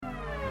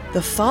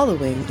The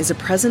following is a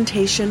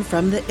presentation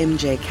from the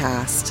MJ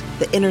Cast,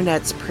 the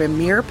internet's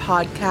premier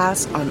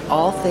podcast on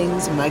all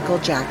things Michael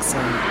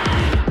Jackson.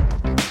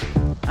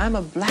 I'm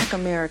a Black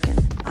American.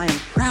 I am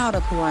proud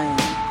of who I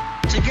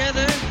am.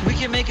 Together, we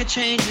can make a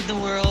change in the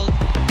world.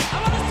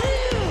 I want to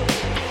see you!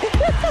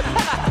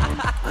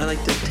 I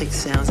like to take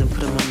sounds and put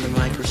them under the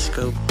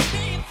microscope.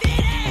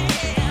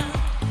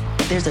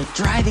 There's a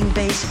driving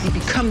bass, you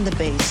become the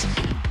bass.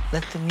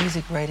 Let the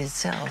music write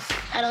itself.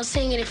 I don't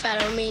sing it if I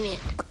don't mean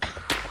it.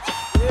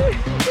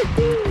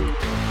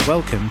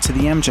 Welcome to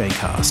the MJ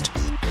Cast,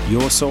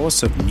 your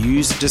source of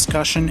news,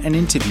 discussion, and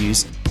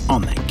interviews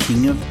on the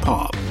King of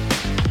Pop.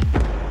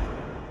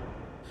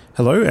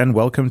 Hello and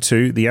welcome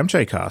to the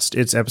MJ Cast.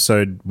 It's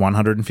episode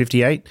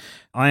 158.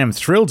 I am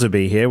thrilled to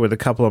be here with a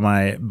couple of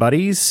my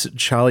buddies,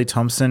 Charlie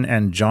Thompson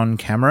and John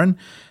Cameron,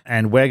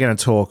 and we're going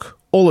to talk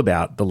all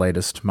about the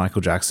latest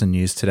Michael Jackson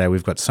news today.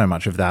 We've got so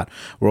much of that.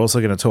 We're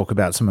also going to talk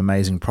about some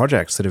amazing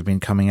projects that have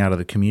been coming out of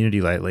the community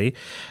lately.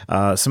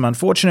 Some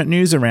unfortunate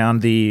news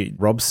around the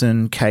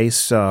Robson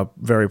case,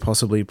 very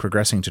possibly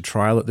progressing to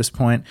trial at this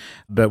point.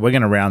 But we're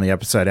going to round the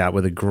episode out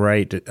with a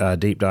great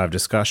deep dive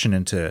discussion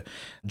into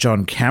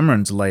John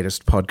Cameron's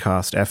latest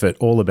podcast effort,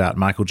 all about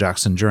Michael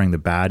Jackson during the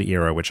bad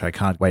era, which I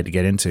can't wait to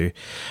get into.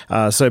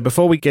 So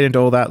before we get into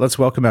all that, let's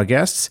welcome our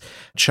guests.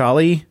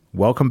 Charlie,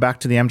 welcome back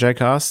to the MJ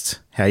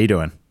Cast. How you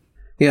doing?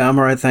 Yeah, I'm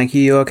all right, thank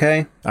you. You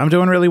okay? I'm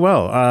doing really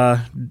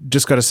well.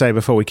 Just got to say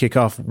before we kick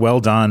off,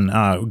 well done.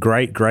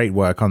 Great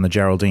work on the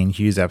Geraldine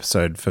Hughes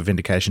episode for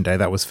Vindication Day.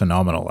 That was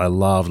phenomenal. I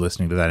loved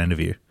listening to that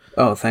interview.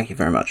 Oh, thank you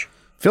very much.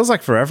 Feels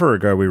like forever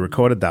ago we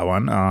recorded that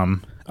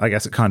one. I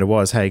guess it kind of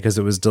was, because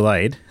it was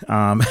delayed.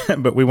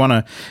 But we want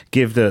to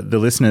give the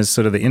listeners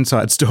sort of the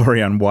inside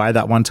story on why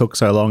that one took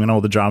so long and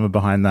all the drama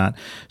behind that.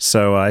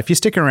 So if you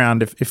stick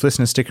around, if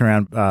listeners stick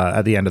around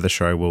at the end of the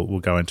show, we'll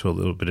go into a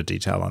little bit of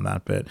detail on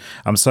that. But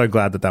I'm so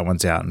glad that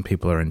one's out and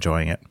people are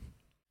enjoying it.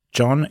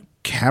 John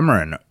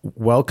Cameron,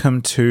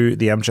 welcome to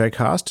the MJ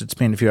Cast. It's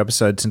been a few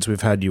episodes since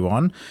we've had you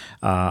on.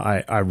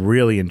 I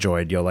really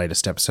enjoyed your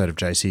latest episode of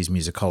JC's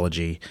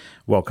Musicology.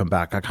 Welcome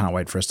back. I can't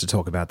wait for us to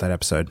talk about that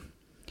episode.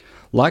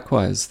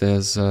 Likewise,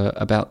 there's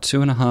about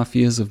 2.5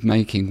 years of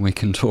making we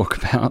can talk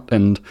about,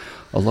 and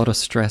a lot of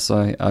stress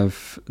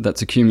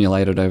that's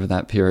accumulated over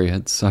that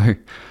period. So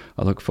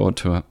I look forward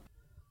to it.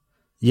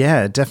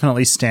 Yeah, it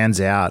definitely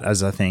stands out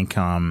as I think,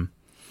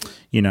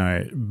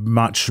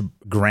 much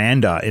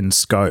grander in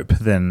scope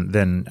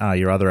than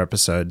your other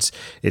episodes.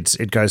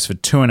 It goes for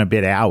 2 and a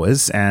bit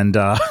hours, and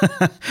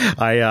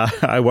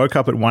I woke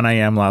up at 1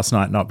 a.m. last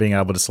night not being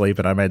able to sleep,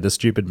 and I made the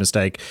stupid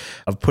mistake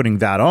of putting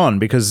that on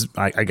because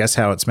I guess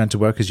how it's meant to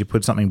work is you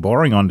put something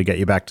boring on to get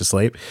you back to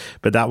sleep,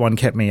 but that one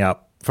kept me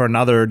up for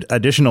another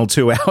additional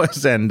 2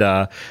 hours, and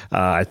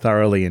I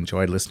thoroughly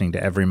enjoyed listening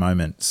to every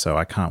moment, so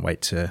I can't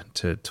wait to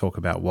talk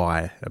about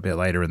why a bit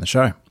later in the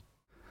show.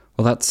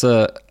 Well, that's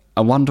a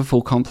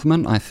wonderful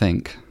compliment, I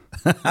think.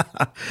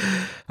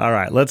 All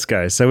right, let's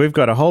go. So we've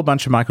got a whole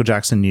bunch of Michael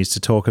Jackson news to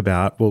talk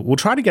about. We'll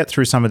try to get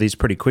through some of these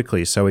pretty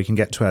quickly so we can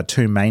get to our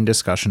 2 main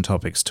discussion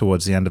topics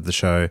towards the end of the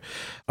show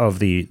of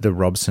the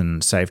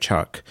Robson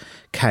Safechuck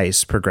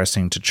case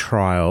progressing to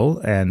trial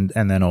and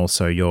then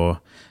also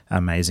your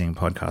amazing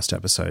podcast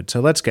episode. So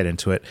let's get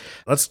into it.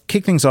 Let's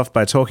kick things off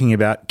by talking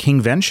about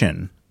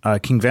Kingvention.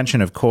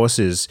 Kingvention, of course,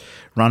 is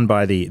run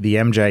by the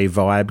MJ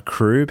Vibe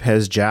crew,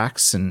 Pez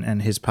Jax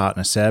and his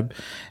partner Seb,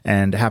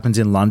 and happens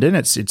in London.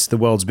 It's the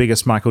world's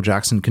biggest Michael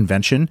Jackson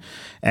convention,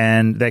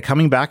 and they're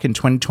coming back in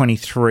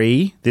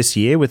 2023 this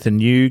year with a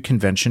new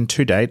convention,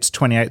 2 dates,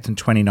 28th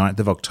and 29th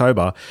of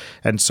October,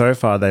 and so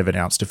far they've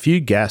announced a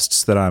few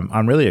guests that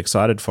I'm really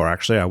excited for,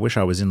 actually. I wish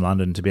I was in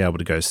London to be able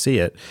to go see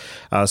it.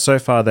 So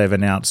far they've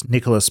announced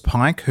Nicholas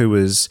Pike, who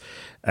was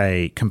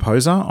a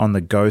composer on the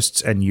Ghosts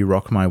and You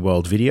Rock My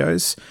World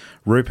videos,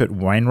 Rupert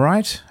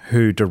Wainwright,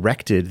 who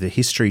directed the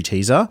History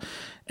teaser,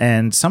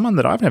 and someone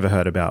that I've never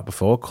heard about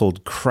before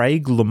called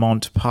Craig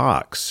Lamont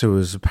Parks, who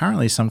was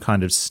apparently some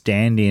kind of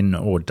stand-in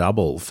or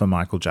double for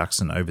Michael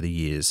Jackson over the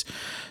years.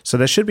 So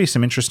there should be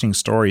some interesting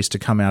stories to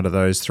come out of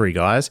those 3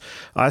 guys.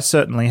 I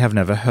certainly have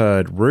never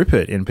heard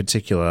Rupert in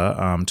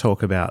particular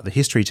talk about the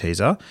History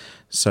teaser,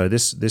 so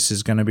this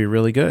is going to be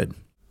really good.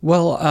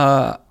 Well,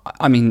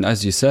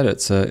 as you said,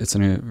 it's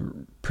a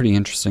pretty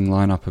interesting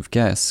lineup of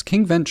guests.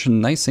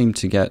 Kingvention, they seem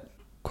to get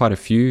quite a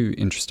few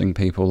interesting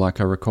people.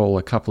 Like I recall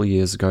a couple of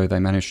years ago, they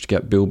managed to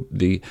get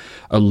the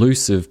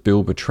elusive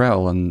Bill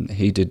Bottrell, and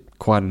he did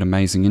quite an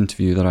amazing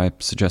interview that I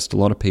suggest a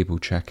lot of people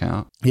check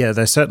out. Yeah,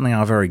 they certainly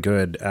are very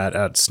good at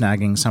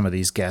snagging some of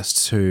these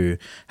guests who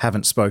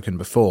haven't spoken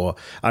before.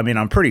 I mean,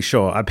 I'm pretty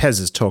sure Pez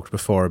has talked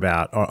before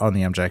about on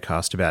the MJ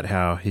Cast about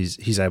how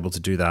he's able to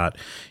do that.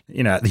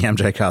 At the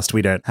MJ Cast,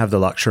 we don't have the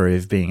luxury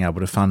of being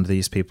able to fund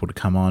these people to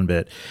come on,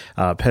 but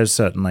Pez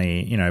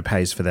certainly,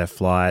 pays for their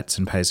flights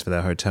and pays for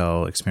their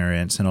hotel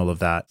experience and all of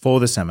that for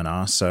the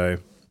seminar. So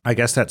I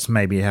guess that's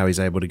maybe how he's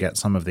able to get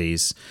some of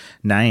these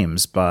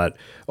names, but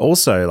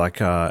also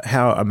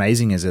how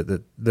amazing is it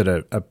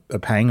that a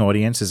paying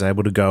audience is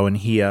able to go and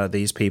hear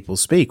these people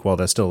speak while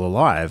they're still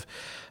alive?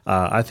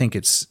 I think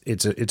it's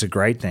a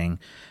great thing.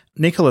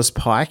 Nicholas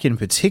Pike in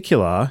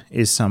particular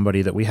is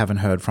somebody that we haven't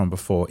heard from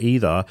before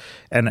either,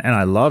 and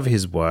I love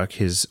his work,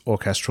 his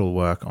orchestral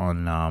work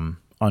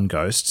on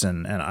Ghosts,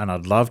 and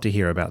I'd love to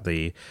hear about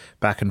the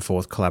back and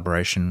forth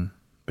collaboration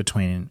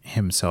between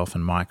himself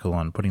and Michael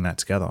on putting that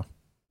together.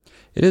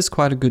 It is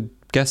quite a good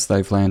guest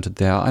they've landed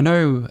there. I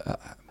know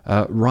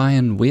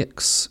Ryan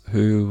Wicks,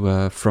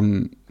 who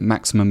from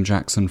Maximum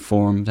Jackson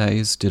Forum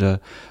days did a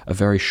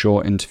very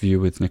short interview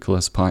with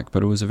Nicholas Pike,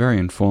 but it was a very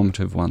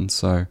informative one,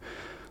 so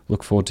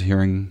look forward to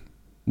hearing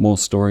more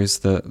stories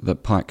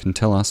that Pike can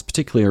tell us,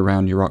 particularly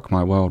around You Rock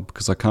My World,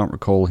 because I can't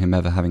recall him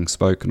ever having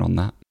spoken on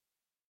that.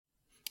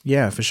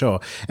 Yeah, for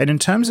sure. And in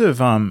terms of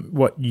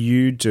what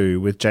you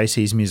do with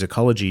JC's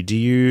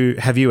musicology,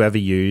 have you ever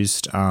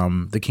used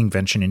the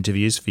Kingvention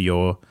interviews for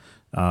your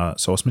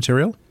source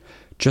material?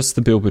 Just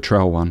the Bill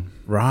Bottrell one.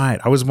 Right.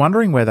 I was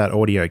wondering where that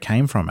audio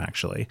came from,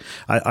 actually.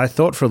 I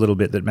thought for a little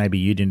bit that maybe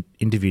you'd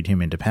interviewed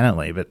him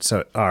independently, but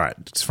so, all right,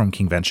 it's from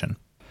Kingvention.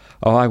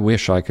 Oh, I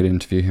wish I could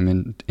interview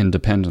him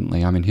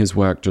independently. I mean, his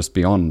work just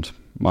beyond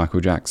Michael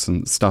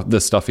Jackson stuff.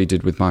 The stuff he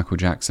did with Michael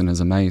Jackson is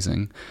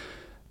amazing.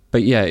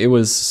 But yeah,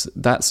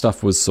 that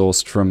stuff was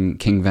sourced from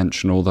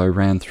Kingvention, although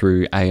ran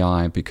through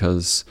AI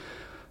because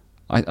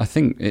I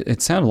think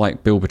it sounded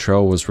like Bill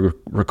Bottrell was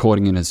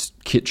recording in his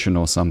kitchen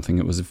or something.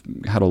 It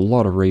had a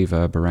lot of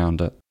reverb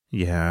around it.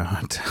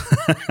 Yeah.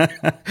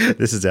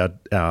 This is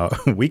our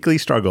weekly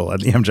struggle at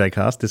the MJ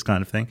Cast, this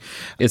kind of thing.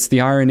 It's the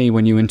irony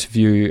when you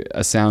interview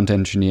a sound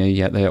engineer,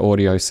 yet their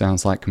audio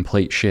sounds like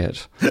complete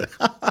shit.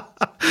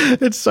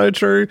 It's so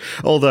true.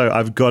 Although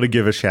I've got to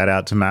give a shout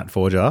out to Matt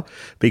Forger,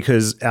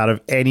 because out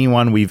of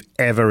anyone we've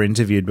ever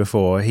interviewed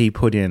before, he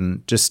put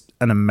in just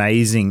an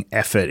amazing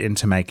effort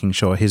into making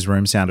sure his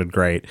room sounded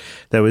great.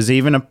 There was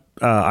even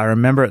I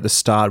remember at the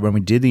start when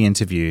we did the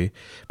interview,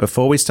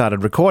 before we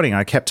started recording,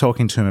 I kept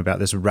talking to him about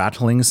this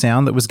rattling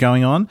sound that was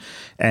going on,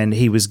 and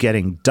he was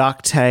getting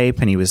duct tape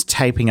and he was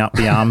taping up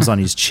the arms on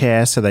his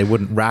chair so they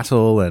wouldn't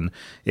rattle, and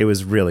it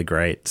was really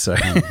great. So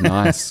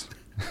nice.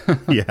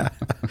 Yeah.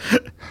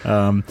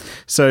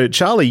 So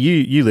Charlie,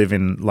 you live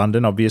in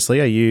London,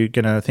 obviously. Are you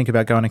going to think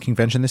about going to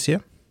Kingvention this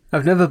year?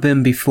 I've never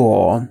been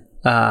before,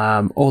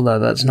 although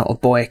that's not a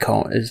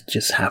boycott. It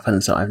just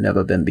happens that I've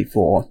never been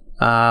before.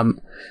 I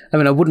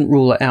mean, I wouldn't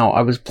rule it out.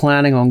 I was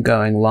planning on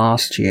going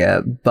last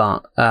year,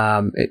 but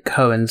it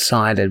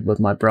coincided with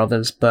my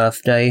brother's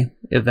birthday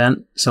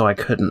event, so I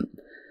couldn't.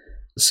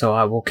 So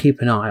I will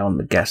keep an eye on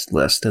the guest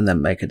list and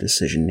then make a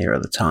decision nearer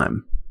the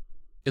time.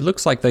 It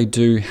looks like they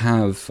do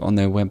have on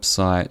their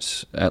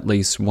website at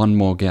least one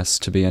more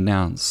guest to be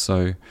announced,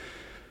 so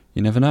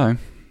you never know.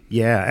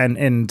 Yeah,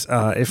 and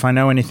if I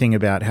know anything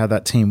about how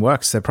that team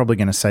works, they're probably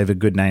going to save a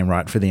good name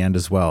right for the end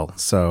as well.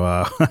 So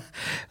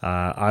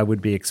I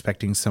would be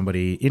expecting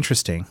somebody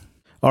interesting.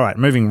 All right,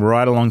 moving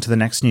right along to the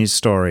next news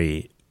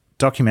story.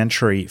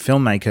 Documentary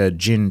filmmaker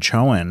Jin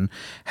Choen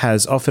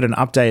has offered an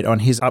update on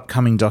his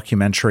upcoming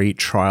documentary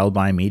Trial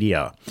by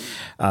Media.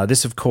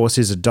 This, of course,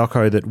 is a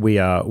doco that we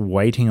are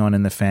waiting on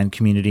in the fan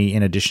community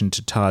in addition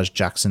to Taj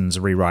Jackson's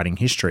Rewriting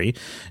History.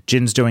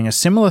 Jin's doing a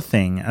similar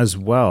thing as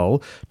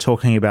well,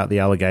 talking about the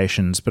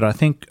allegations, but I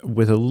think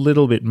with a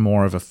little bit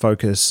more of a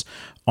focus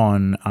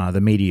on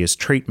the media's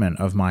treatment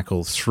of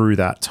Michael through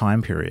that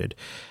time period.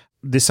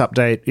 This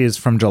update is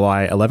from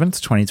July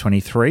 11th,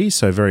 2023,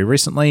 so very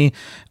recently,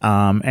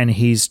 and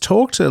he's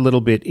talked a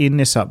little bit in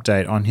this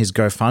update on his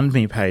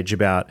GoFundMe page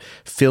about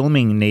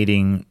filming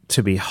needing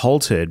to be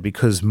halted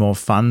because more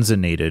funds are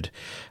needed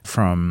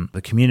from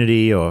the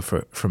community or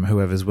from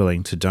whoever's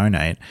willing to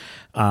donate,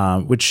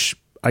 which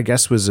I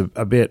guess was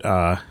a bit,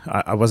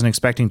 I wasn't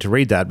expecting to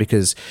read that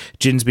because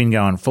Jin's been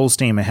going full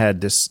steam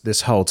ahead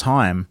this whole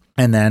time.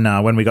 And then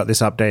when we got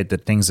this update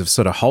that things have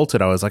sort of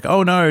halted, I was like,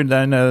 oh, no,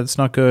 it's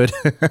not good.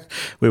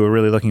 We were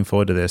really looking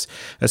forward to this,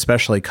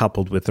 especially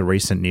coupled with the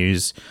recent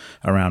news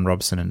around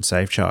Robson and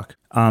Safechuck.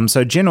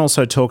 So Jin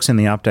also talks in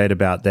the update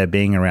about there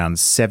being around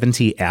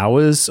 70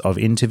 hours of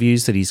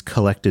interviews that he's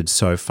collected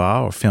so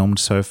far or filmed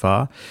so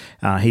far.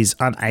 He's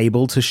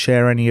unable to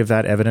share any of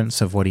that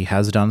evidence of what he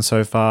has done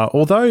so far,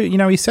 although,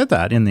 he said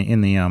that in the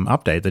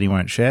update that he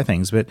won't share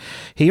things, but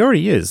he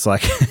already is.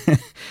 Like,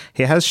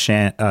 he has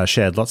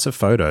shared lots of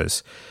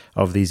photos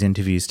of these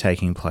interviews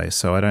taking place,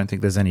 so I don't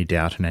think there's any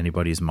doubt in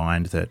anybody's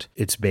mind that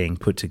it's being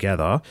put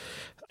together.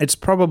 It's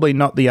probably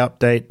not the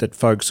update that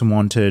folks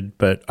wanted,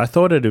 but I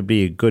thought it would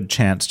be a good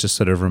chance to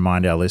sort of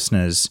remind our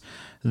listeners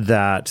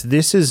that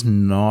this is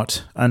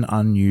not an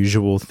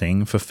unusual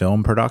thing for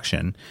film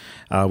production.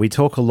 We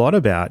talk a lot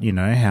about,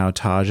 how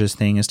Taj's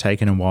thing has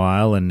taken a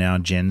while and now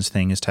Jin's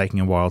thing is taking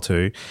a while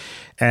too.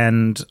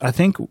 And I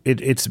think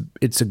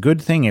it's a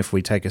good thing if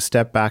we take a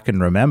step back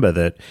and remember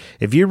that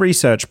if you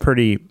research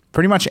pretty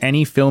much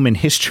any film in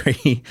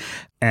history,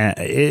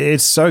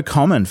 it's so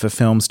common for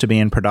films to be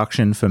in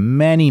production for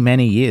many,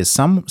 many years,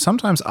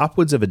 sometimes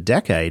upwards of a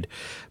decade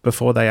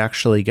before they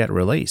actually get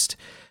released.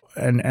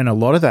 and a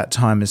lot of that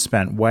time is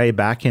spent way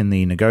back in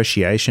the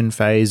negotiation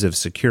phase of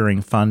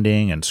securing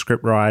funding and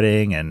script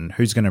writing and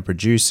who's going to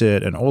produce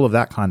it and all of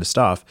that kind of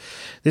stuff.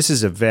 This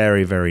is a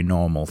very, very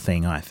normal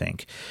thing, I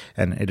think.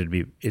 And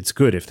it's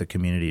good if the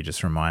community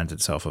just reminds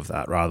itself of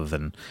that rather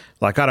than,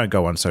 like, I don't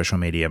go on social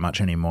media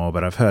much anymore,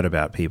 but I've heard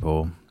about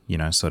people,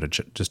 sort of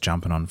just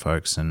jumping on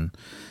folks and,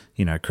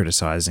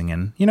 criticizing.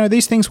 And,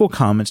 these things will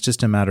come. It's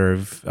just a matter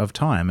of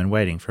time and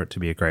waiting for it to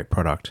be a great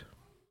product.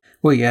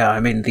 Well, yeah, I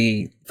mean,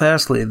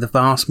 firstly, the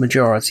vast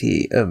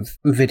majority of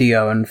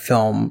video and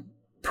film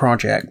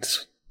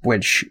projects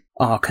which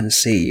are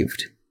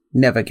conceived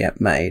never get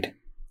made.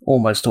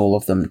 Almost all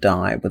of them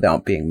die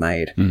without being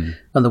made. And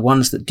the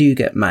ones that do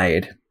get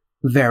made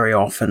very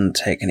often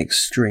take an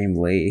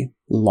extremely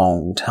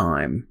long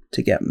time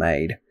to get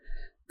made.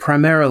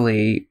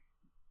 Primarily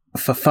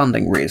for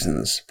funding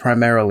reasons.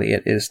 Primarily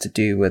it is to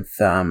do with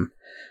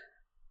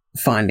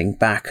finding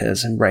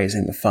backers and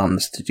raising the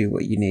funds to do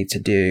what you need to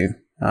do.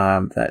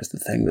 That is the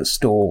thing that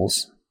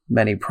stalls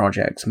many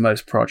projects,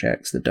 most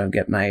projects that don't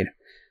get made.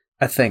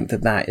 I think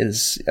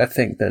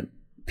that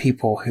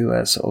people who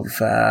are sort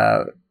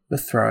of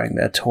throwing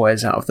their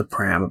toys out of the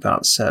pram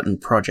about certain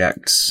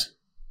projects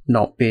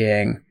not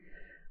being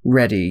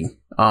ready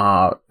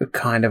are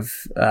kind of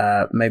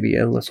maybe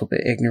a little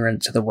bit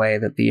ignorant to the way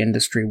that the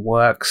industry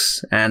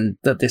works, and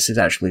that this is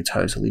actually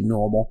totally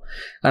normal.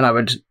 And I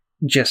would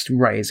just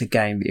raise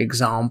again the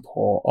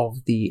example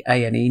of the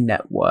A&E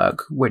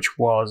network, which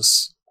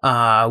was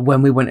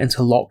when we went into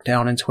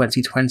lockdown in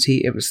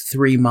 2020, it was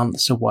 3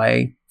 months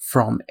away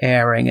from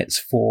airing its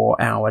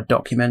 4-hour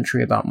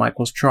documentary about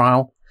Michael's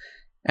trial,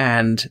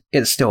 and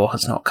it still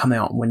has not come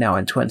out, and we're now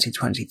in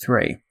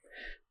 2023.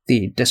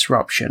 The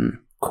disruption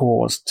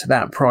caused to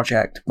that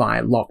project by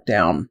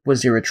lockdown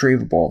was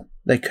irretrievable.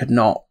 They could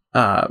not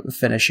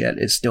finish it.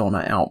 It's still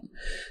not out.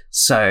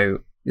 So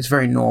it's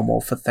very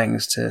normal for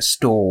things to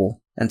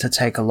stall and to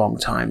take a long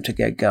time to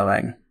get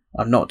going.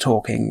 I'm not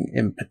talking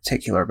in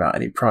particular about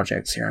any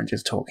projects here. I'm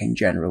just talking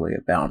generally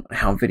about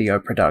how video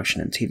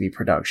production and TV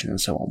production and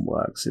so on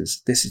works.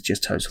 This is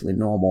just totally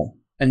normal.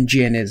 And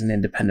Jin is an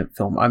independent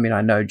film. I mean,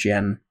 I know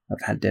Jin.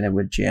 I've had dinner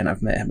with Jin.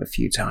 I've met him a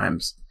few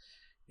times.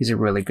 He's a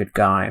really good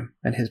guy,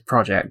 and his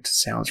project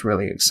sounds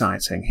really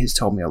exciting. He's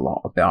told me a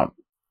lot about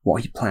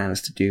what he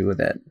plans to do with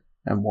it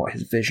and what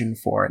his vision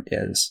for it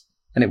is.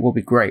 And it will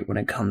be great when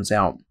it comes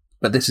out.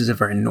 But this is a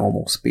very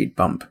normal speed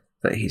bump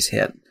that he's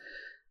hit.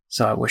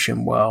 So I wish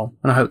him well,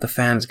 and I hope the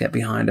fans get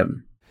behind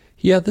him.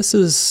 Yeah, this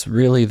is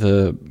really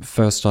the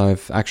first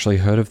I've actually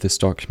heard of this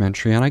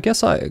documentary, and I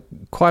guess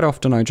quite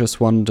often I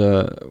just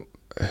wonder,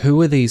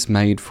 who are these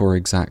made for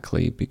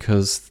exactly?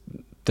 Because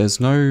there's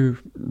no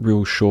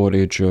real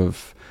shortage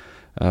of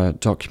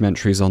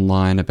documentaries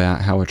online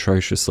about how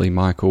atrociously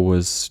Michael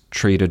was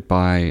treated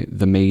by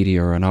the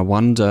media, and I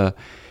wonder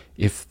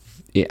if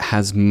it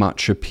has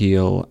much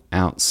appeal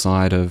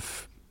outside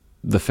of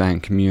the fan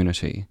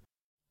community.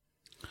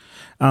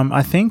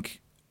 I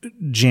think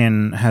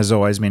Jin has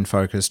always been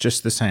focused,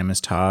 just the same as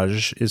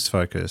Taj is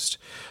focused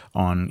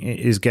on,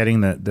 is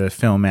getting the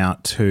film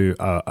out to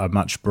a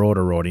much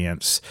broader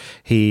audience.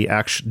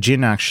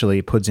 Jin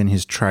actually puts in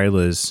his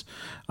trailers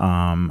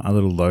a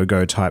little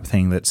logo type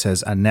thing that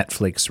says a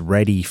Netflix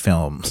ready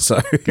film. So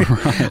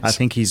right. I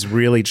think he's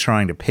really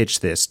trying to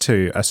pitch this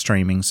to a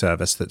streaming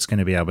service that's going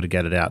to be able to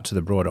get it out to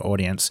the broader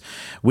audience,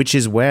 which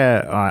is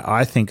where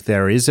I think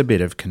there is a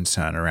bit of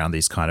concern around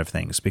these kind of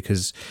things,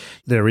 because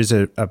there is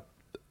a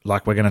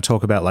like we're going to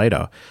talk about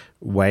later,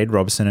 Wade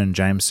Robson and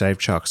James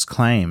Safechuck's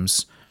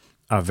claims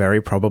are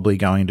very probably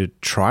going to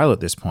trial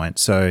at this point.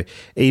 So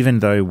even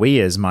though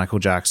we as Michael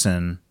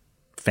Jackson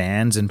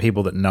fans and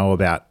people that know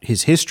about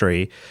his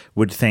history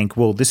would think,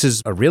 well, this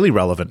is a really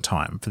relevant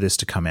time for this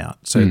to come out,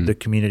 so the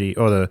community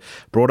or the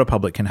broader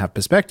public can have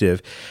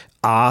perspective,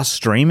 are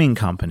streaming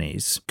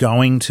companies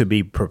going to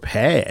be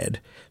prepared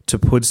to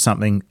put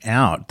something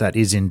out that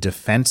is in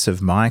defense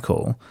of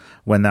Michael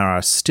when there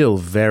are still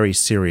very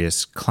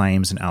serious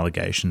claims and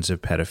allegations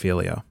of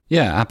pedophilia?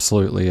 Yeah,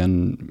 absolutely.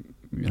 And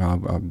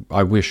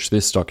I wish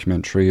this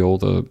documentary all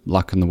the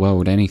luck in the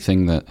world.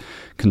 Anything that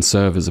can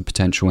serve as a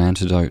potential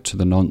antidote to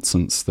the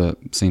nonsense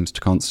that seems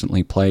to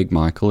constantly plague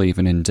Michael,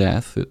 even in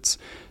death, it's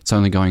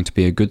only going to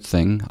be a good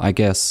thing, I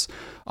guess.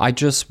 I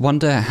just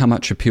wonder how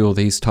much appeal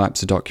these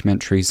types of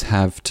documentaries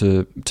have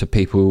to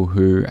people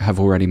who have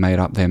already made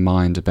up their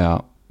mind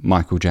about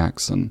Michael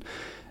Jackson,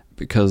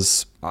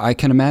 because I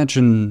can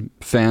imagine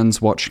fans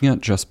watching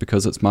it just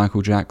because it's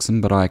Michael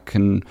Jackson, but I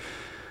can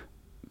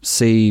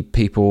see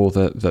people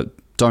that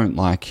don't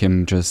like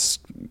him,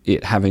 just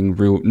it having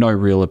no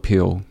real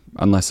appeal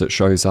unless it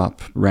shows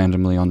up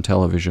randomly on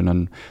television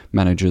and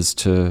manages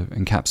to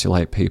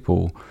encapsulate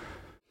people.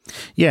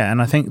 Yeah, and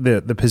I think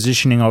the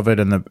positioning of it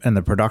and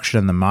the production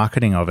and the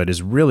marketing of it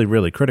is really,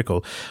 really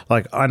critical.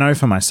 Like, I know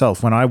for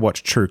myself, when I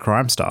watch true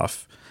crime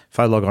stuff, if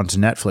I log on to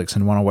Netflix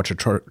and want to watch a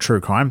true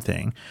crime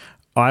thing,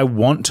 I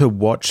want to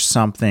watch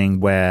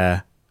something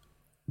where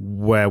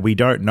where we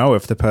don't know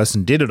if the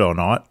person did it or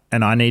not,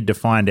 and I need to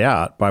find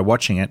out by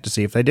watching it to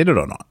see if they did it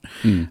or not.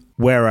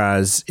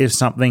 Whereas if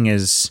something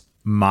is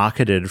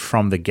marketed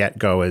from the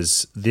get-go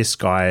as this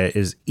guy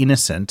is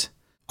innocent,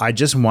 I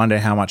just wonder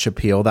how much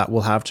appeal that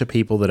will have to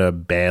people that are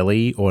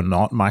barely or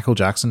not Michael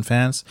Jackson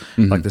fans,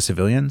 like the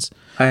civilians.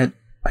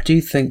 I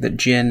do think that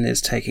Jin is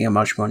taking a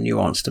much more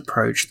nuanced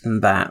approach than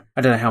that.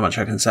 I don't know how much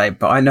I can say,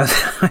 but I know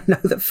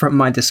that from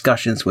my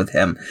discussions with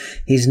him,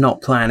 he's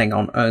not planning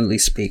on only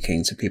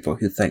speaking to people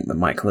who think that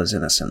Michael is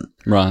innocent.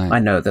 Right. I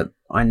know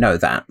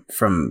that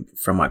from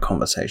my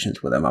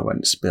conversations with him. I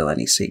won't spill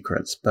any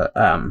secrets, but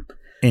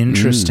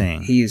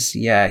Interesting.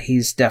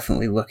 He's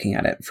definitely looking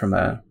at it from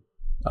a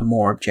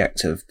more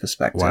objective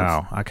perspective.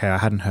 Wow. Okay, I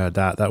hadn't heard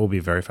that. That will be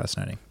very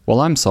fascinating.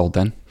 Well, I'm sold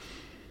then.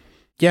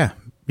 Yeah,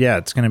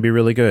 it's going to be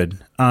really good.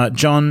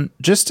 John,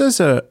 just as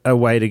a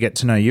way to get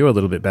to know you a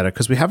little bit better,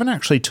 because we haven't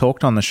actually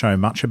talked on the show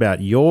much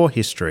about your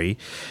history,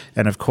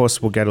 and of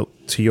course we'll get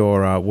to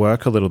your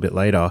work a little bit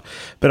later,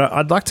 but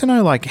I'd like to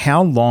know, like,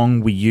 how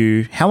long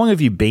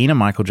have you been a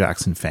Michael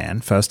Jackson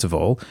fan, first of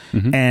all?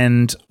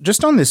 And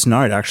just on this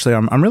note, actually,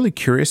 I'm really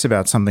curious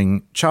about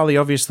something. Charlie,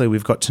 obviously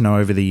we've got to know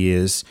over the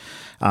years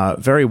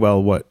very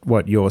well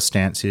what your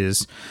stance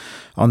is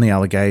on the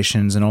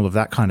allegations and all of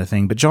that kind of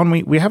thing. But John,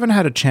 we haven't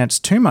had a chance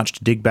too much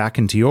to dig back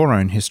into your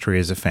own history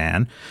as a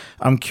fan.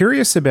 I'm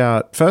curious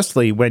about,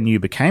 firstly, when you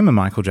became a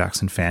Michael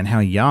Jackson fan, how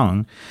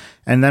young,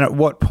 and then at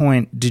what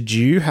point did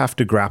you have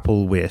to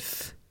grapple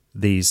with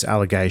these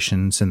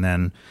allegations, and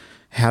then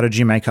how did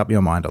you make up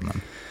your mind on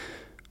them?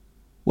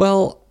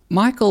 Well,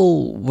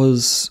 Michael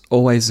was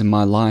always in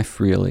my life,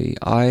 really.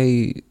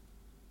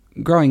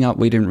 Growing up,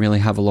 we didn't really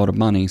have a lot of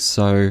money,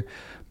 so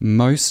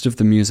most of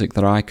the music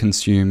that I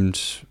consumed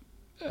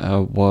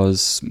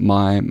was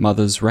my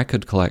mother's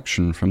record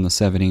collection from the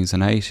 70s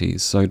and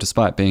 80s. So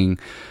despite being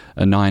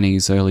a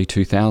 90s, early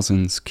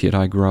 2000s kid,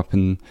 I grew up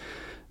in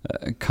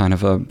kind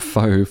of a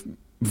faux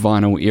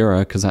vinyl era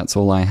because that's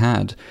all I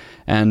had.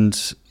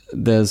 And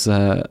there's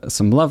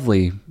some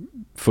lovely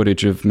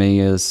footage of me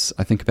as,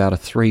 I think, about a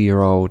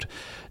 3-year-old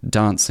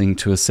dancing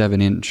to a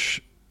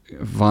 7-inch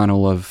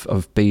vinyl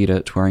of Beat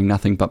It, wearing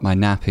nothing but my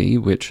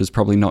nappy, which is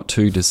probably not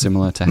too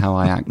dissimilar to how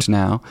I act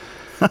now.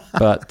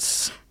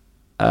 But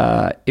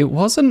it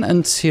wasn't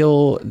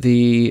until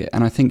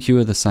and I think you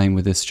were the same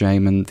with this,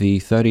 Jamin, the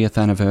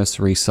 30th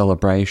anniversary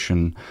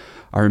celebration.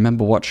 I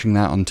remember watching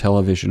that on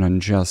television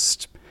and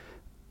just,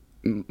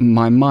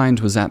 my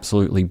mind was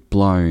absolutely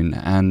blown.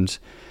 And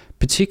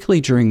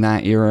particularly during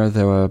that era,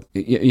 there were,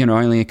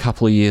 only a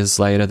couple of years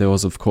later, there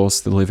was, of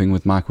course, the Living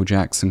with Michael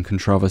Jackson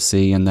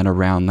controversy. And then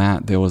around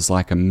that, there was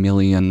like a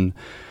million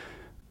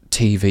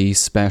TV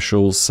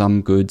specials,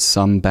 some good,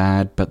 some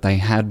bad, but they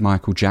had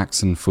Michael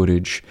Jackson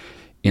footage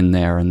in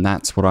there, and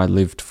that's what I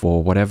lived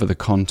for, whatever the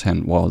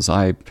content was.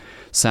 I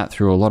sat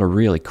through a lot of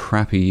really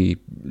crappy,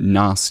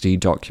 nasty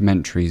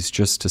documentaries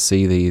just to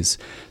see these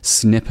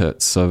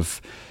snippets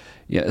of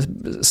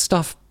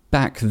stuff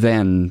back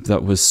then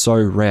that was so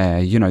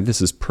rare.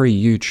 This is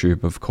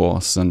pre-YouTube, of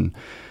course, and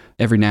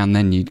every now and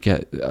then you'd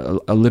get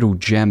a little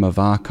gem of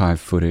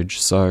archive footage.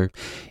 So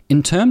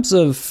in terms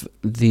of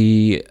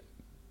the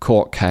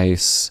court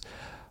case,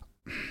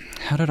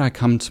 how did I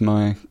come to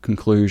my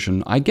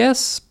conclusion? I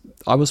guess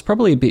I was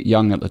probably a bit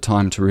young at the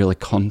time to really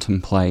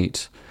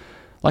contemplate.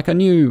 Like, I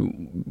knew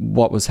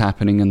what was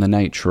happening and the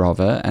nature of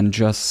it, and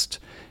just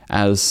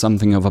as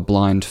something of a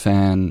blind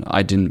fan,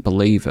 I didn't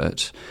believe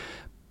it.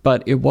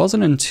 But it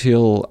wasn't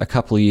until a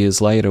couple of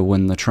years later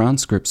when the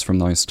transcripts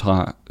from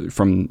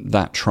from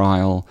that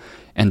trial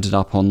ended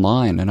up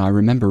online, and I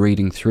remember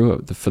reading through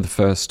it for the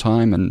first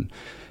time, and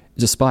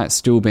despite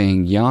still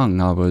being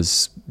young, I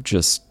was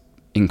just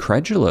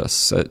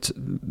incredulous at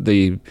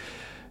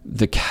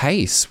the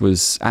case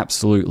was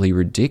absolutely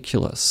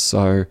ridiculous.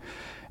 So,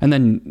 and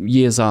then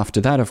years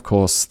after that, of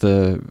course,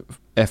 the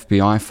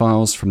FBI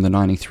files from the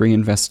 93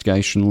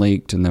 investigation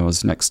leaked, and there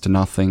was next to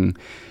nothing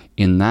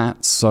in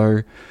that.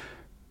 So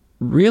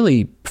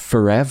really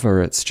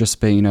forever, it's just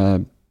been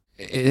a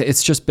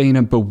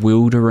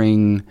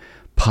bewildering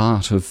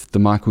part of the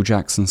Michael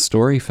Jackson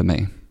story for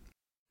me.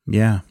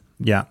 Yeah.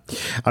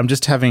 I'm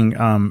just having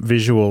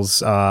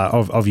visuals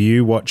of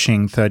you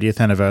watching 30th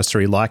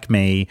anniversary, like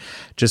me,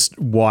 just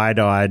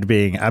wide-eyed,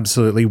 being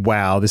absolutely,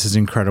 wow, this is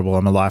incredible.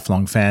 I'm a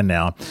lifelong fan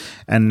now.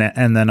 And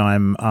then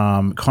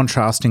I'm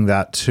contrasting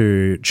that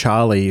to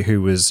Charlie,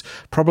 who was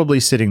probably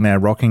sitting there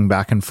rocking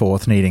back and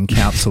forth, needing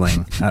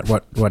counseling at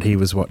what he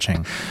was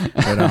watching.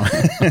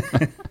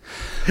 But,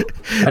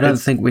 I don't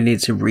think we need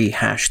to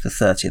rehash the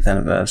 30th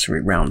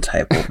anniversary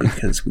roundtable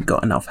because we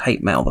got enough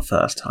hate mail the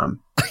first time.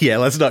 Yeah,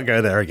 let's not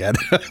go there again.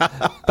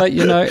 But,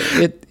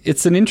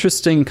 it's an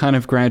interesting kind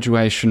of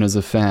graduation as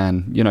a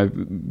fan,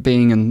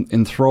 being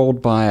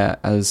enthralled by it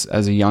as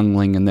a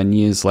youngling, and then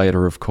years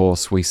later, of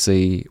course, we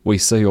see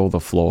all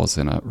the flaws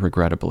in it,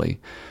 regrettably.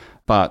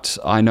 But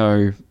I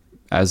know,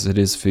 as it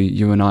is for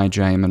you and I,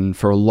 Jamin,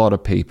 for a lot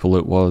of people,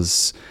 it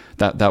was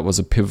that was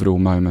a pivotal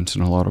moment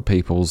in a lot of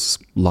people's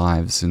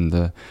lives in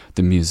the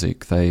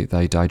music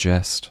they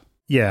digest.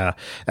 Yeah,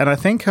 and I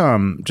think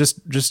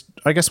just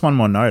I guess one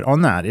more note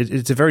on that.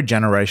 It's a very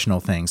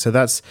generational thing. So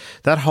that's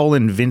that whole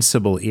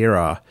Invincible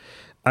era.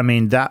 I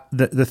mean, that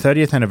the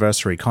 30th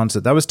anniversary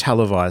concert, that was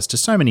televised to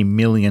so many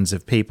millions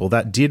of people.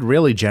 That did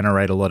really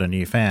generate a lot of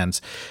new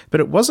fans. But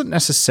it wasn't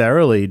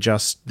necessarily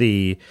just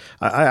I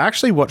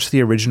actually watched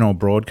the original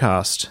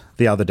broadcast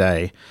the other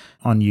day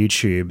on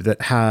YouTube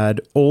that had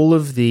all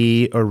of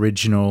the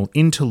original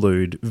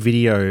interlude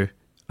video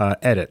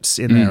edits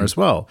in there as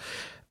well.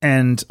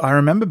 And I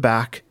remember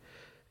back,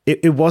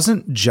 it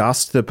wasn't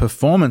just the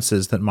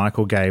performances that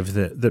Michael gave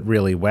that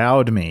really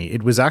wowed me.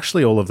 It was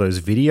actually all of those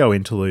video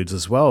interludes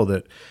as well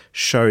that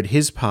showed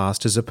his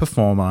past as a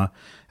performer,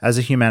 as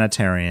a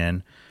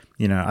humanitarian.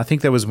 You know, I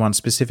think there was one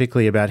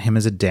specifically about him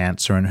as a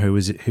dancer and who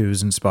was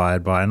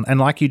inspired by. And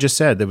like you just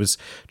said, there was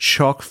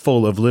chock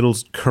full of little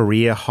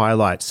career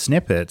highlight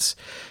snippets.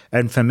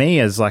 And for me,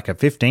 as like a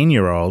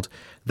 15-year-old,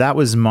 that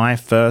was my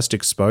first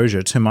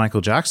exposure to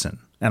Michael Jackson.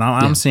 And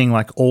I'm seeing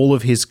like all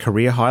of his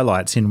career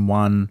highlights in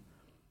one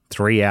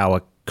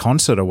 3-hour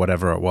concert or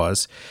whatever it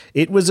was.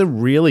 It was a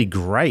really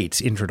great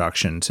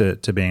introduction to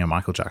being a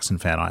Michael Jackson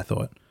fan, I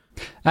thought.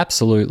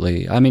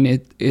 Absolutely. I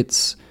mean,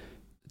 it's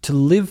to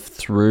live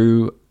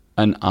through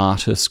an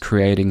artist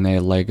creating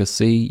their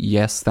legacy.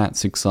 Yes,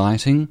 that's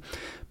exciting,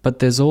 but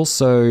there's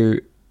also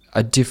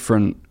a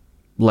different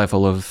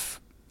level of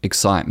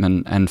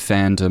excitement and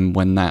fandom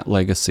when that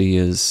legacy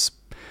is,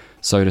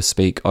 so to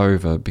speak,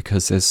 over,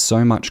 because there's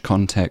so much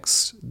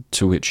context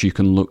to which you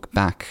can look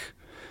back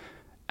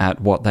at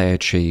what they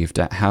achieved,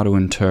 at how to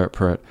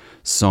interpret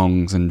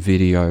songs and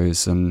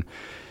videos. And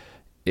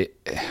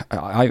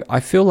I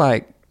feel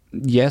like,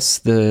 yes,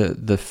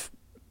 the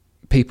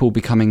people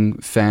becoming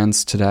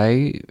fans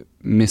today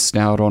missed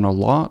out on a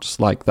lot.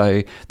 Like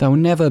they'll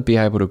never be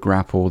able to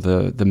grapple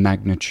the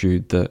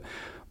magnitude that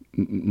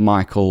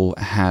Michael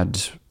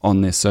had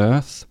on this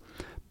earth,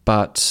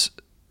 but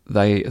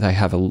they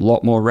have a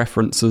lot more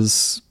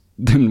references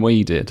than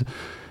we did.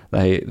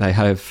 They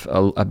have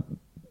a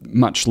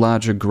much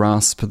larger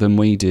grasp than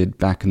we did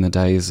back in the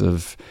days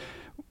of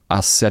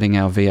us setting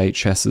our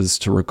VHSs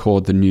to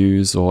record the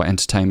news or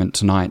Entertainment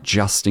Tonight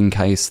just in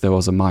case there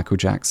was a Michael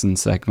Jackson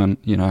segment,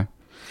 you know.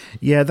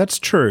 Yeah, that's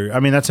true.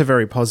 I mean, that's a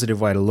very positive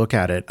way to look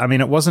at it. I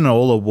mean, it wasn't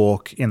all a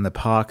walk in the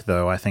park,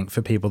 though, I think,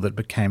 for people that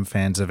became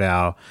fans of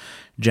our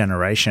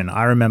generation.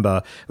 I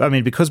remember, I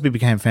mean, because we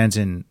became fans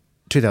in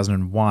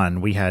 2001,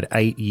 we had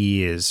 8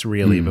 years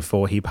really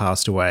before he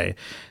passed away.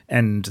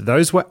 And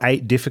those were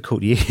 8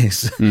 difficult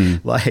years.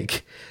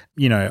 Like,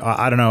 you know,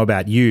 I don't know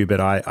about you, but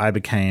I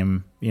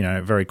became, you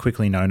know, very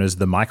quickly known as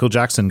the Michael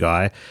Jackson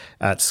guy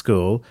at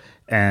school.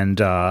 And,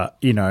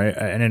 you know,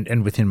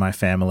 and within my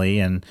family.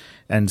 And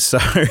so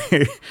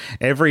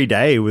every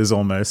day was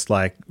almost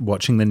like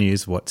watching the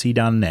news. What's he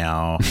done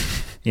now?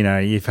 You know,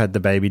 you've had the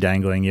baby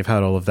dangling, you've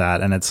had all of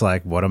that. And it's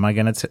like, what am I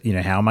going to, you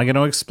know, how am I going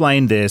to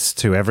explain this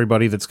to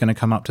everybody that's going to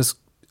come up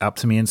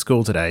to me in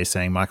school today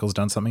saying Michael's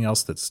done something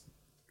else that's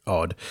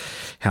odd?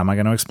 How am I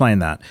going to explain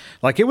that?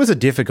 Like, it was a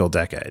difficult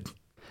decade.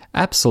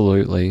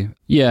 Absolutely.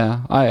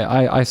 Yeah,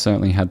 I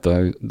certainly had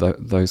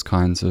those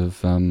kinds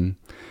of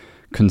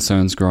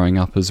concerns growing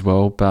up as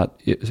well. But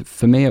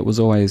for me, it was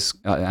always,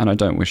 and I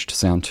don't wish to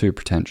sound too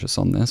pretentious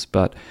on this,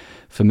 but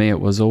for me, it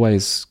was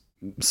always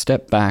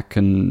step back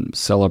and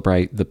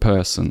celebrate the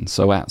person.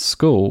 So at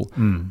school,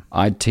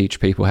 I'd teach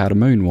people how to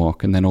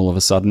moonwalk, and then all of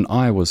a sudden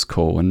I was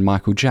cool and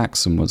Michael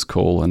Jackson was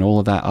cool, and all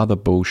of that other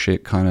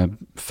bullshit kind of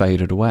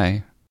faded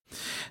away.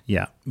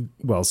 Yeah,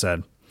 well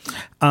said.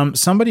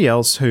 Somebody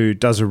else who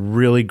does a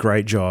really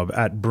great job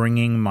at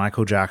bringing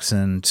Michael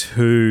Jackson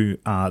to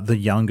the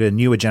younger,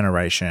 newer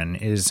generation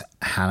is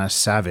Hannah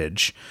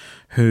Savage,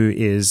 who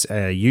is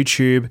a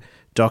YouTube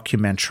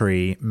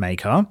documentary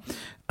maker.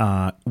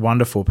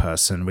 Wonderful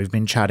person. We've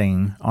been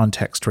chatting on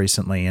text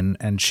recently,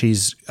 and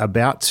she's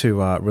about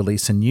to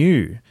release a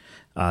new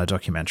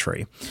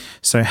documentary.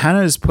 So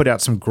Hannah's put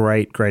out some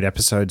great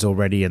episodes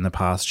already in the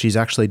past. She's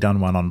actually done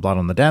one on Blood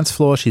on the Dance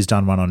Floor. She's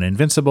done one on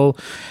Invincible.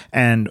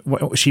 And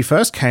she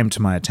first came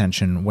to my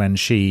attention when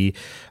she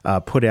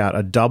put out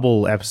a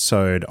double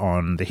episode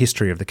on the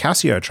history of the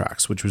Casio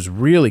tracks, which was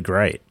really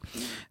great.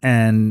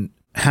 And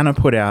Hannah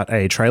put out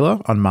a trailer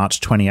on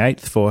March 28th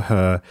for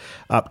her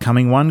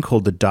upcoming one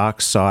called The Dark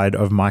Side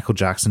of Michael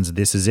Jackson's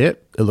This Is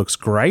It. It looks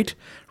great,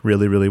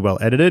 really, really well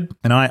edited.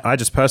 And I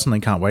just personally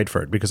can't wait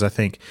for it, because I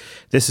think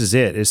This Is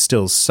It is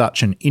still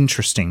such an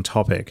interesting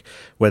topic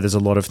where there's a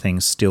lot of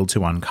things still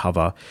to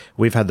uncover.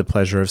 We've had the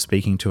pleasure of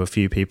speaking to a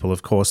few people,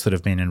 of course, that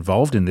have been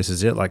involved in This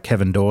Is It, like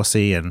Kevin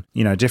Dorsey and,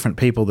 you know, different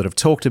people that have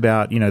talked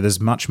about, you know, there's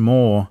much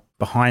more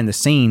behind the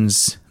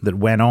scenes that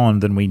went on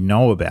than we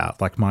know about,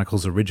 like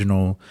Michael's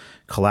original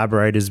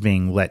collaborators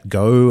being let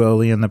go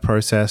early in the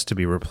process to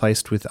be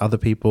replaced with other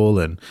people.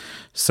 And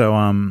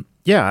so,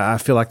 yeah, I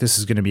feel like this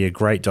is going to be a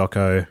great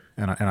doco,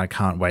 and I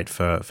can't wait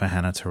for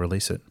Hannah to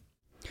release it.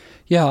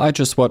 Yeah, I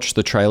just watched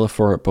the trailer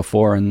for it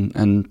before,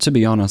 and to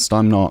be honest,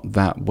 I'm not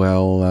that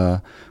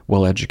well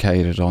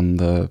educated on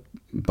the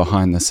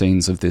behind the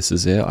scenes of This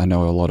Is It. I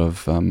know a lot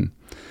of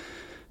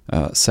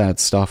sad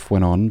stuff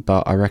went on,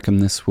 but I reckon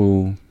this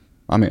will...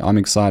 I'm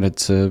excited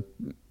to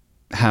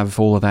have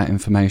all of that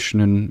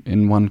information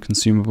in one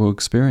consumable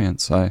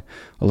experience. I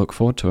look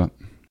forward to it.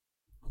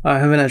 I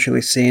haven't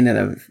actually seen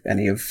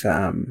any of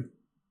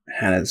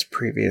Hannah's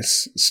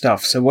previous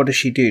stuff. So what does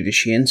she do? Does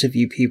she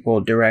interview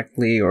people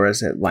directly, or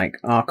is it like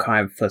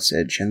archive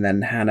footage and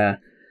then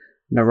Hannah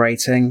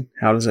narrating?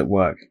 How does it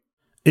work?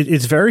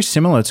 It's very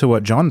similar to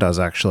what John does,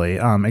 actually,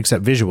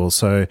 except visual.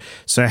 So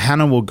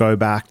Hannah will go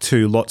back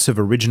to lots of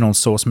original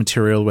source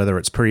material, whether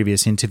it's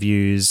previous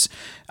interviews,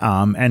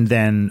 and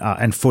then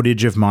and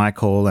footage of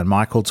Michael and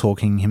Michael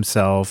talking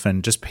himself,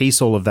 and just piece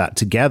all of that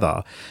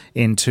together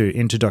into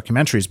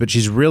documentaries. But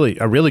she's really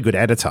a really good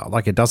editor.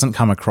 Like, it doesn't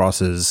come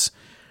across as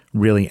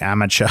really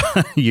amateur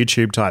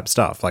YouTube type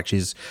stuff. Like,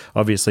 she's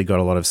obviously got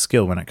a lot of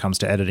skill when it comes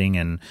to editing,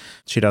 and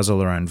she does all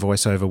her own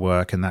voiceover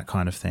work and that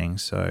kind of thing.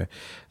 So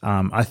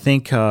I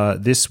think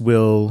this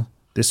will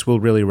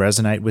really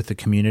resonate with the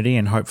community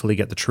and hopefully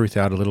get the truth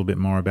out a little bit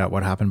more about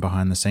what happened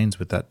behind the scenes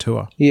with that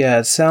tour. Yeah,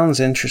 it sounds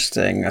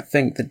interesting. I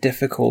think the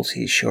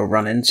difficulty she'll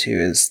run into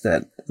is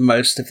that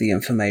most of the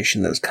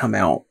information that's come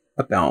out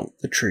about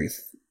the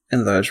truth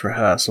in those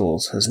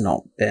rehearsals has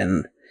not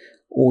been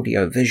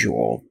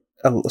audio-visual.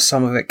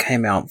 Some of it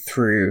came out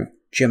through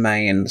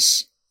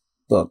Jermaine's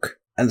book,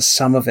 and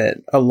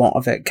a lot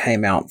of it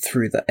came out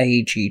through the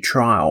AEG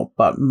trial,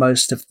 but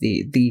most of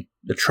the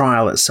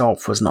trial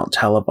itself was not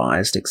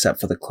televised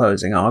except for the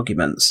closing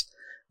arguments,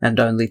 and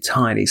only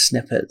tiny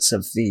snippets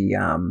of the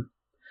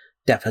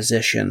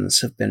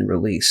depositions have been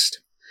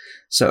released.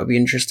 So it'll be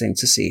interesting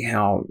to see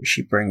how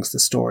she brings the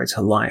story to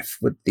life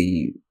with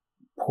the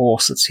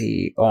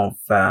paucity of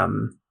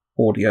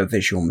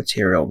audio-visual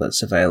material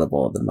that's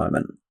available at the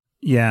moment.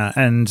 Yeah,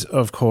 and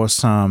of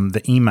course,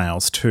 the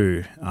emails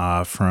too,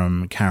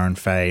 from Karen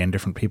Fay and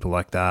different people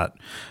like that,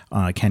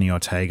 Kenny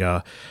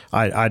Ortega.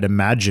 I'd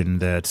imagine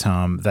that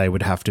they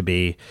would have to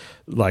be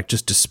like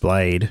just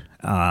displayed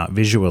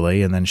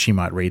visually, and then she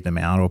might read them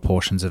out or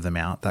portions of them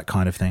out, that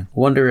kind of thing. I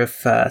wonder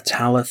if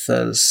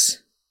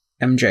Talitha's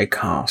MJ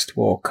cast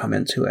will come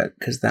into it,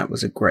 because that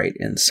was a great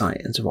insight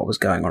into what was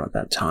going on at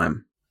that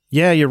time.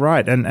 Yeah, you're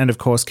right, and of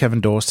course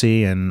Kevin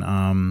Dorsey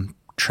and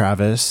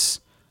Travis.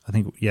 I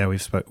think, yeah,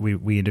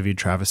 we interviewed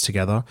Travis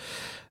together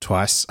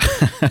twice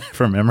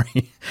from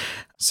memory.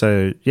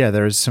 So, yeah,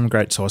 there is some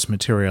great source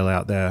material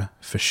out there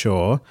for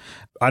sure.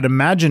 I'd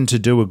imagine to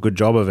do a good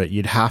job of it,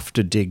 you'd have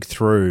to dig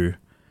through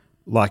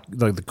like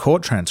the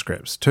court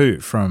transcripts too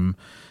from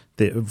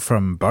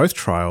both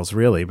trials,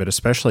 really, but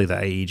especially the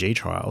AEG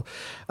trial.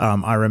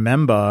 I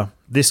remember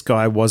this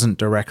guy wasn't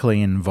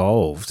directly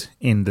involved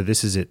in the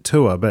This Is It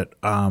tour, but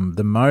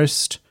the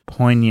most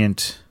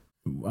poignant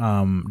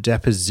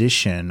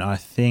deposition I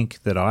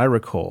think that I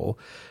recall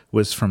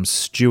was from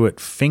Stuart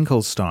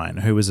Finkelstein,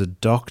 who was a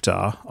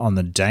doctor on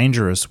the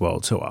Dangerous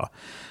World Tour,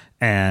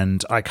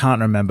 and I can't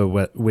remember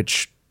who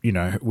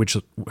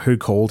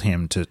called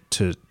him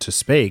to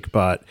speak,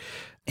 but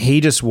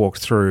he just walked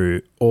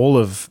through all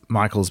of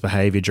Michael's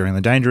behavior during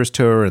the Dangerous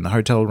tour and the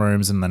hotel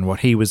rooms, and then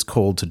what he was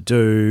called to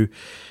do,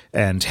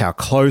 and how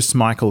close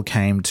Michael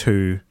came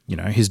to,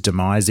 his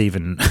demise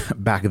even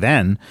back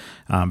then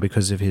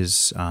because of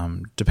his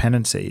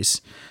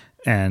dependencies.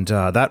 And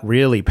that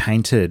really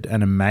painted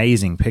an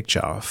amazing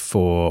picture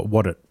for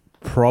what it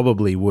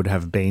probably would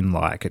have been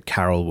like at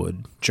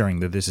Carrollwood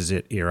during the This Is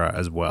It era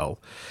as well.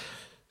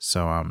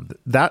 So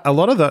that a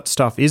lot of that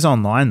stuff is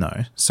online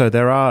though. So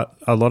there are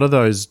a lot of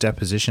those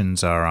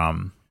depositions are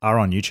on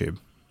YouTube,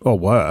 or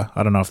were.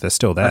 I don't know if they're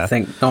still there. I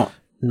think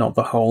not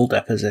the whole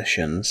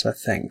depositions. I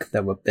think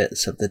there were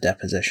bits of the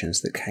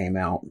depositions that came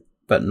out,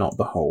 but not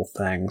the whole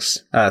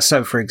things.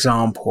 So, for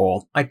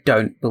example, I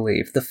don't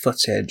believe the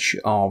footage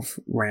of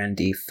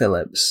Randy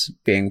Phillips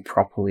being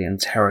properly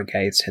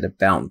interrogated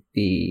about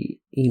the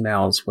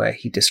emails where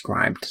he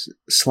described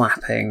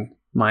slapping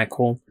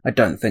Michael. I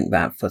don't think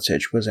that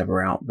footage was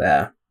ever out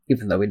there.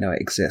 Even though we know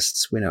it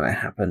exists, we know it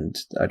happened,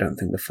 I don't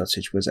think the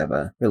footage was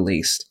ever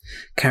released.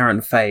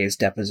 Karen Fay's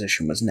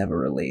deposition was never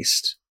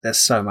released. There's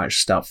so much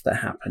stuff that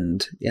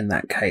happened in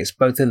that case,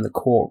 both in the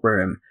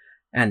courtroom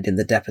and in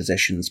the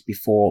depositions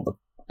before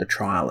the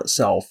trial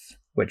itself,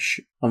 which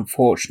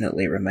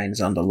unfortunately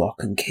remains under lock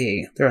and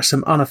key. There are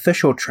some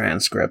unofficial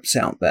transcripts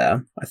out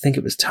there. I think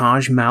it was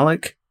Taj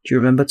Malik. Do you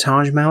remember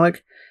Taj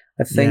Malik?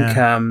 I think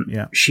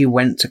she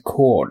went to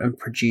court and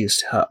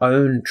produced her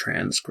own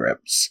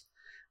transcripts,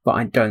 but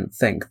I don't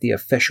think the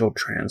official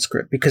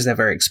transcript, because they're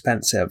very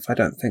expensive, I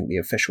don't think the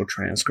official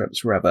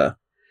transcripts were ever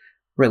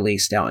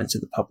released out into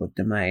the public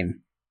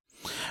domain.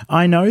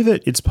 I know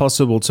that it's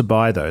possible to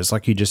buy those.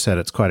 Like you just said,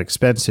 it's quite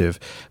expensive.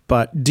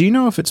 But do you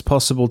know if it's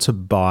possible to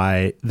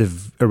buy the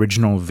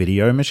original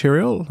video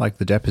material, like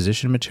the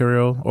deposition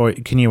material, or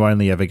can you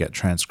only ever get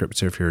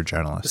transcripts if you're a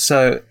journalist?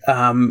 So,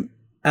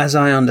 as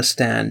I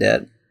understand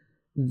it,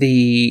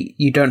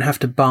 you don't have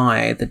to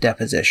buy the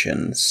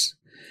depositions.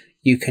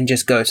 You can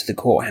just go to the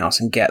courthouse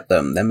and get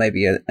them. There may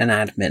be an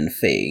admin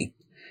fee.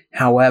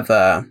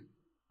 However,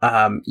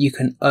 you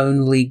can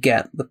only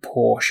get the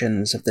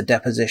portions of the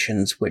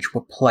depositions which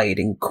were played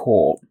in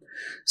court.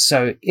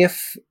 So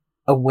if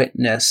a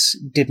witness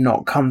did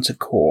not come to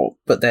court,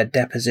 but their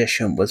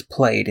deposition was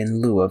played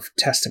in lieu of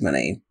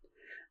testimony,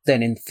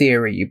 then in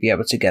theory you'd be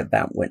able to get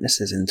that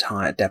witness's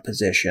entire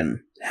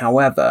deposition.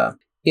 However,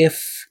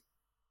 if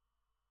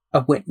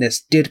a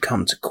witness did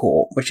come to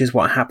court, which is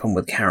what happened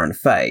with Karen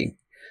Fay,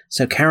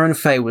 so Karen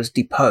Fay was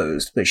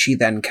deposed, but she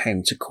then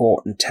came to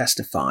court and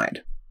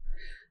testified.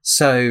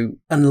 So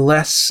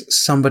unless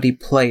somebody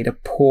played a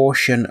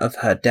portion of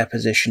her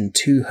deposition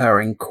to her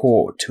in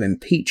court to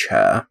impeach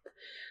her,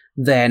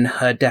 then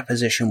her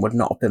deposition would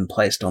not have been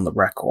placed on the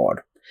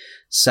record.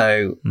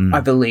 So I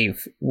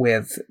believe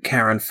with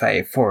Karen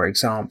Fay, for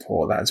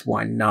example, that's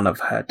why none of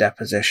her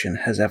deposition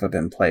has ever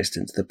been placed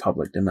into the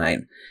public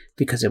domain,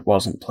 because it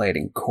wasn't played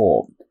in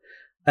court.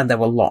 And there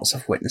were lots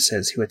of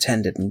witnesses who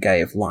attended and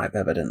gave live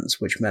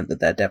evidence, which meant that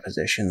their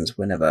depositions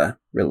were never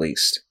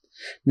released.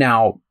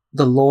 Now,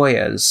 the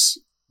lawyers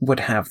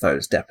would have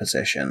those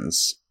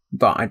depositions,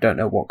 but I don't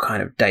know what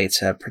kind of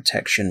data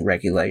protection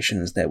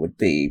regulations there would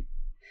be.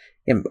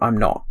 I'm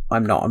not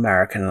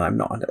American, and I'm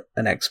not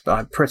an expert.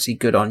 I'm pretty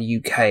good on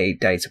UK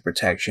data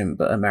protection,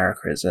 but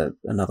America is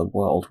another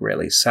world,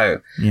 really.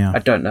 So I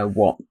don't know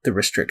what the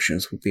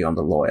restrictions would be on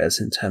the lawyers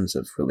in terms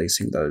of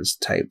releasing those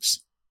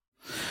tapes.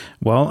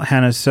 Well,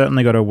 Hannah's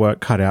certainly got her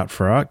work cut out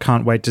for her.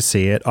 Can't wait to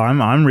see it.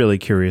 I'm really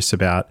curious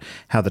about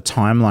how the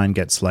timeline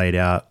gets laid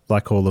out,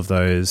 like all of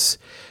those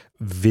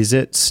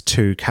visits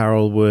to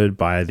Carrollwood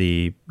by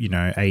the,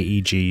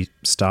 AEG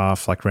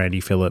staff like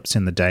Randy Phillips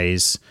in the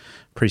days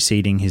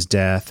preceding his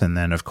death. And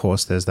then, of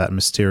course, there's that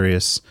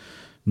mysterious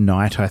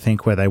night, I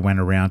think, where they went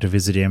around to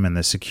visit him, and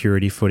the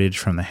security footage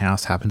from the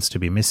house happens to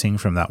be missing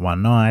from that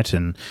one night,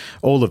 and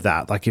all of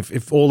that. Like,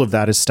 if all of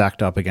that is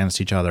stacked up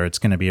against each other, it's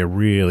going to be a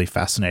really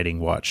fascinating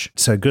watch.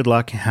 So good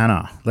luck,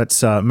 Hannah.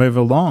 Let's move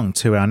along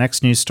to our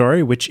next news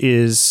story, which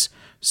is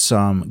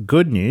some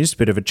good news,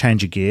 bit of a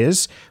change of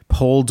gears.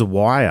 Paul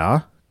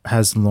Dwyer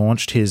has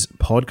launched his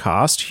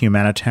podcast,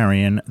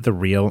 Humanitarian, The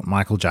Real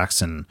Michael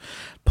Jackson.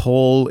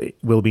 Paul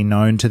will be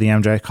known to the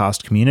MJ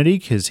Cast community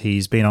because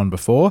he's been on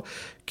before.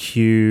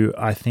 Q,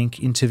 I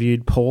think,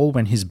 interviewed Paul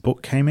when his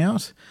book came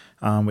out,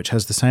 which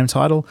has the same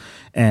title.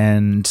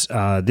 And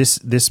this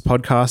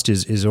podcast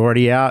is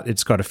already out.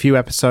 It's got a few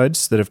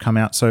episodes that have come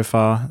out so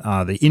far.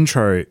 The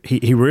intro,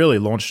 he really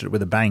launched it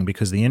with a bang,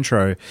 because the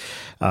intro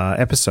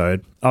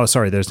episode... Oh,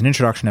 sorry, there's an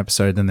introduction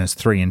episode, then there's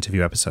 3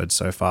 interview episodes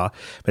so far.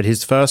 But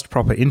his first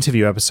proper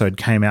interview episode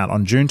came out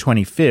on June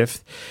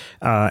 25th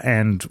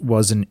and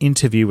was an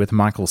interview with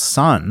Michael's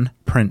son,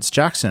 Prince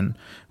Jackson,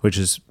 which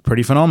is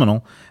pretty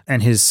phenomenal.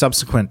 And his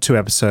subsequent 2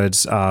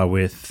 episodes are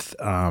with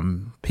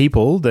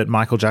people that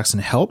Michael Jackson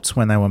helped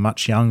when they were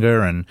much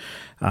younger, and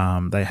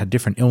they had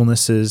different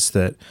illnesses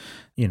that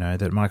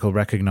Michael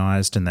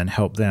recognized and then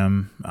helped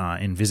them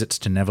in visits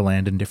to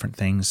Neverland and different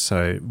things.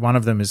 So one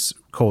of them is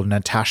called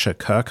Natasha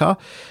Kirker,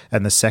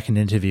 and the second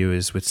interview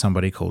is with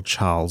somebody called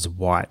Charles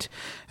White.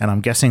 And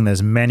I'm guessing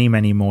there's many,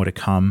 many more to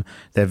come.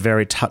 They're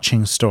very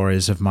touching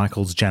stories of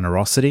Michael's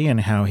generosity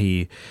and how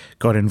he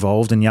got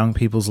involved in young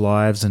people's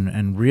lives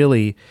and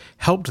really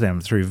helped them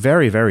through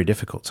very, very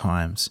difficult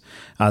times.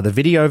 The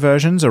video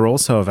versions are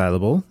also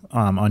available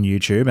on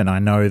YouTube, and I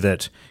know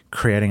that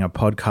creating a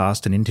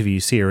podcast, an interview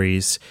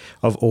series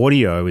of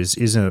audio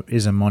is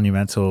a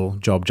monumental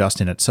job just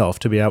in itself.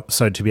 To be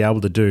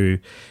able to do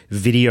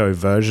video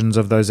versions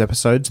of those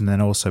episodes and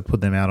then also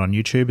put them out on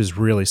YouTube is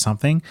really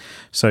something.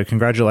 So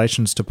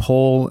congratulations to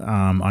Paul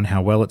on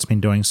how well it's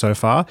been doing so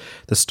far.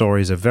 The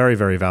stories are very,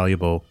 very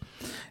valuable.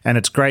 And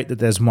it's great that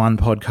there's one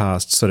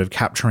podcast sort of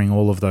capturing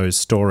all of those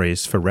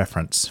stories for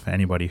reference for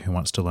anybody who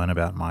wants to learn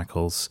about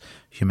Michael's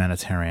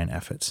humanitarian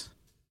efforts.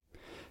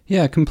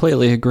 Yeah, I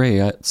completely agree.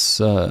 It's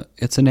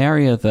an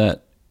area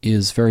that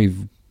is very...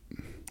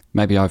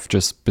 Maybe I've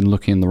just been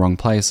looking in the wrong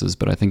places,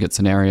 but I think it's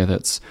an area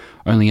that's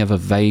only ever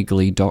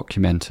vaguely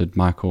documented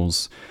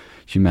Michael's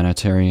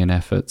humanitarian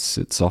efforts.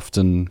 It's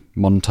often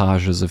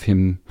montages of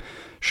him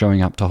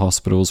showing up to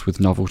hospitals with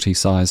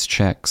novelty-sized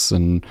checks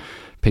and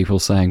people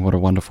saying what a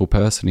wonderful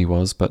person he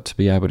was, but to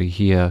be able to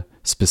hear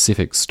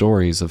specific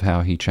stories of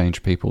how he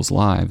changed people's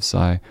lives,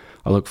 I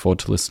look forward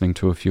to listening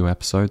to a few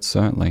episodes,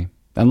 certainly.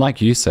 And like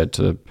you said,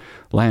 to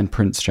land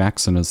Prince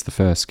Jackson as the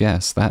first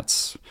guest,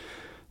 that's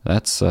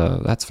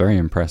very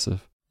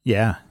impressive.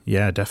 Yeah,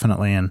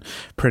 definitely. And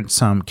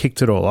Prince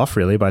kicked it all off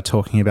really by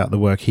talking about the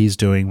work he's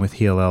doing with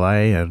Heal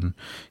LA and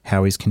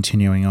how he's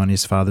continuing on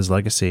his father's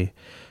legacy.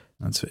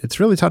 It's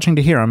really touching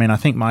to hear. I mean, I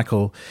think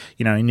Michael,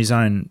 in his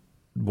own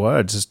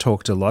words, has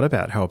talked a lot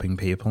about helping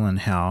people and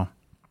how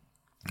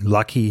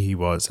lucky he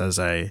was as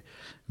a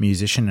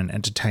musician and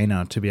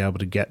entertainer to be able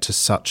to get to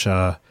such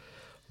a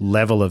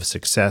level of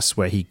success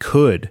where he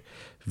could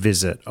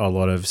visit a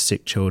lot of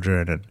sick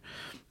children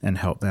and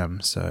help them.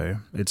 So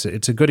it's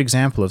a good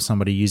example of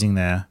somebody using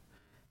their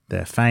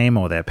fame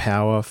or their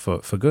power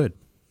for good.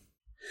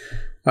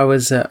 I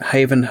was at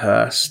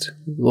Havenhurst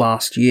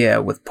last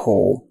year with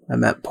Paul. I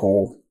met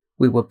Paul.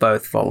 We were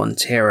both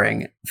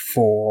volunteering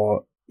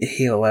for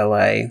Heal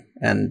LA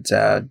and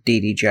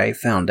DDJ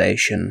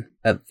Foundation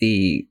at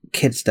the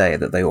Kids Day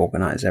that they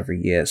organize every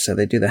year. So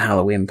they do the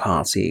Halloween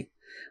party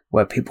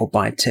where people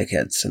buy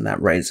tickets and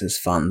that raises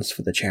funds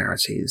for the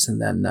charities.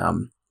 And then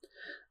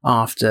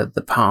after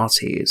the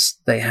parties,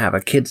 they have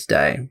a Kids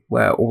Day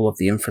where all of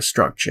the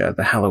infrastructure,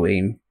 the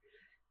Halloween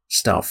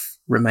stuff,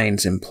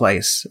 remains in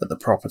place at the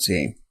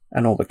property.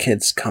 And all the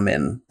kids come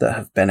in that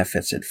have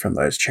benefited from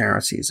those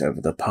charities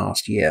over the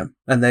past year.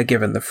 And they're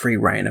given the free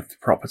reign of the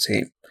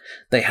property.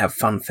 They have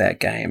funfair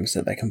games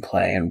that they can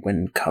play and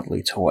win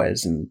cuddly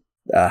toys, and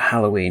a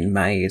Halloween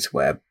maze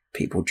where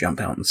people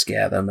jump out and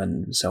scare them,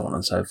 and so on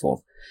and so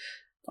forth.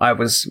 I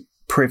was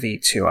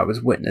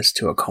witness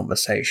to a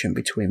conversation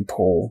between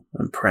Paul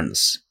and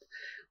Prince,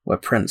 where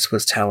Prince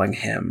was telling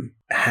him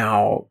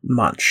how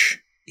much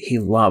he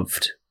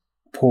loved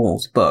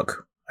Paul's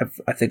book.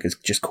 I think it's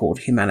just called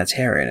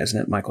Humanitarian, isn't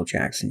it? Michael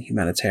Jackson,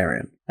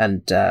 Humanitarian.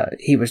 And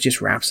he was just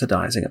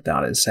rhapsodizing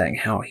about it, saying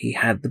how he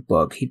had the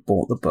book, he'd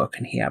bought the book,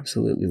 and he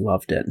absolutely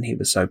loved it, and he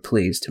was so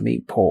pleased to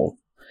meet Paul.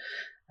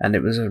 And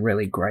it was a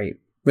really great,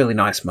 really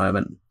nice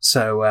moment.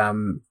 So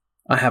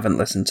I haven't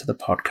listened to the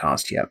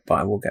podcast yet, but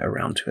I will get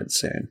around to it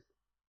soon.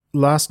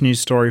 Last news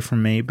story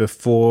from me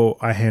before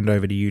I hand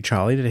over to you,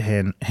 Charlie,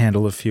 to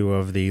handle a few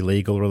of the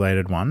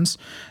legal-related ones.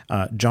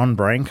 John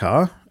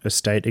Brancar,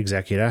 estate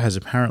executor, has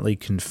apparently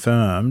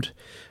confirmed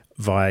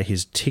via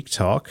his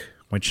TikTok,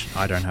 which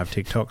I don't have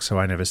TikTok, so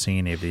I never see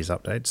any of these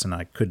updates, and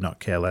I could not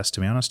care less,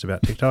 to be honest,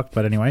 about TikTok.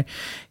 But anyway,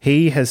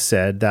 he has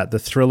said that the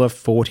Thriller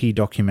 40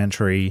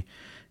 documentary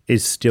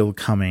is still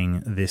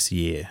coming this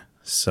year.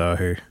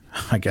 So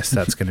I guess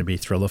that's going to be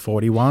Thriller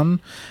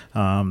 41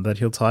 that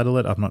he'll title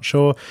it. I'm not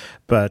sure.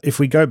 But if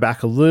we go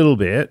back a little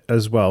bit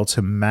as well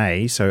to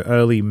May, so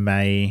early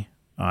May,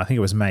 I think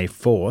it was May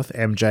 4th,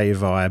 MJ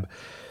Vibe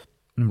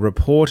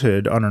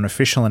reported on an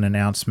official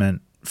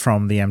announcement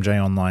from the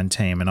MJ Online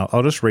team. And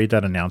I'll just read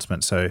that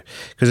announcement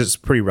because it's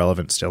pretty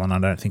relevant still, and I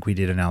don't think we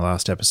did in our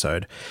last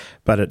episode.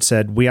 But it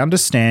said, "We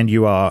understand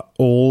you are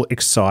all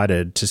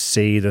excited to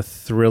see the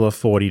Thriller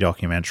 40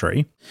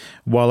 documentary.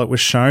 While it was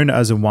shown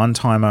as a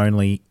one-time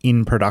only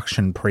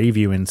in-production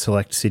preview in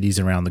select cities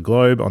around the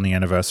globe on the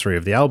anniversary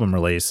of the album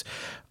release,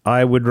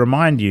 I would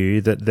remind you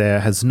that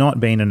there has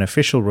not been an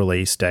official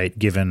release date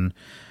given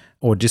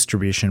or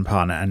distribution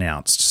partner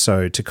announced.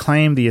 So to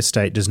claim the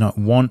estate does not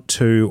want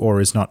to or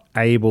is not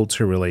able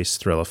to release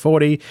Thriller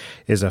 40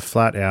 is a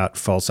flat-out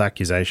false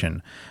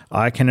accusation.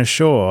 I can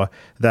assure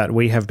that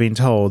we have been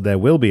told there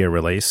will be a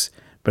release,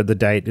 but the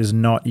date is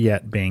not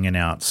yet being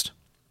announced.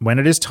 When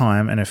it is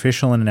time, an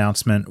official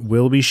announcement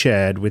will be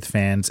shared with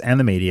fans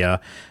and the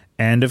media,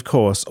 and of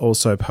course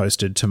also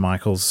posted to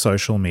Michael's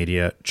social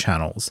media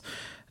channels."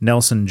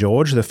 Nelson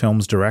George, the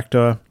film's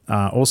director,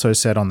 also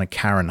said on the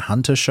Karen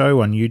Hunter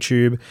show on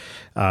YouTube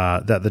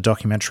that the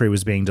documentary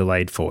was being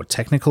delayed for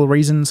technical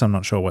reasons. I'm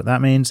not sure what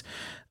that means.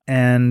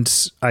 And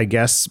I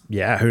guess,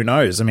 yeah, who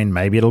knows? I mean,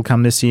 maybe it'll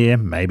come this year,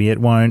 maybe it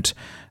won't.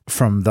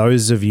 From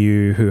those of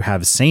you who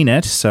have seen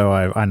it, so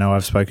I know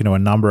I've spoken to a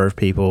number of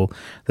people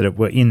that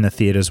were in the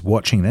theaters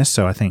watching this.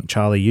 So I think,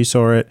 Charlie, you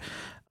saw it.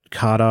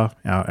 Carter,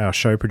 our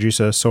show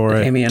producer, saw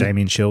it.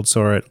 Damien Shields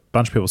saw it. A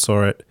bunch of people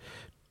saw it.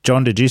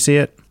 John, did you see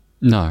it?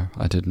 No,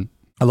 I didn't.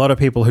 A lot of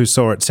people who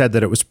saw it said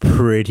that it was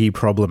pretty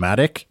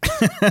problematic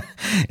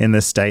in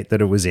the state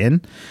that it was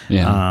in.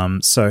 Yeah.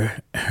 So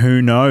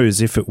who knows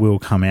if it will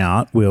come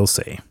out? We'll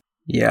see.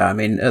 Yeah, I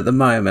mean, at the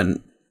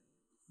moment,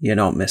 you're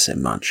not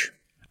missing much.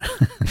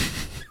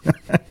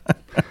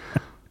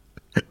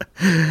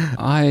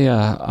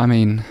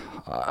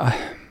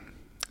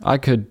 I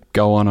could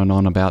go on and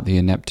on about the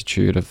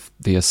ineptitude of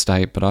the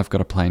estate, but I've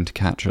got a plane to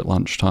catch at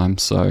lunchtime,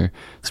 so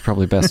it's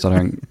probably best I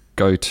don't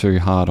go too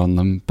hard on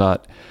them.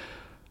 But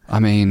I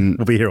mean,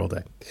 we'll be here all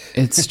day.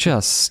 It's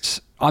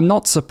just, I'm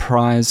not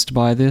surprised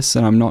by this,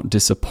 and I'm not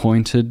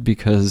disappointed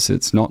because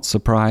it's not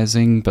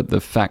surprising, but the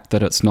fact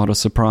that it's not a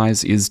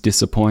surprise is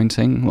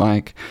disappointing.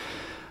 Like,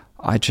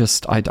 I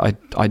don't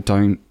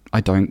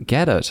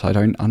get it. I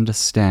don't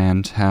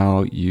understand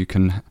how you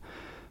can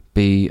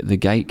be the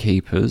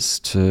gatekeepers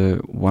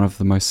to one of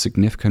the most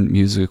significant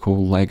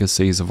musical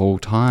legacies of all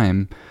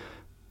time,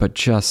 but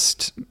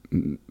just,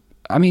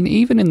 I mean,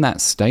 even in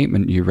that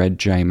statement you read,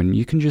 Jamin,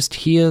 you can just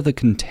hear the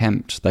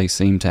contempt they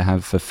seem to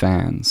have for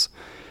fans.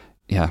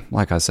 Yeah,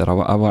 like I said, I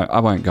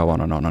won't go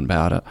on and on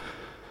about it.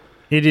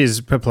 It is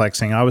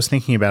perplexing. I was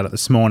thinking about it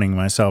this morning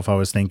myself. I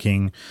was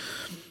thinking,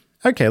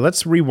 okay,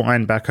 let's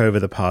rewind back over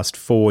the past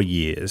 4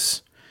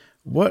 years.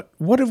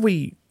 What have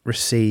we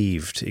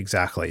received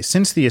exactly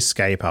since the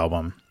Escape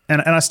album?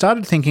 And I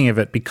started thinking of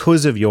it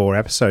because of your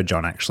episode,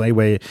 John, actually,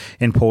 where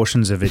in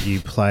portions of it you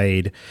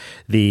played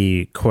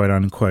the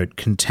quote-unquote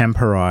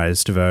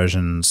contemporized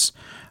versions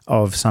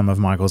of some of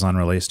Michael's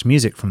unreleased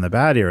music from the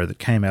Bad Era that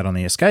came out on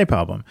the Escape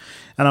album.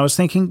 And I was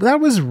thinking that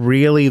was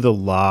really the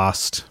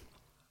last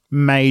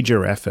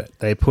major effort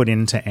they put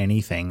into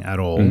anything at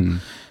all.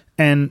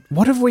 And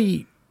what have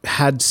we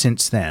had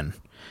since then?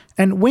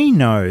 And we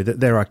know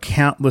that there are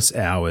countless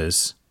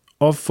hours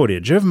of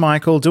footage of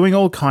Michael doing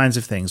all kinds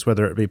of things,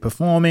 whether it be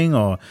performing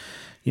or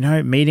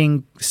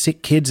meeting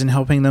sick kids and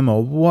helping them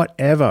or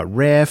whatever,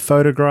 rare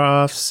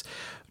photographs,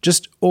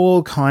 just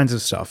all kinds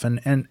of stuff.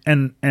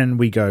 And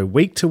we go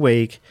week to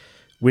week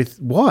with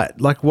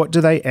what? Like, what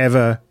do they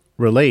ever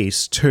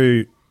release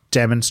to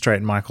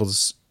demonstrate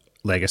Michael's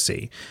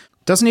legacy?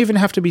 Doesn't even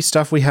have to be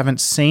stuff we haven't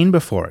seen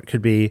before. It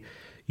could be,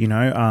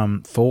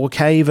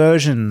 4K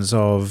versions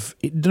of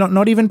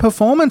not even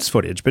performance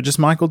footage, but just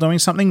Michael doing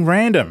something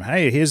random.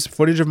 Hey, here's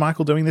footage of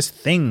Michael doing this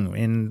thing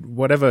in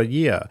whatever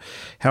year.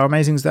 How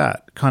amazing is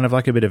that? Kind of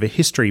like a bit of a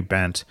history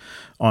bent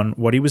on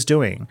what he was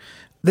doing.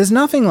 There's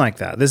nothing like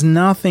that. There's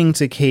nothing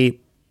to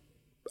keep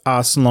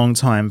us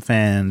longtime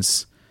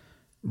fans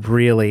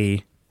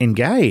really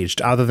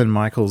engaged other than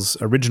Michael's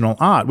original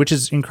art, which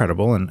is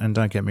incredible, and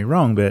don't get me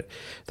wrong, but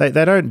they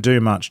don't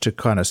do much to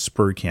kind of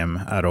spruik him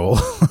at all.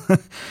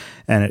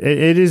 And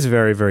it is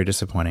very, very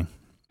disappointing.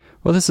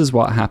 Well, this is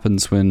what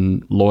happens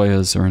when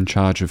lawyers are in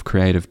charge of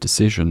creative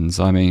decisions.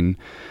 I mean,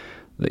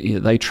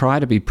 they try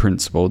to be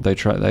principled.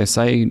 They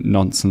say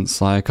nonsense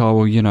like,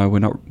 "Oh,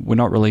 well, we're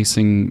not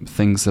releasing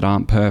things that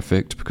aren't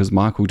perfect because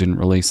Michael didn't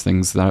release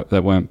things that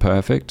weren't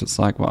perfect." It's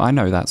like, well, I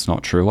know that's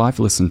not true. I've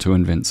listened to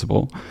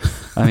Invincible.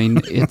 I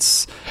mean,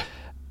 it's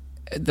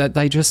that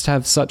they just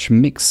have such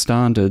mixed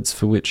standards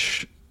for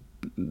which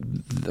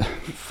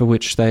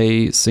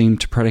they seem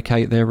to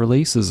predicate their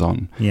releases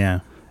on. Yeah.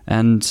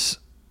 And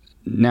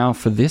now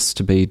for this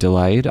to be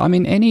delayed, I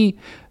mean,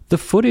 the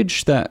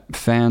footage that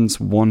fans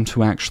want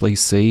to actually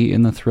see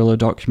in the Thriller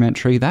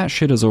documentary, that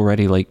shit has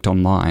already leaked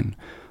online.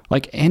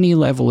 Like, any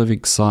level of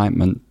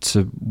excitement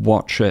to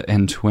watch it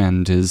end to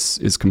end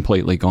is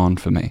completely gone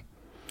for me.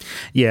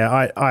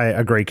 Yeah, I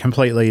agree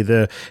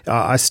completely.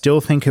 I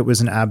still think it was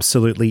an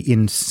absolutely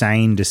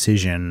insane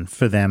decision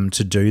for them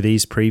to do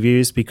these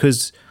previews,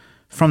 because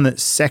from the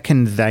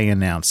second they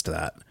announced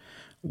that,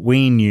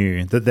 we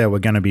knew that there were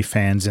going to be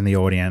fans in the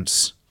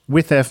audience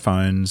with their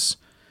phones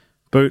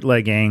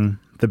bootlegging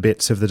the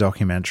bits of the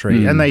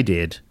documentary, and they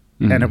did.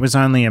 And it was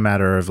only a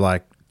matter of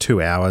like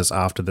 2 hours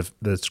after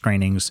the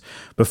screenings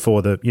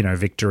before the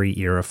Victory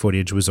era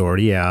footage was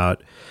already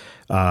out,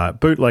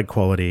 bootleg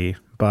quality.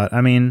 But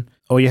I mean,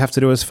 all you have to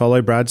do is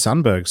follow Brad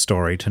Sundberg's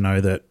story to know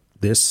that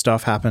this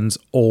stuff happens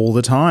all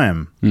the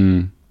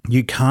time.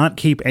 You can't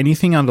keep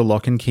anything under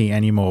lock and key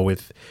anymore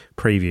with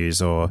previews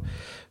or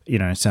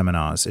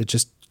seminars.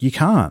 You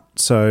can't.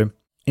 So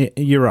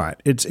you're right.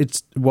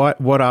 It's what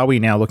are we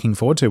now looking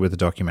forward to with the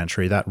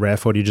documentary? That rare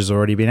footage has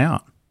already been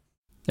out.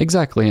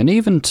 Exactly. And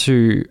even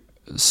to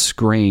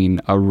screen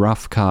a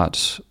rough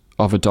cut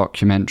of a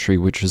documentary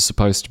which is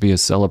supposed to be a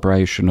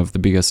celebration of the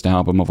biggest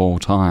album of all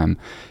time,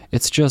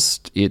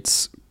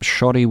 it's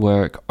shoddy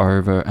work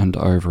over and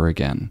over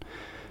again.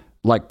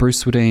 Like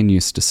Bruce Swedien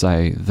used to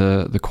say,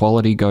 the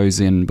quality goes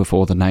in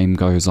before the name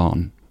goes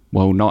on.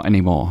 Well, not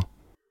anymore.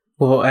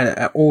 Well,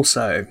 and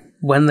also,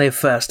 when they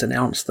first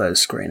announced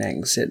those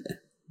screenings, it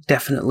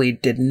definitely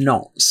did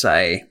not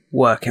say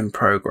work in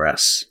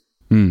progress.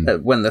 When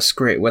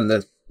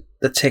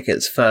the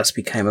tickets first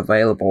became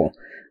available,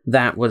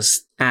 that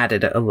was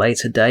added at a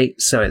later date,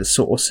 so it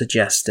sort of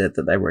suggested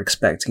that they were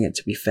expecting it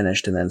to be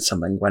finished and then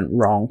something went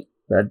wrong.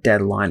 The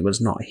deadline was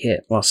not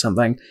hit or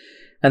something.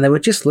 And there were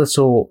just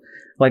little,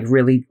 like,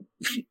 really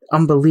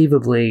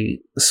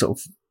unbelievably sort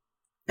of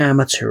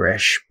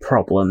amateurish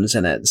problems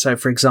in it. So,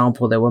 for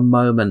example, there were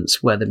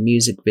moments where the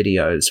music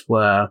videos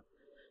were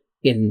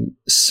in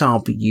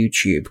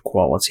sub-YouTube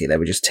quality. They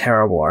were just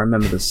terrible. I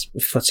remember this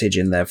footage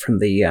in there from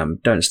the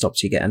Don't Stop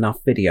Till You Get Enough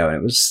video,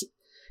 and it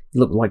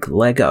looked like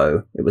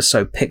Lego. It was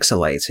so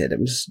pixelated. It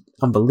was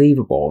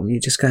unbelievable. And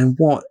you're just going,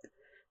 what?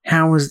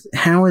 How is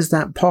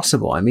that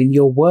possible? I mean,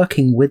 you're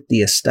working with the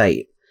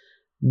estate.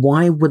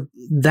 Why would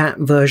that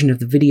version of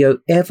the video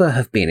ever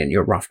have been in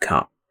your rough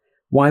cut?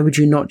 Why would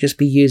you not just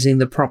be using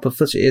the proper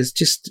footage? It's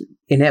just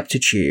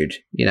ineptitude,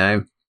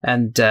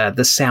 and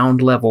the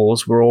sound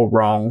levels were all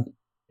wrong.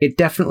 It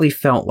definitely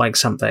felt like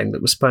something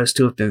that was supposed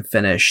to have been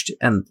finished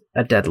and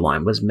a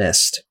deadline was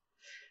missed.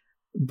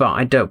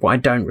 But what I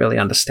don't really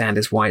understand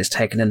is why it's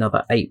taken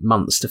another 8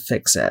 months to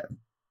fix it.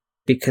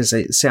 Because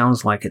it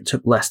sounds like it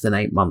took less than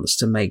 8 months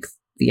to make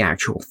the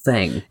actual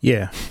thing.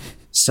 Yeah.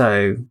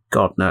 So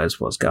God knows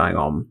what's going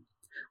on.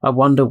 I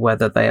wonder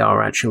whether they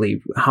are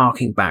actually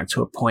harking back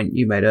to a point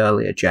you made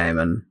earlier,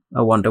 Jamin.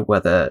 I wonder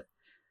whether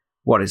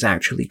what is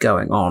actually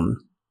going on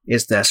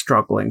is they're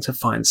struggling to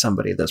find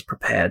somebody that's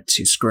prepared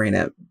to screen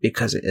it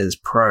because it is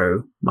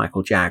pro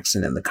Michael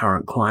Jackson in the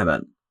current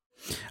climate.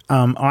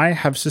 I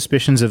have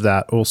suspicions of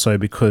that also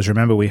because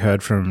remember we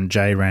heard from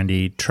J.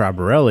 Randy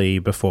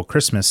Trabarelli before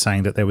Christmas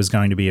saying that there was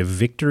going to be a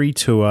Victory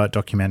Tour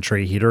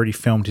documentary. He'd already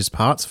filmed his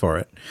parts for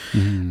it.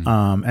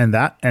 And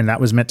that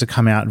was meant to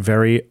come out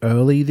very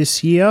early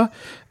this year.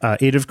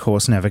 It, of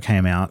course, never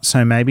came out.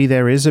 So maybe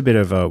there is a bit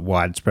of a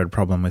widespread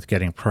problem with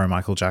getting pro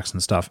Michael Jackson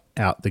stuff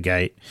out the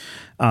gate.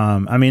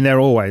 I mean, there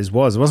always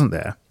was, wasn't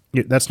there?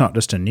 That's not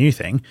just a new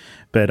thing,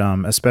 but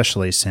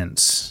especially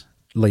since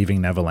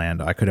Leaving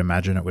Neverland, I could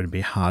imagine it would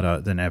be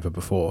harder than ever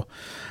before.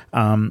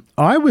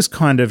 I was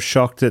kind of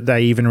shocked that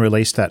they even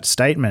released that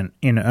statement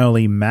in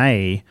early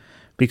May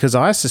because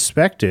I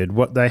suspected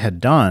what they had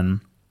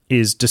done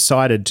is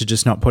decided to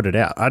just not put it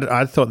out.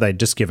 I thought they'd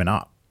just given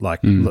up.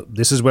 Like, look,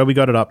 this is where we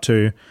got it up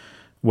to.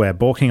 We're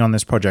balking on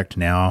this project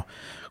now.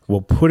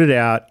 We'll put it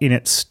out in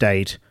its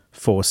state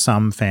for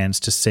some fans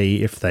to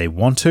see if they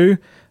want to.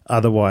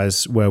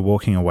 Otherwise, we're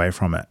walking away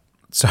from it.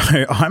 So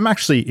I'm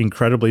actually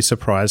incredibly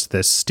surprised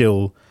they're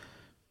still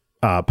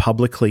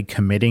publicly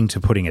committing to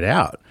putting it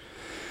out.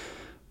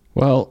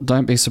 Well,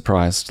 don't be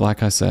surprised.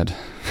 Like I said,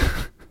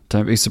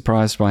 don't be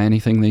surprised by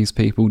anything these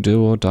people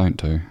do or don't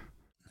do.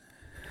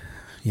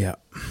 Yeah,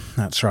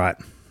 that's right.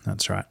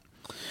 That's right.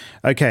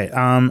 Okay,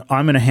 I'm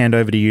going to hand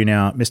over to you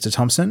now, Mr.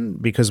 Thompson,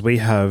 because we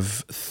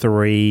have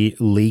 3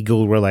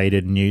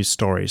 legal-related news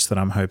stories that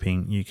I'm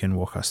hoping you can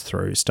walk us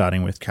through,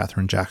 starting with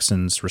Catherine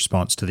Jackson's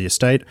response to the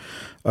estate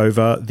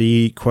over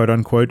the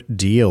quote-unquote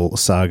deal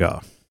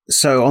saga.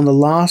 So on the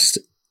last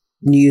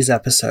news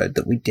episode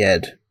that we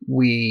did,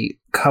 we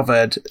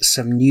covered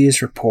some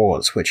news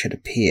reports which had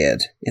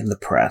appeared in the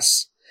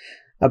press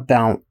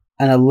about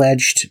an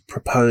alleged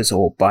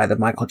proposal by the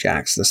Michael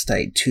Jackson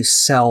estate to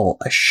sell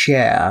a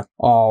share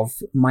of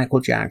Michael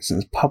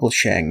Jackson's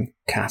publishing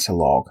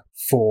catalog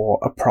for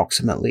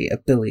approximately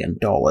 $1 billion.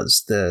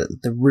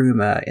 The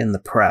rumor in the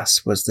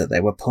press was that they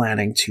were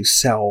planning to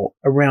sell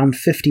around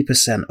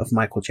 50% of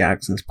Michael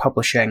Jackson's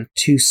publishing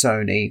to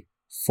Sony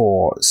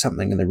for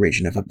something in the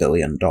region of $1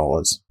 billion.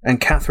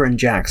 And Catherine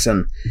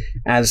Jackson,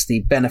 as the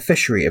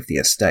beneficiary of the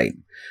estate,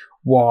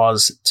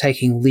 was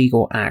taking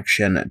legal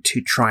action to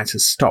try to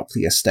stop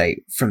the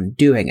estate from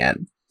doing it.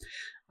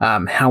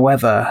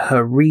 However,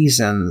 her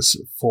reasons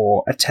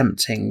for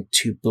attempting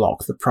to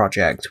block the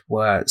project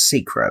were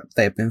secret.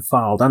 They had been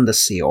filed under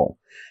seal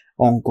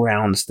on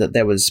grounds that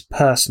there was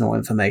personal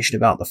information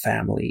about the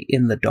family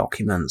in the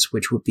documents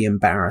which would be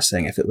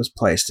embarrassing if it was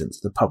placed into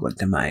the public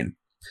domain.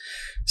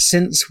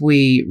 Since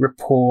we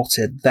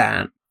reported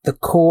that, the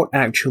court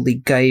actually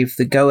gave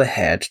the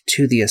go-ahead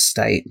to the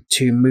estate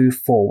to move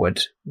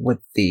forward with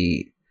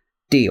the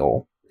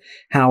deal.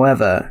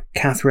 However,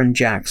 Catherine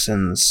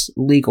Jackson's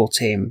legal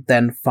team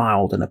then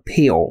filed an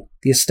appeal.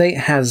 The estate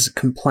has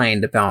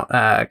complained about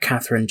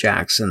Catherine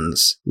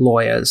Jackson's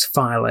lawyers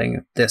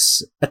filing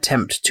this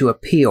attempt to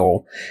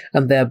appeal,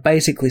 and they're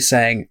basically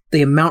saying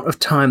the amount of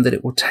time that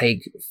it will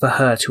take for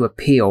her to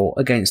appeal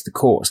against the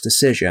court's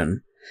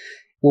decision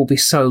will be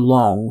so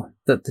long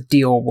that the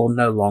deal will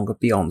no longer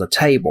be on the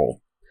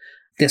table.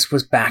 This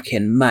was back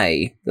in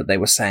May that they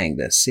were saying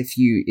this. If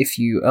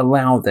you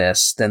allow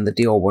this, then the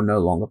deal will no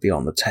longer be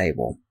on the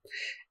table.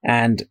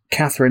 And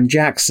Catherine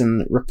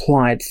Jackson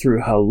replied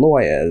through her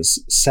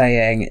lawyers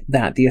saying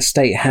that the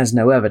estate has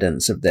no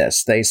evidence of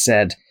this. They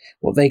said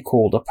what they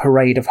called a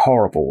parade of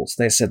horribles.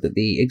 They said that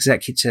the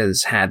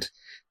executors had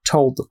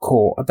told the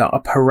court about a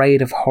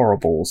parade of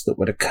horribles that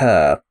would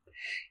occur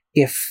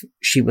if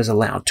she was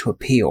allowed to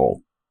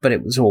appeal, but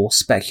it was all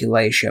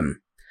speculation.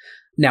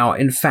 Now,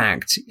 in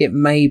fact, it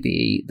may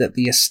be that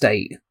the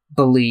estate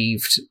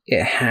believed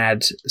it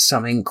had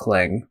some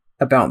inkling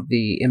about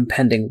the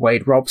impending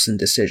Wade Robson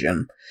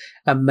decision,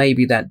 and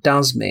maybe that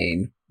does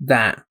mean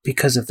that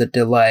because of the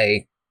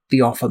delay, the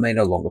offer may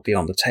no longer be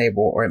on the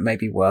table, or it may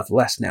be worth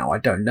less now, I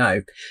don't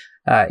know.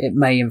 It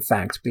may in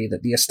fact be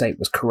that the estate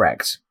was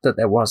correct, that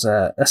there was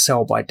a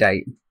sell-by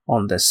date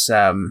on this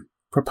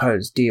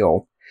proposed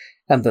deal,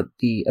 and that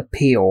the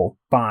appeal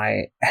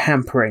by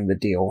hampering the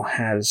deal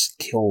has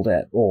killed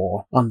it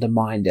or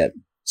undermined it.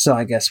 So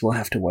I guess we'll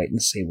have to wait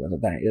and see whether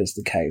that is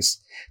the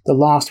case. The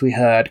last we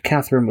heard,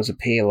 Catherine was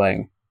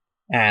appealing,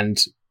 and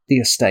the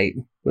estate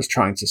was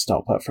trying to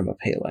stop her from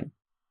appealing.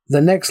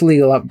 The next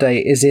legal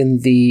update is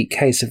in the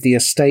case of the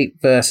estate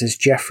versus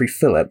Jeffrey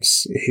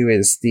Phillips, who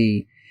is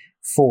the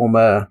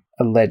former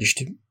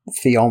alleged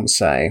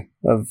fiancé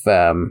of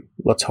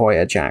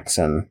LaToya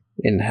Jackson.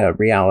 In her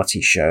reality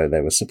show,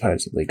 they were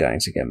supposedly going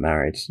to get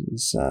married.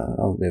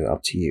 I'll leave it up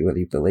to you whether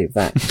you believe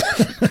that.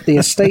 The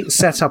estate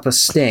set up a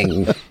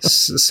sting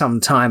some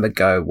time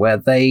ago where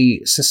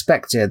they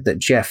suspected that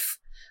Jeff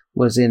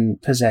was in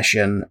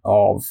possession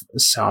of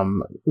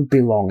some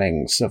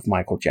belongings of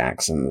Michael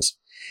Jackson's,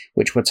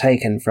 which were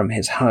taken from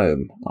his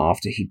home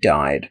after he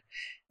died.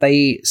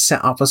 They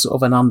set up a sort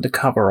of an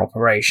undercover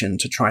operation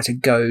to try to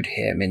goad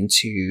him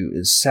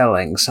into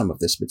selling some of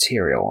this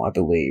material, I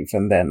believe,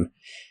 and then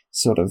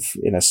sort of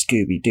in a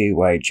Scooby-Doo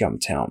way,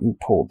 jumped out and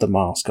pulled the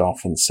mask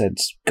off and said,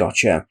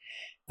 "Gotcha."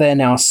 They're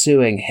now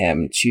suing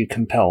him to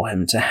compel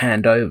him to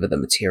hand over the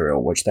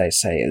material, which they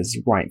say is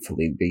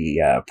rightfully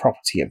the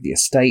property of the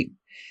estate.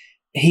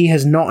 He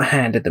has not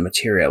handed the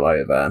material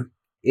over,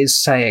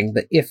 is saying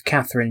that if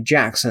Catherine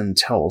Jackson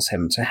tells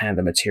him to hand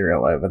the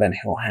material over, then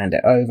he'll hand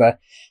it over.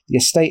 The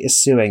estate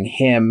is suing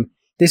him.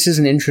 This is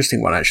an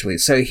interesting one, actually.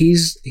 So he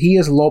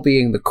is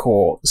lobbying the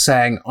court,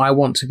 saying, I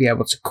want to be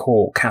able to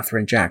call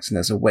Catherine Jackson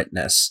as a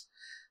witness.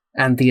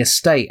 And the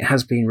estate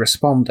has been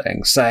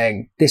responding,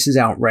 saying, this is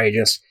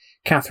outrageous.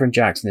 Catherine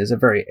Jackson is a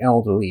very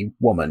elderly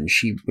woman.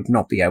 She would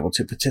not be able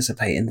to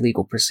participate in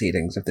legal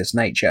proceedings of this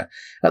nature.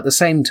 At the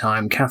same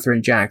time,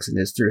 Catherine Jackson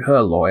is, through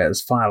her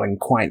lawyers, filing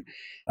quite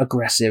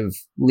aggressive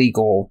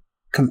legal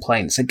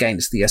complaints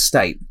against the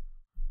estate.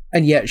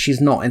 And yet she's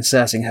not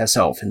inserting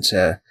herself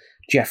into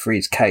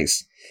Jeffrey's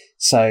case.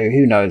 So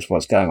who knows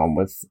what's going on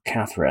with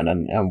Catherine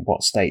and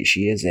what state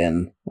she is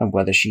in, and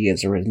whether she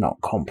is or is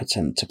not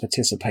competent to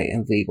participate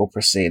in legal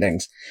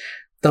proceedings.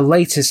 The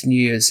latest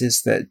news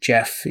is that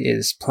Jeff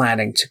is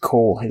planning to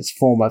call his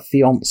former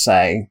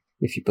fiancée,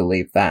 if you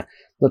believe that,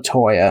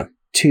 LaToya,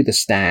 to the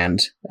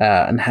stand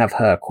and have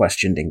her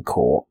questioned in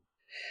court.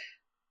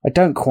 I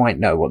don't quite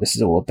know what this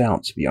is all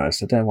about, to be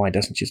honest. I don't know why he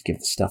doesn't just give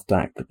the stuff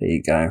back, but there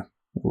you go.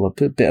 Well,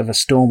 a bit of a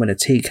storm in a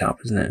teacup,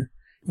 isn't it?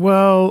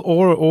 Well,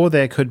 or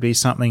there could be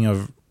something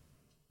of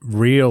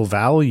real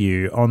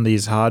value on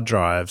these hard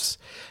drives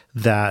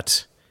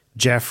that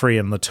Jeffrey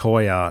and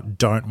LaToya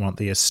don't want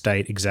the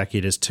estate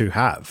executors to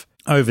have.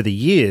 Over the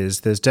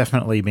years, there's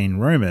definitely been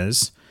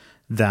rumors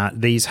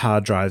that these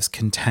hard drives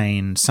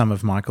contain some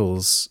of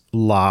Michael's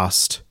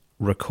last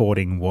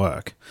recording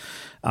work.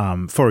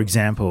 For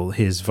example,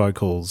 his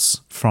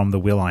vocals from the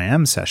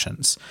will.i.am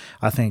sessions.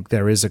 I think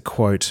there is a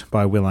quote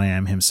by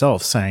will.i.am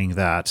himself saying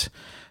that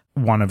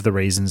one of the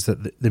reasons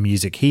that the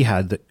music he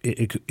had, that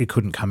it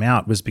couldn't come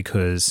out, was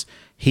because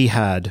he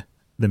had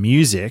the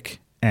music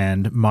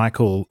and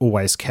Michael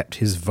always kept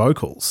his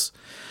vocals.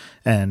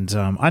 And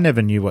I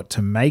never knew what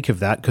to make of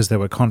that, because there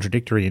were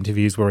contradictory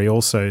interviews where he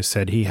also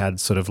said he had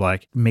sort of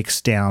like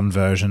mixed down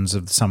versions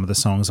of some of the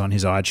songs on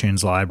his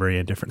iTunes library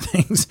and different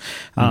things.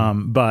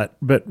 But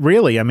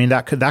really, I mean,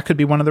 that could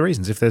be one of the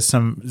reasons. If there's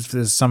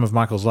some of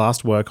Michael's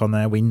last work on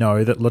there, we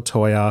know that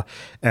LaToya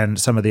and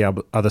some of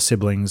the other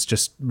siblings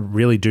just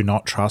really do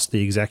not trust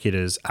the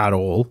executors at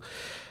all.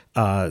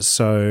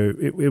 So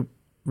it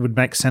would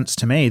make sense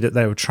to me that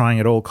they were trying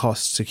at all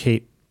costs to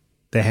keep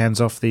their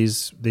hands off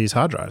these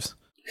hard drives.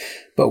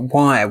 But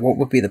why? What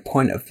would be the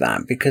point of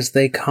that? Because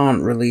they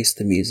can't release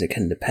the music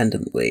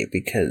independently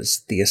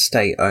because the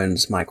estate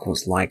owns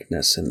Michael's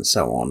likeness and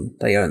so on.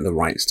 They own the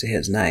rights to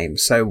his name.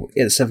 So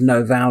it's of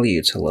no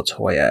value to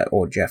LaToya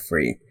or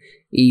Jeffrey,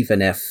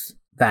 even if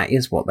that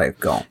is what they've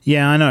got.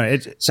 Yeah, I know.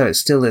 So it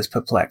still is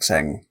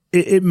perplexing.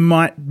 It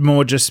might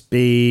more just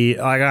be,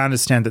 I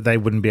understand that they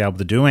wouldn't be able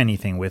to do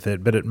anything with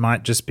it, but it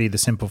might just be the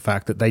simple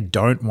fact that they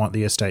don't want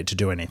the estate to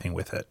do anything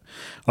with it.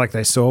 Like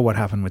they saw what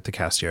happened with the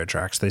Casio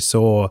tracks. They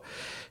saw,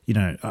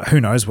 who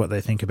knows what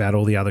they think about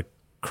all the other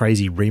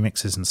crazy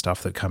remixes and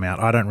stuff that come out.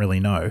 I don't really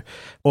know.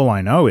 All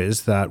I know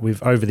is that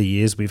over the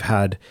years, we've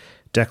had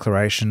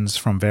declarations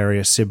from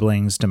various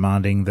siblings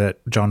demanding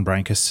that John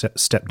Branca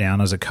step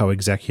down as a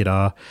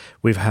co-executor.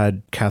 We've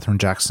had Catherine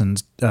Jackson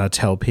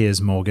tell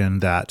Piers Morgan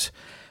that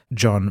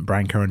John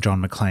Branca and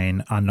John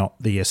McClane are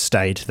not the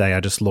estate, they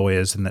are just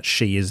lawyers, and that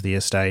she is the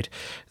estate.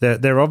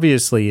 There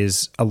obviously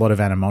is a lot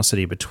of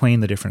animosity between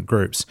the different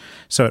groups,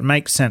 so it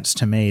makes sense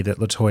to me that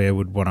LaToya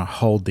would want to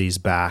hold these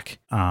back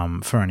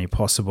for any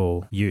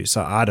possible use.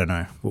 I don't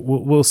know.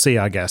 We'll see,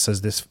 I guess,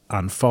 as this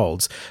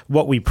unfolds.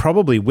 What we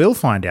probably will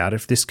find out,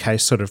 if this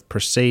case sort of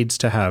proceeds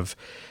to have,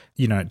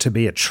 to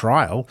be a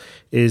trial,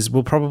 is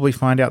we'll probably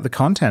find out the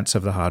contents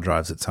of the hard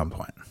drives at some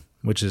point,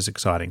 which is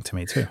exciting to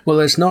me too. Well,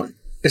 it's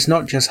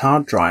not just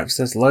hard drives,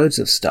 there's loads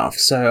of stuff.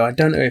 So I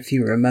don't know if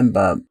you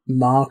remember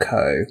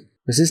Marco.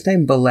 Was his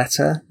name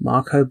Belletta?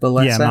 Marco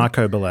Belletta? Yeah,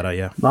 Marco Belletta,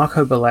 yeah.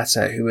 Marco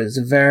Belletta, who was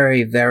a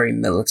very, very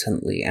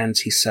militantly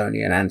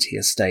anti-Sony and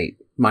anti-estate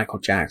Michael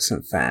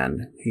Jackson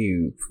fan,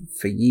 who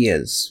for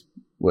years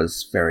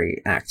was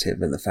very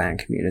active in the fan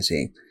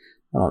community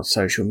on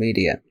social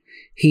media.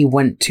 He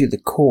went to the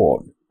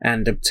court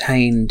and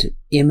obtained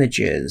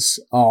images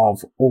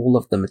of all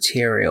of the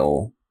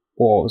material,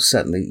 or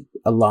certainly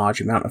a large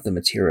amount of the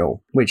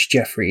material, which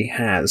Jeffrey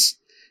has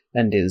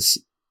and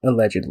is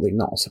allegedly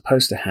not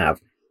supposed to have.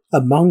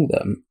 Among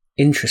them,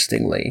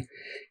 interestingly,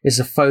 is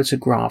a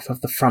photograph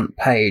of the front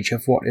page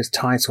of what is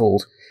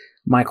titled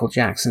Michael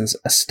Jackson's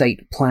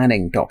estate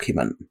planning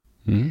document.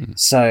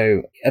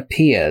 So it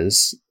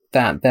appears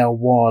that there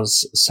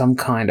was some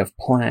kind of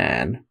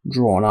plan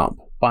drawn up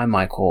by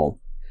Michael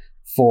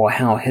for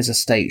how his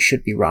estate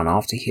should be run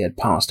after he had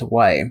passed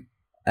away,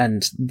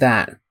 and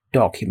that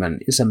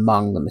document is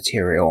among the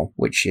material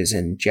which is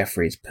in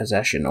Jeffrey's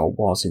possession, or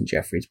was in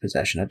Jeffrey's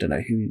possession. I don't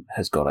know who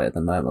has got it at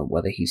the moment,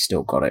 whether he's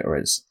still got it or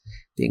is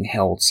being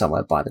held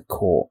somewhere by the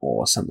court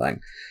or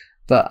something.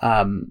 But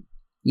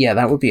yeah,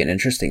 that would be an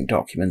interesting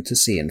document to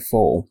see in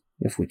full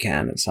if we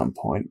can at some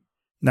point.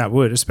 That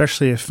would,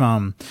 especially if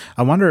I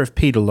wonder if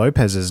Peter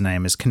Lopez's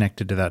name is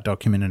connected to that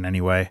document in any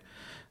way.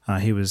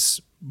 He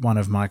was one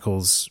of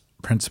Michael's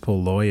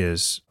principal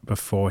lawyers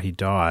before he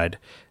died,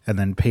 and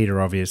then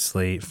Peter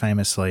obviously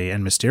famously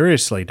and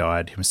mysteriously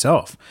died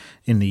himself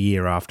in the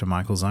year after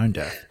Michael's own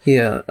death.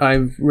 Yeah, I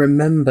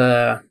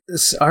remember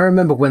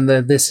when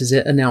the This Is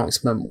It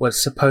announcement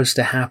was supposed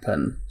to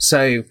happen.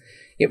 So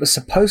it was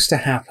supposed to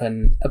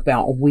happen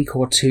about a week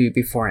or two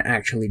before it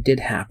actually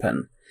did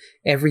happen.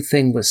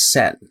 Everything was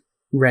set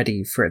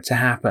ready for it to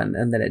happen,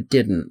 and then it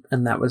didn't,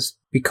 and that was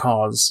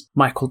because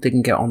Michael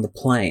didn't get on the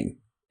plane.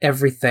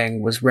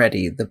 everything was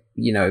ready.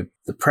 The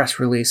press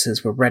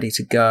releases were ready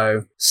to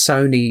go.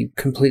 Sony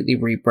completely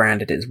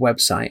rebranded its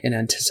website in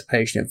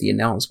anticipation of the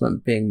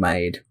announcement being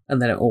made,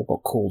 and then it all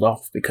got called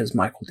off because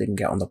Michael didn't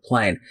get on the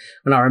plane.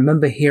 And I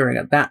remember hearing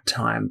at that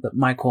time that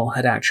Michael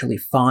had actually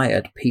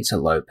fired Peter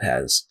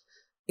Lopez.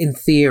 In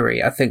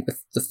theory, I think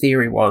the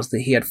theory was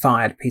that he had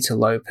fired Peter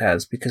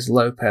Lopez because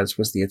Lopez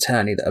was the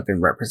attorney that had been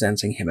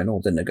representing him in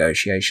all the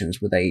negotiations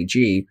with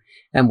AEG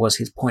and was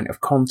his point of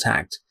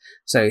contact.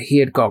 So he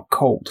had got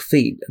cold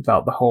feet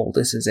about the whole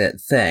 "this is it"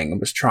 thing and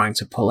was trying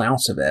to pull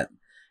out of it.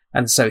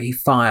 And so he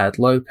fired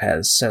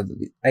Lopez so that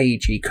the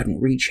AEG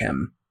couldn't reach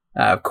him.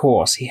 Of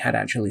course, he had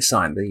actually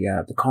signed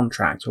the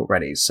contract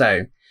already,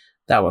 so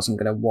that wasn't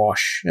going to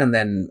wash. And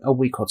then a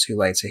week or two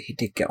later, he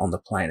did get on the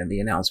plane and the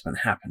announcement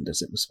happened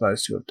as it was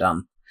supposed to have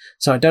done.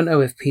 So I don't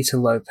know if Peter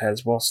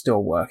Lopez was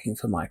still working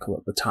for Michael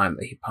at the time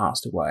that he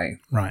passed away.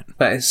 Right.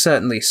 But it's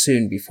certainly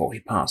soon before he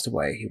passed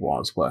away, he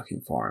was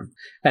working for him.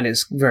 And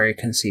it's very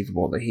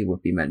conceivable that he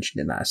would be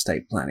mentioned in that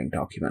estate planning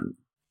document.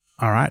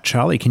 All right,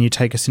 Charlie, can you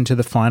take us into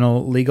the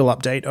final legal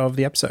update of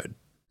the episode?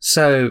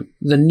 So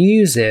the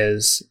news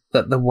is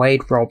that the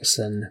Wade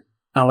Robson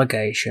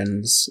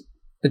allegations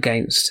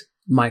against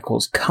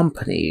Michael's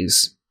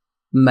companies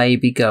may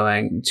be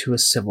going to a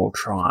civil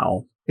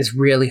trial. It's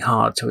really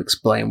hard to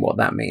explain what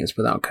that means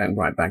without going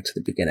right back to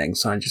the beginning,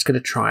 so I'm just going to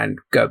try and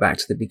go back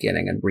to the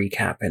beginning and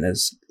recap in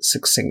as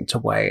succinct a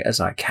way as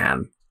I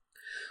can.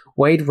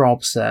 Wade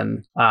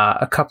Robson,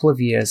 a couple of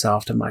years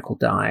after Michael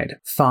died,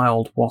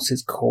 filed what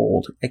is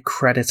called a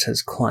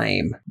creditor's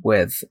claim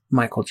with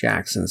Michael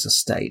Jackson's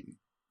estate,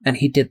 and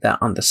he did that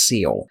under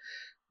seal,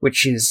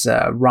 which is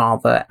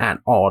rather at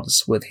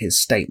odds with his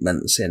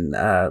statements in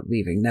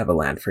Leaving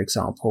Neverland, for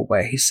example,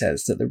 where he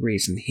says that the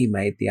reason he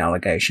made the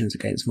allegations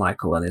against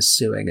Michael and is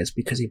suing is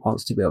because he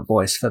wants to be a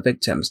voice for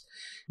victims.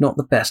 Not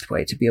the best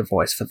way to be a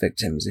voice for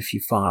victims if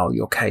you file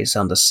your case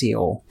under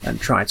seal and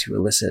try to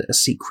elicit a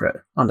secret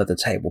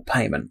under-the-table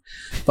payment.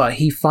 But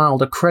he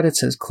filed a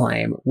creditor's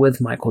claim with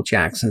Michael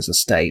Jackson's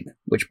estate,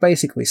 which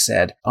basically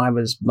said, "I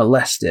was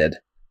molested,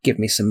 give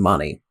me some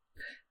money,"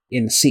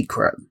 in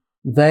secret.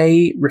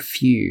 They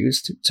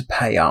refused to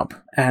pay up,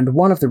 and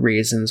one of the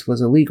reasons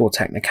was a legal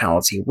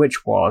technicality,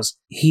 which was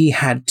he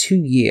had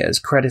 2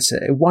 years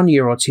 1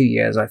 year or 2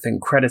 years, I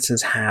think,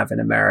 creditors have in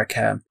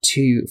America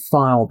to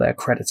file their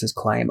creditor's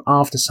claim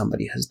after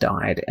somebody has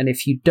died, and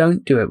if you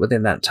don't do it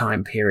within that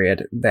time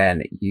period,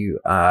 then you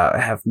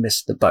have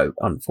missed the boat,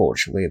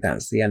 unfortunately.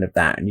 That's the end of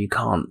that, and you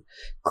can't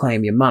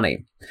claim your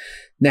money.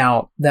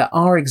 Now, there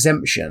are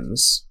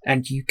exemptions,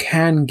 and you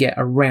can get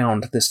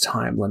around this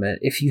time limit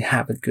if you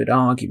have a good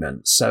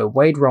argument. So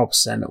Wade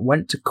Robson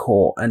went to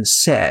court and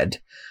said,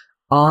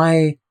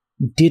 "I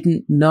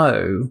didn't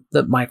know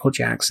that Michael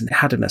Jackson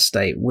had an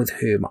estate with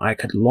whom I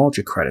could lodge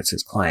a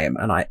creditor's claim,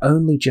 and I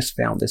only just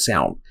found this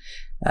out.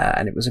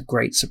 And it was a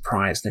great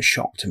surprise and a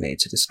shock to me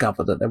to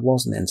discover that there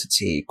was an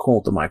entity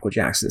called the Michael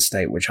Jackson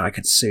estate which I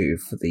could sue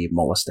for the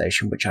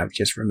molestation which I've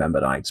just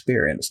remembered I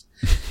experienced."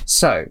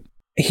 So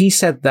he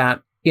said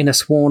that in a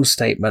sworn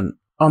statement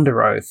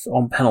under oath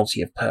on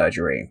penalty of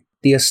perjury.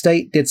 The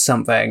estate did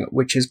something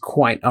which is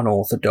quite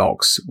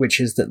unorthodox, which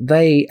is that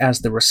they, as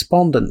the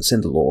respondents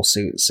in the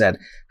lawsuit, said,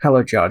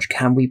 "Hello, Judge,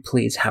 can we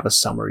please have a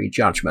summary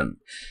judgment?"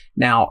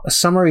 Now, a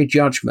summary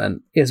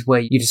judgment is where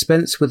you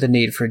dispense with the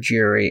need for a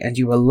jury and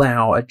you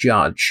allow a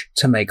judge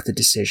to make the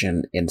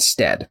decision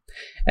instead.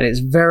 And it's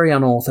very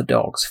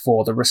unorthodox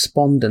for the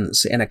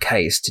respondents in a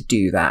case to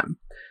do that,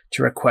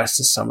 to request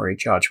a summary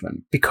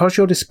judgment. Because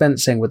you're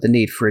dispensing with the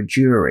need for a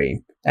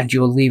jury, and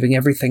you're leaving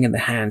everything in the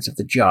hands of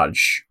the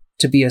judge,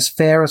 to be as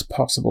fair as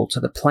possible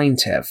to the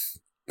plaintiff,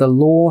 the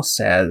law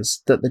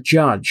says that the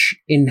judge,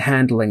 in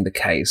handling the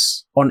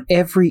case, on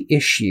every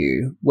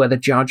issue where the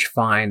judge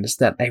finds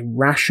that a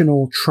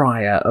rational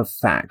trier of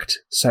fact,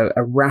 so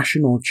a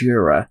rational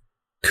juror,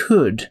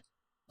 could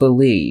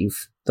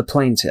believe the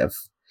plaintiff,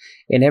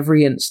 in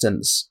every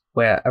instance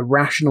where a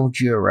rational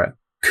juror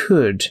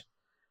could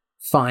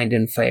find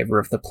in favor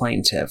of the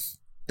plaintiff,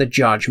 the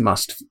judge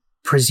must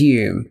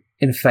presume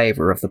in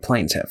favor of the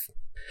plaintiff.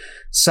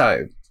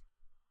 So,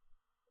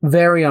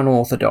 very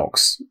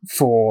unorthodox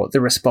for the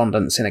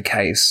respondents in a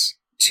case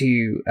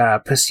to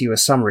pursue a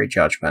summary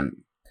judgment.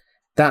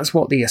 That's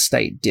what the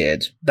estate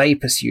did. They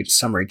pursued a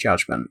summary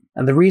judgment.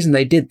 And the reason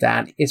they did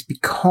that is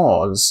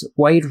because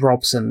Wade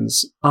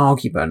Robson's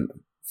argument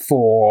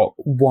for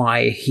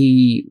why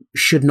he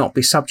should not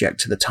be subject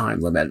to the time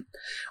limit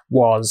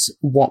was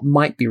what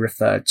might be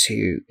referred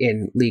to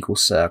in legal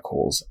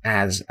circles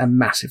as a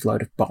massive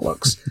load of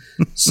bollocks.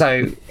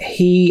 So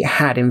he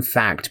had in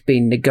fact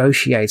been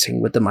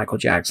negotiating with the Michael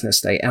Jackson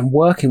estate and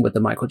working with the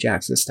Michael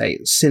Jackson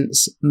estate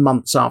since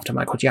months after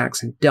Michael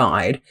Jackson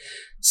died.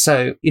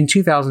 So in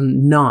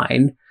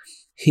 2009,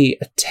 he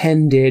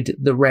attended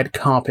the red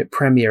carpet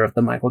premiere of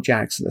the Michael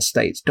Jackson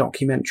Estate's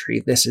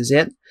documentary, This Is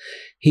It.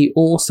 He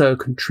also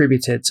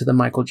contributed to the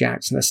Michael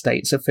Jackson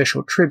Estate's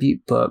official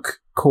tribute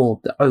book called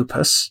The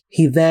Opus.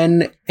 He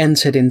then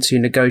entered into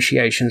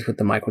negotiations with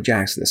the Michael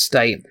Jackson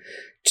Estate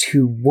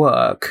to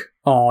work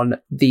on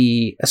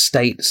the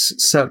estate's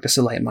Cirque du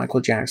Soleil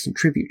Michael Jackson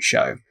tribute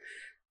show.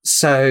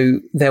 So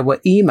there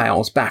were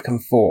emails back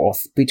and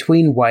forth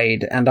between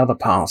Wade and other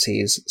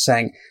parties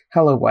saying,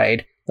 "Hello,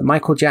 Wade, the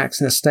Michael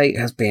Jackson estate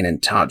has been in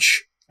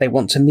touch. They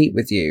want to meet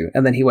with you."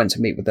 And then he went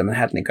to meet with them and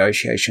had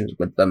negotiations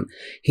with them.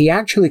 He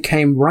actually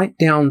came right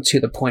down to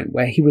the point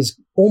where he was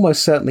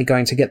almost certainly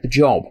going to get the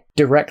job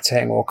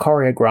directing or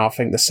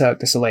choreographing the Cirque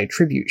du Soleil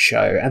tribute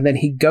show, and then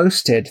he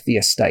ghosted the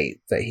estate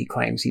that he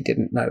claims he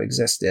didn't know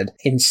existed.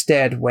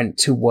 Instead went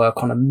to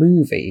work on a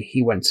movie.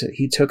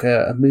 He took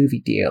a movie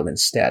deal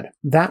instead.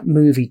 That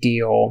movie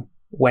deal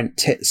went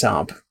tits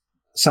up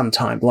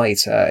sometime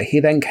later. He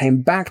then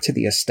came back to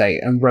the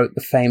estate and wrote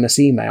the famous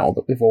email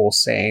that we've all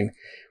seen,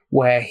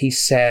 where he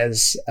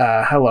says,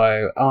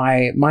 "Hello,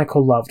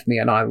 Michael loved me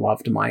and I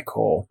loved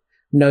Michael.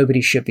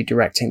 Nobody should be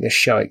directing this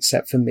show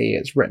except for me.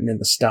 It's written in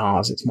the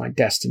stars. It's my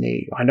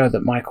destiny. I know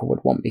that Michael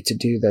would want me to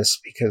do this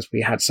because we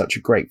had such a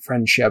great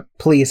friendship.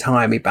 Please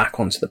hire me back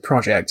onto the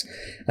project."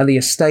 And the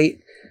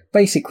estate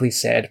basically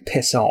said,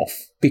 "Piss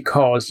off,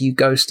 because you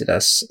ghosted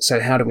us. So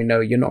how do we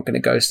know you're not going to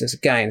ghost us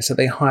again?" So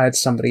they hired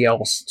somebody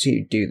else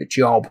to do the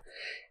job.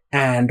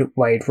 And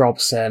Wade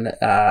Robson,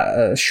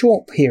 a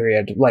short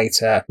period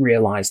later,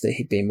 realized that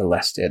he'd been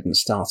molested and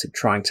started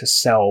trying to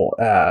sell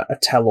a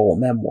tell-all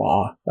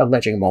memoir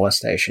alleging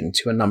molestation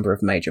to a number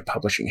of major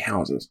publishing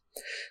houses.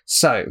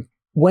 So,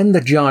 when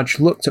the judge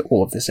looked at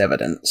all of this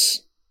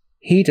evidence,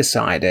 he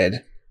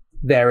decided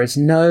there is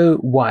no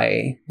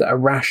way that a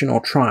rational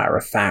trier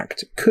of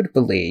fact could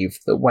believe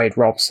that Wade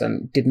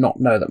Robson did not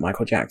know that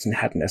Michael Jackson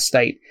had an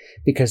estate,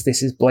 because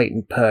this is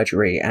blatant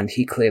perjury, and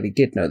he clearly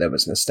did know there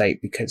was an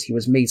estate because he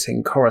was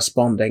meeting,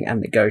 corresponding,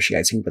 and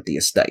negotiating with the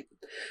estate.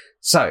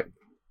 So,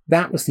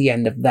 that was the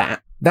end of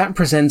that. That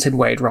presented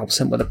Wade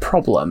Robson with a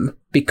problem,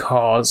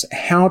 because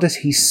how does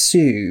he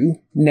sue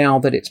now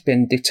that it's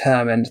been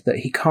determined that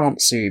he can't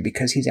sue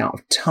because he's out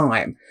of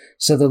time?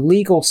 So the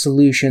legal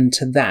solution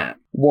to that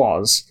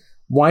was,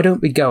 why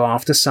don't we go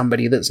after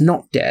somebody that's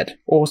not dead,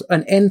 or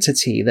an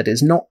entity that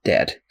is not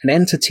dead, an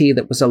entity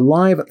that was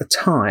alive at the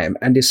time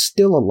and is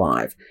still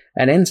alive,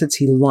 an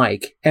entity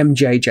like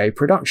MJJ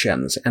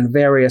Productions and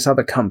various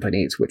other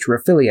companies which were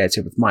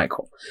affiliated with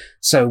Michael.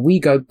 So we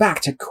go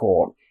back to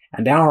court,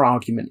 and our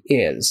argument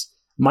is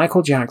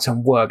Michael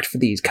Jackson worked for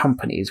these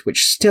companies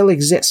which still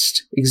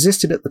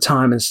existed at the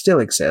time and still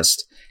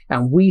exist,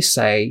 and we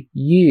say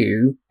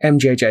you,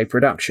 MJJ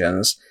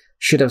Productions,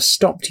 should have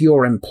stopped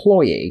your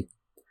employee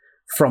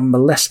from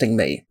molesting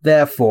me.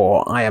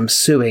 Therefore, I am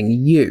suing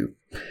you.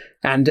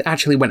 And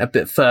actually went a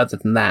bit further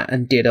than that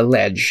and did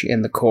allege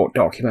in the court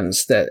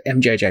documents that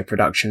MJJ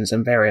Productions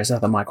and various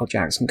other Michael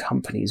Jackson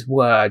companies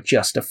were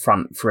just a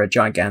front for a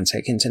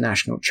gigantic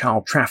international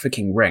child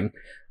trafficking ring.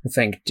 I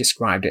think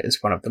described it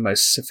as one of the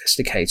most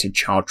sophisticated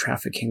child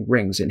trafficking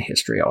rings in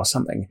history or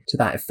something to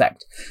that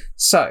effect.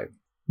 So,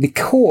 the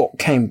court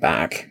came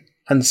back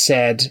and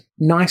said,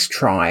 nice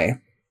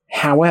try.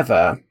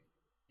 However,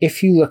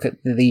 if you look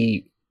at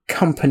the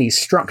company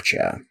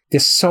structure, the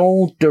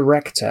sole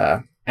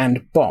director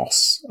and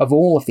boss of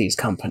all of these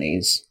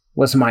companies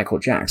was Michael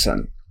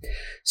Jackson.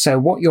 So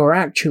what you're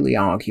actually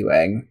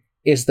arguing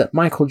is that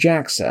Michael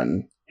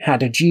Jackson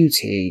had a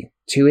duty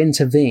to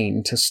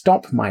intervene to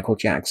stop Michael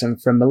Jackson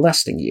from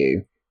molesting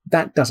you.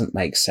 That doesn't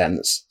make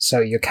sense, so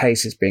your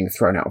case is being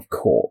thrown out of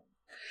court.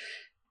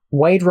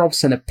 Wade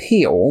Robson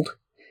appealed,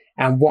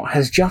 and what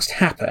has just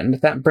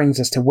happened, that brings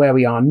us to where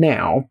we are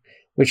now,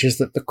 which is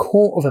that the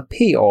Court of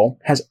Appeal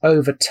has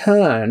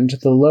overturned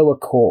the lower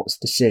court's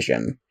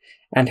decision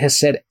and has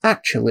said,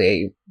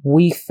 actually,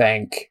 we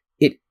think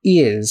it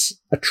is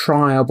a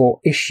triable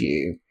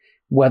issue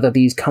whether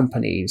these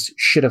companies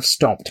should have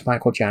stopped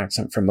Michael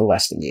Jackson from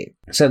molesting you.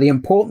 So the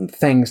important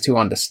things to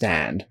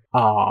understand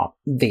are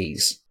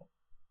these.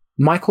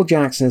 Michael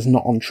Jackson is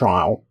not on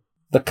trial.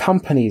 The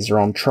companies are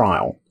on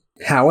trial.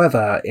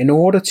 However, in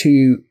order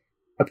to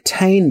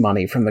obtain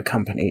money from the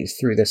companies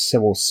through this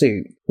civil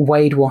suit,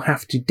 Wade will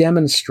have to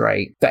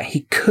demonstrate that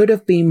he could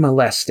have been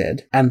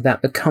molested and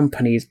that the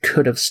companies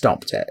could have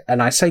stopped it.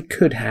 And I say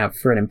could have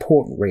for an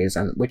important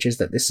reason, which is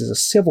that this is a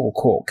civil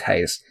court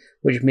case,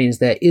 which means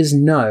there is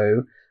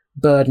no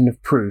burden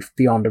of proof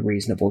beyond a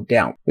reasonable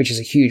doubt, which is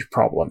a huge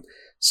problem.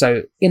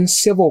 So in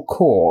civil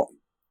court,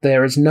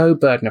 there is no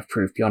burden of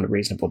proof beyond a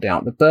reasonable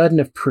doubt. The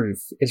burden of proof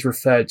is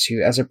referred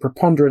to as a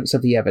preponderance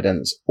of the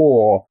evidence,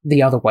 or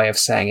the other way of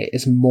saying it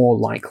is more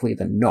likely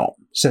than not.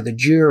 So the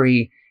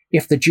jury,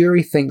 if the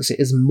jury thinks it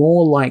is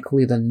more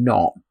likely than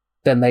not,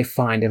 then they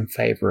find in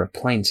favor of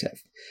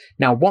plaintiff.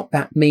 Now, what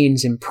that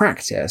means in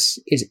practice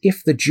is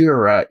if the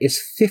juror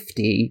is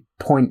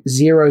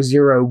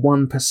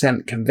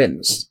 50.001%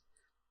 convinced,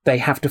 they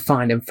have to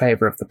find in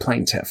favor of the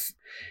plaintiff.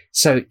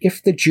 So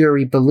if the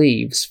jury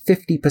believes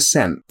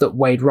 50% that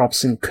Wade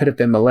Robson could have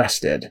been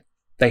molested,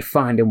 they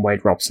find in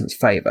Wade Robson's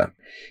favor.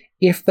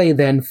 If they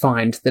then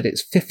find that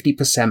it's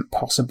 50%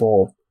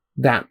 possible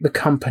that the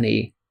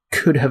company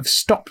could have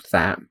stopped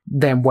that,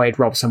 then Wade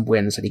Robson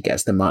wins and he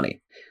gets the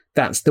money.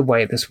 That's the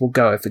way this will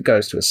go if it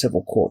goes to a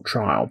civil court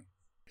trial.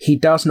 he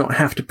does not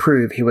have to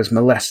prove he was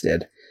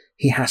molested.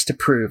 He has to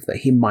prove that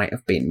he might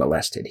have been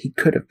molested. He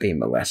could have been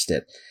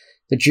molested.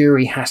 The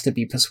jury has to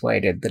be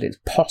persuaded that it's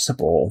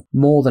possible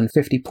more than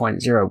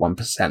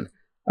 50.01%.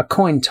 A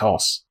coin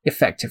toss,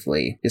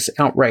 effectively, is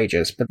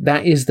outrageous, but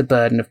that is the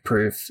burden of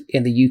proof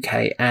in the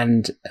UK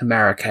and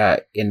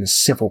America in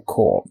civil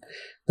court.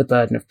 The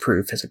burden of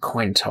proof is a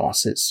coin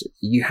toss.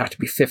 You have to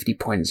be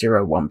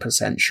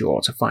 50.01%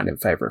 sure to find in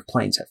favour of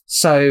plaintiff.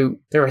 So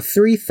there are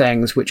three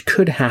things which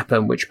could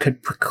happen which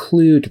could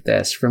preclude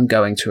this from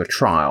going to a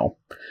trial.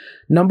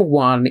 Number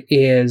one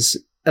is,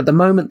 at the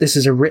moment this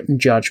is a written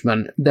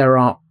judgment, there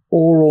are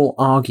oral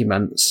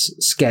arguments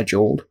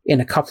scheduled in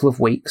a couple of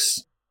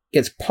weeks.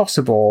 It's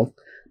possible,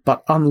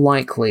 but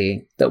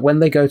unlikely, that when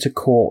they go to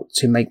court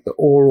to make the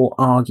oral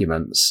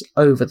arguments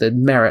over the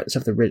merits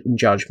of the written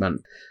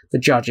judgment, the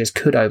judges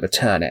could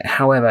overturn it.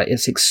 However,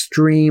 it's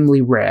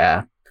extremely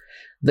rare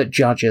that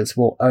judges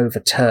will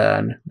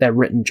overturn their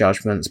written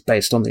judgments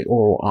based on the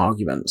oral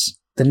arguments.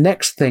 The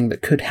next thing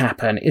that could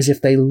happen is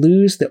if they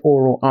lose the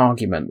oral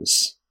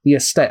arguments, the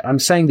estate, I'm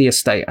saying the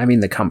estate, I mean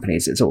the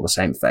companies, it's all the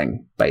same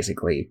thing,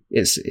 basically.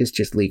 It's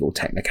just legal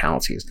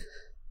technicalities.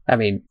 I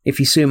mean, if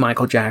you sue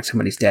Michael Jackson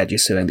when he's dead, you're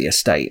suing the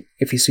estate.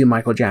 If you sue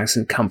Michael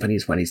Jackson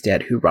companies when he's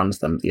dead, who runs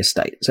them? The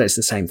estate. So it's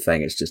the same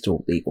thing, it's just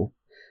all legal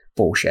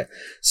bullshit.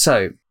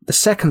 So the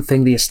second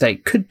thing the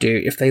estate could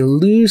do, if they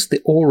lose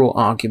the oral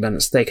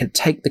arguments, they could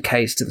take the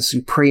case to the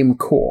Supreme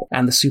Court,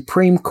 and the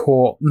Supreme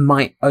Court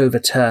might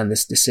overturn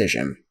this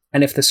decision.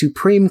 And if the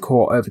Supreme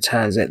Court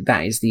overturns it,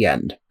 that is the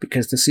end,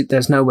 because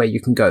there's no way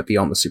you can go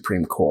beyond the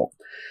Supreme Court.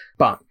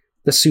 But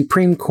the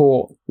Supreme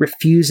Court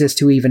refuses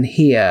to even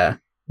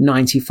hear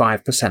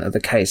 95% of the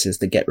cases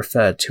that get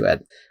referred to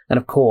it. And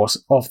of course,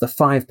 of the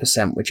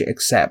 5% which it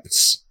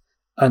accepts,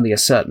 only a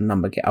certain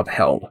number get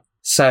upheld.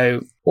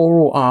 So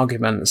oral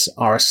arguments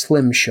are a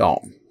slim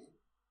shot.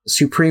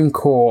 Supreme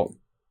Court,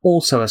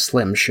 also a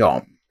slim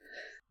shot.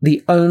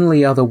 The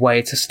only other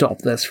way to stop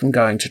this from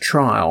going to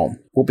trial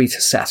will be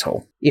to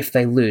settle if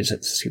they lose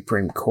at the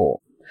Supreme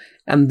Court.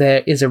 And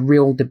there is a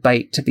real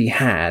debate to be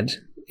had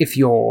if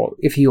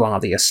you are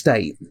the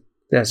estate.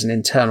 There's an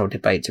internal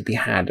debate to be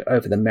had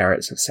over the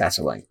merits of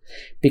settling.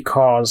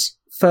 Because,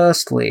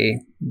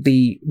 firstly,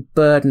 the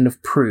burden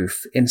of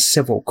proof in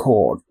civil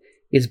court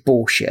is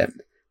bullshit,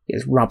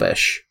 is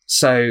rubbish.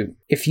 So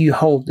if you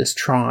hold this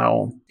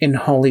trial in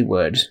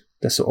Hollywood,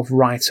 the sort of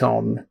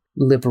right-on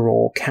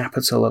liberal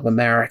capital of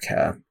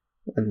America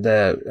and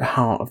the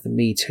heart of the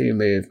Me Too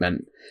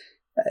movement,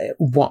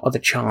 what are the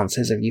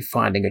chances of you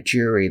finding a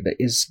jury that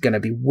is going to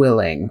be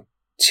willing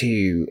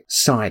to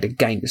side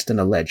against an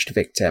alleged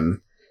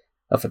victim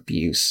of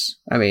abuse?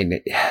 I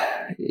mean,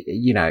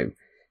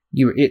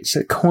 it's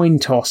a coin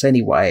toss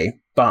anyway,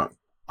 but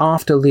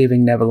after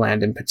leaving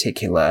Neverland in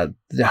particular,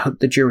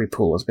 the jury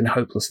pool has been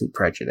hopelessly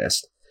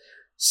prejudiced.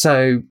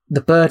 So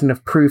the burden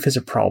of proof is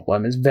a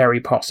problem. It's very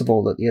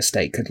possible that the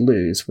estate could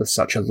lose with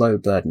such a low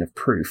burden of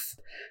proof.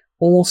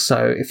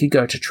 Also, if you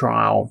go to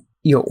trial,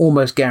 you're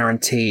almost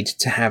guaranteed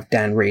to have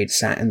Dan Reed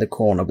sat in the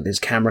corner with his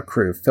camera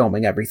crew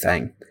filming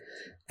everything.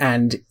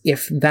 And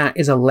if that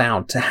is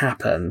allowed to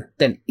happen,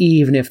 then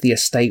even if the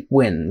estate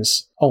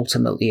wins,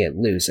 ultimately it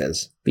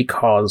loses,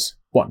 because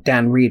what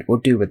Dan Reed will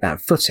do with that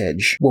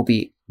footage will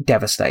be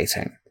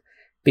devastating,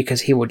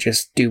 because he will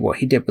just do what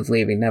he did with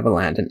Leaving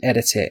Neverland and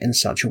edit it in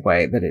such a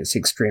way that it's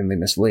extremely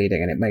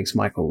misleading and it makes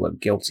Michael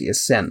look guilty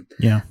as sin.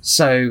 Yeah.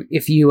 So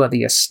if you are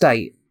the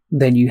estate,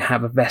 then you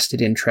have a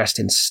vested interest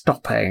in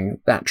stopping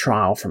that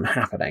trial from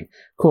happening.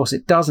 Of course,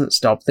 it doesn't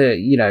stop. There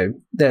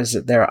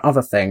are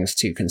other things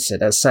to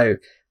consider. So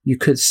you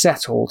could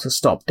settle to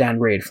stop Dan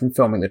Reed from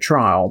filming the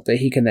trial, but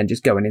he can then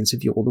just go and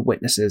interview all the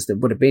witnesses that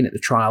would have been at the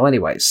trial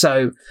anyway.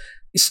 So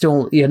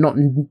still, you're not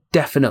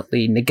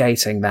definitely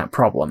negating that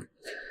problem.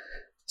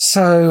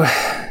 So,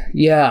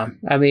 yeah,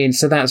 I mean,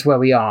 so that's where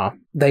we are.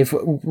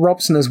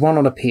 Robson has won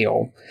on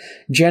appeal.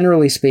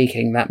 Generally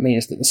speaking, that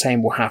means that the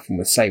same will happen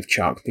with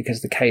Safechuck,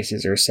 because the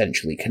cases are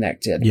essentially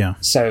connected. Yeah.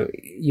 So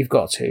you've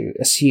got to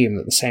assume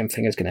that the same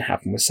thing is going to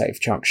happen with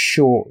Safechuck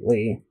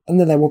shortly, and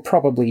then they will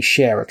probably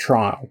share a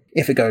trial,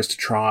 if it goes to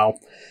trial.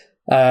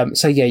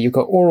 So yeah, you've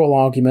got oral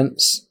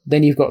arguments,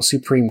 then you've got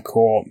Supreme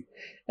Court,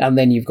 and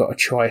then you've got a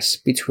choice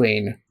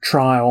between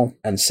trial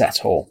and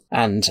settle.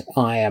 And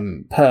I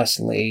am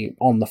personally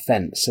on the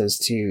fence as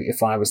to,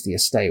 if I was the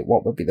estate,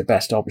 what would be the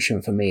best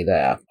option for me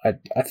there.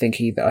 I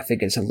think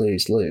it's a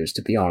lose-lose,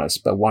 to be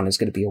honest, but one is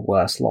going to be a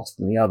worse loss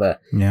than the other.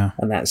 Yeah.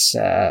 And that's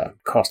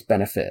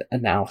cost-benefit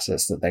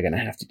analysis that they're going to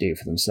have to do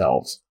for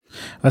themselves.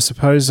 I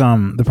suppose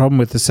the problem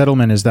with the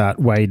settlement is that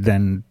Wade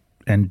then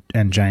and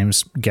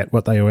James get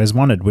what they always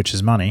wanted, which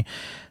is money.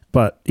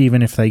 But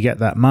even if they get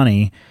that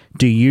money,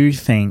 do you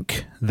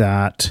think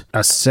that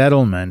a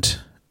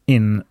settlement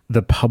in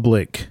the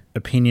public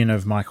opinion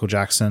of Michael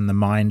Jackson, the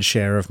mind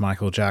share of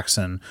Michael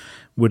Jackson,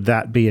 would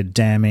that be a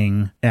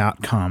damning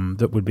outcome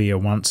that would be a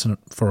once and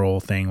for all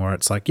thing where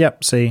it's like,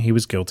 yep, see, he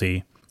was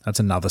guilty.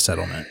 That's another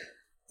settlement.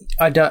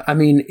 I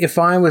mean, if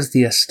I was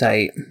the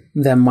estate,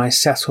 then my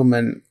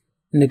settlement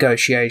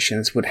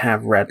negotiations would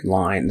have red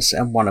lines,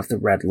 and one of the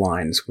red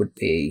lines would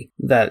be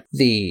that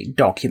the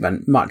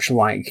document, much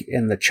like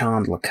in the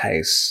Chandler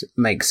case,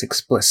 makes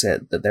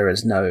explicit that there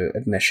is no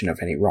admission of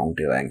any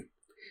wrongdoing.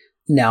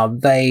 Now,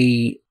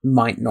 they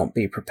might not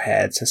be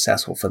prepared to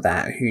settle for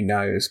that, who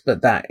knows,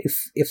 but that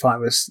if I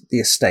was the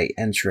estate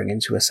entering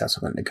into a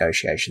settlement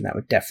negotiation, that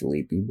would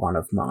definitely be one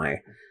of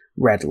my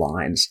red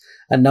lines.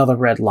 Another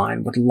red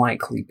line would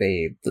likely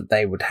be that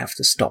they would have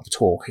to stop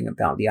talking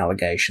about the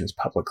allegations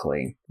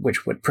publicly,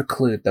 which would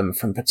preclude them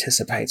from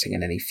participating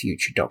in any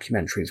future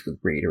documentaries with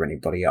Reed or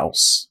anybody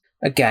else.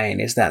 Again,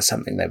 is that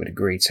something they would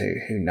agree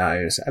to? Who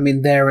knows? I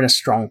mean, they're in a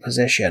strong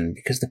position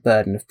because the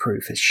burden of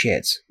proof is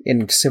shit.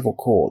 In civil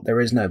court,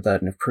 there is no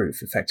burden of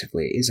proof,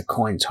 effectively. It is a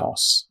coin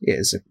toss. It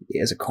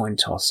is a coin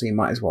toss, so you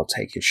might as well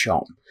take your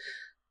shot.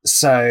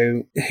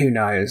 So, who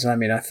knows? I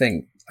mean, I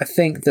think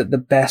that the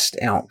best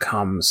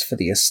outcomes for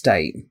the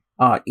estate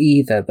are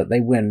either that they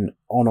win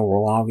on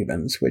oral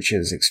arguments, which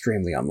is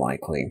extremely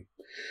unlikely,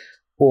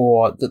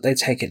 or that they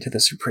take it to the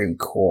Supreme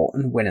Court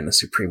and win in the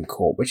Supreme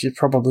Court, which is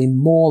probably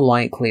more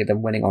likely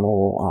than winning on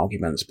oral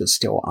arguments, but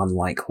still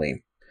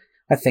unlikely.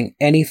 I think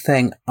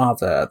anything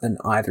other than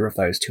either of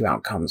those two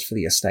outcomes for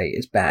the estate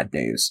is bad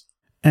news.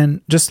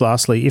 And just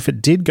lastly, if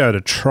it did go to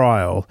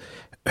trial,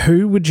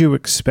 who would you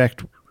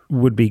expect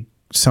would be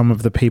some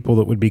of the people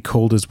that would be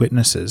called as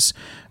witnesses?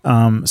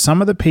 Some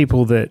of the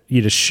people that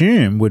you'd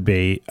assume would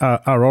be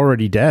are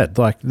already dead,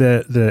 like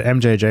the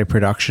MJJ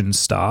production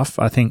staff.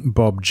 I think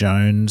Bob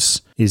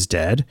Jones is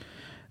dead.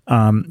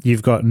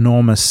 You've got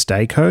Norma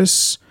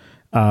Stakos,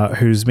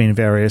 who's been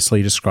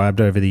variously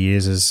described over the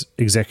years as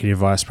executive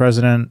vice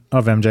president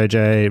of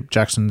MJJ,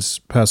 Jackson's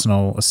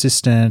personal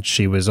assistant.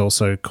 She was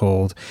also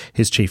called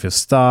his chief of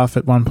staff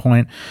at one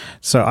point.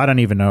 So I don't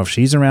even know if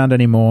she's around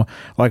anymore.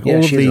 Like, yeah, all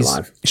of she's these,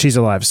 alive. She's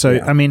alive. So,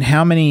 yeah. I mean,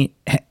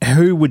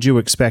 who would you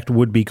expect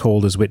would be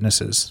called as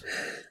witnesses?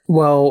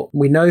 Well,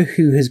 we know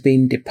who has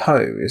been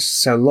deposed,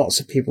 so lots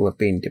of people have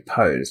been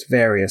deposed.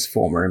 Various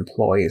former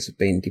employees have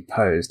been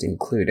deposed,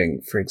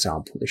 including, for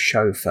example, the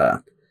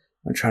chauffeur.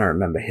 I'm trying to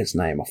remember his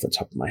name off the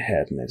top of my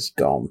head, and it's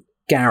gone.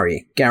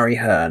 Gary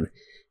Hearn.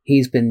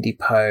 He's been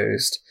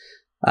deposed.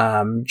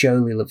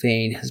 Jolie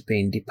Levine has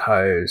been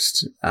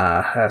deposed.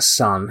 Her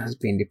son has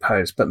been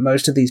deposed. But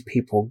most of these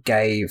people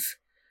gave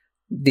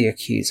the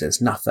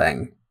accusers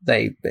nothing.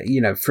 They,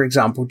 for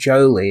example,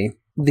 Jolie,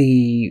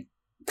 the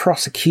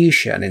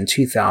prosecution in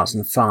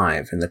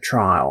 2005 in the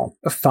trial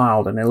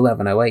filed an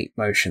 1108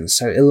 motion.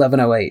 So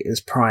 1108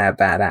 is prior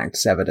bad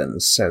acts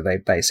evidence. So they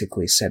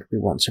basically said, we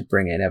want to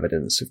bring in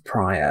evidence of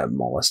prior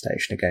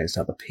molestation against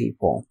other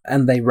people.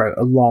 And they wrote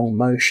a long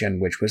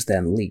motion, which was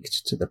then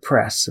leaked to the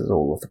press, as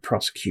all of the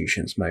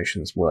prosecution's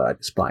motions were,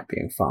 despite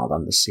being filed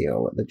under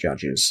seal at the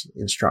judge's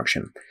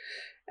instruction.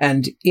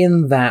 And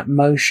in that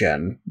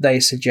motion, they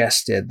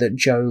suggested that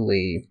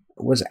Jolie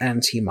was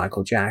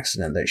anti-Michael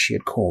Jackson and that she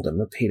had called him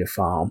a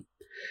pedophile.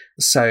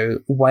 So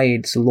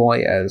Wade's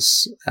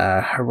lawyers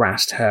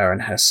harassed her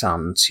and her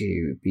son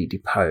to be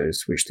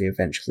deposed, which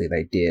eventually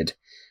they did.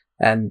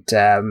 And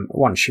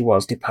once she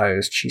was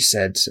deposed, she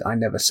said, I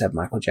never said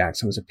Michael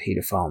Jackson was a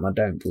pedophile, and I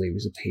don't believe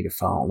he's a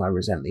pedophile, and I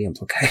resent the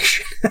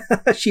implication.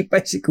 She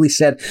basically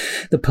said,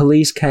 the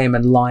police came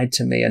and lied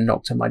to me and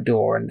knocked on my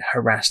door and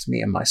harassed me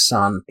and my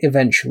son.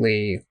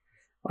 Eventually,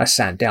 I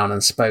sat down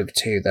and spoke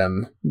to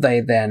them.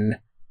 They then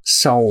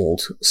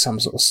sold some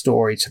sort of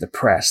story to the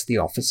press, the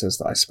officers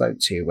that I spoke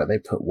to, where they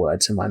put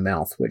words in my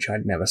mouth, which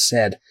I'd never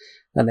said.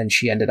 And then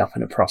she ended up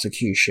in a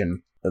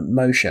prosecution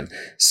motion.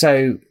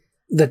 So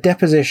the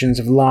depositions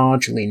have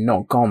largely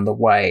not gone the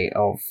way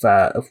of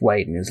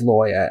Wade and his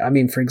lawyer. I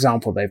mean, for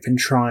example, they've been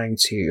trying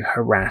to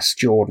harass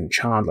Jordan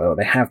Chandler, or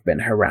they have been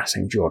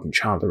harassing Jordan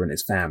Chandler and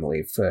his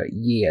family for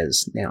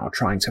years now,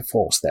 trying to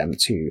force them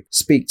to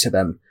speak to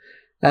them.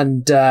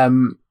 And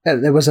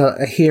there was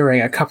a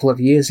hearing a couple of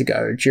years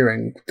ago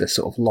during the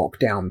sort of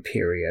lockdown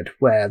period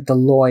where the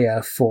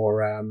lawyer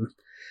for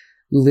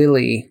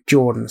Lily,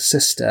 Jordan's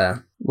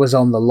sister, was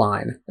on the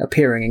line,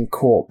 appearing in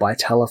court by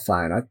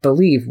telephone. I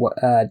believe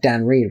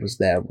Dan Reed was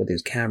there with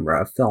his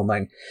camera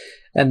filming,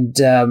 and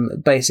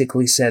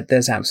basically said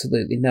there's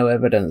absolutely no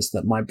evidence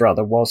that my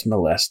brother was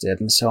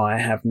molested, and so I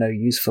have no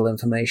useful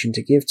information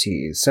to give to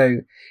you. So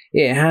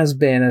it has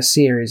been a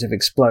series of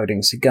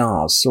exploding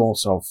cigars, sort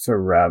of,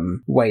 for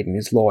Wade and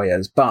his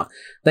lawyers, but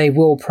they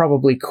will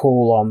probably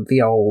call on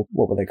the old,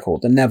 what were they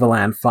called, the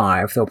Neverland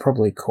Five. They'll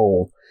probably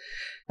call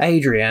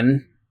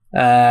Adrian,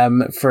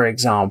 for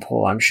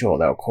example. I'm sure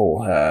they'll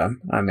call her.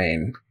 I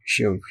mean,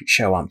 she'll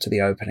show up to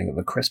the opening of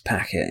a crisp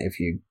packet if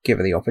you give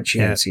her the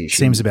opportunity. Yeah, it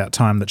seems about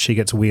time that she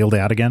gets wheeled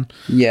out again.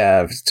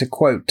 Yeah, to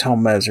quote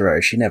Tom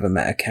Mesereau, she never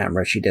met a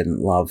camera she didn't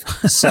love.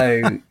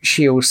 So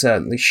she'll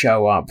certainly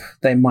show up.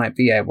 They might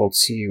be able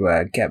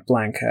to get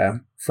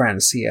Blanca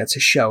Francia to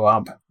show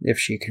up if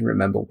she can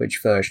remember which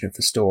version of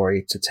the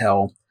story to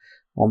tell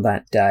on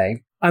that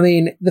day. I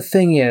mean, the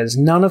thing is,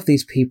 none of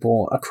these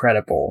people are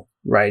credible,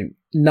 right?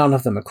 None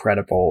of them are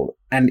credible.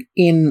 And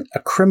in a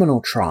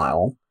criminal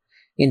trial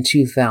in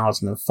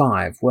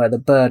 2005, where the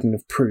burden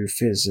of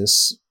proof is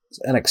as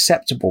an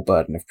acceptable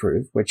burden of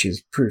proof, which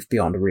is proof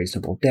beyond a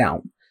reasonable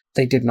doubt,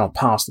 they did not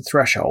pass the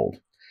threshold.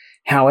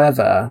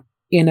 However,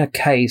 in a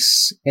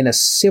case in a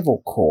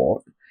civil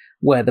court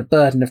where the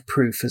burden of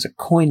proof is a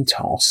coin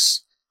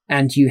toss,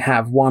 and you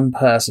have one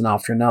person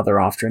after another,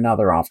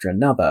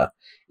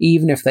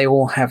 even if they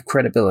all have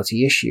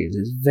credibility issues,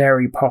 it's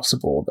very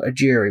possible that a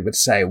jury would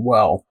say,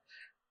 well,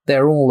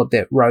 they're all a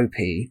bit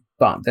ropey,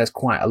 but there's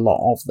quite a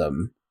lot of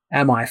them.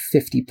 Am I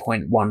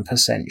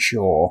 50.1%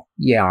 sure?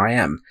 Yeah, I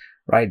am.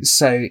 Right?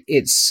 So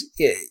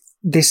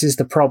this is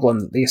the problem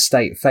that the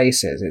estate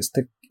faces.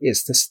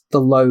 It's the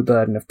low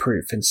burden of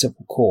proof in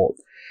civil court.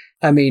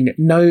 I mean,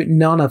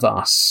 none of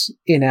us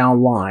in our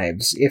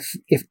lives,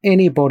 if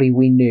anybody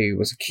we knew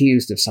was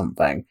accused of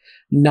something,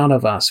 none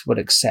of us would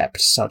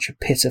accept such a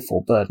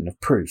pitiful burden of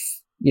proof.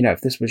 You know, if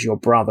this was your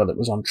brother that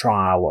was on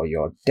trial, or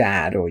your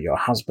dad, or your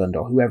husband,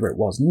 or whoever it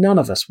was, none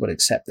of us would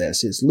accept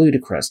this. It's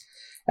ludicrous.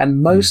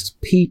 And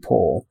most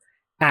people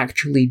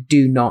actually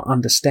do not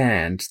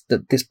understand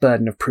that this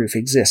burden of proof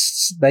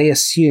exists. They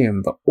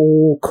assume that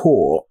all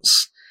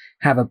courts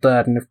have a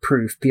burden of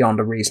proof beyond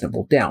a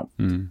reasonable doubt.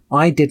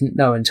 I didn't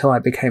know until I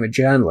became a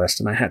journalist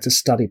and I had to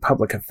study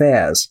public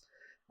affairs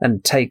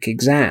and take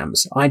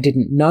exams. I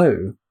didn't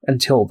know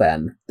until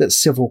then that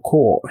civil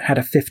court had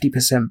a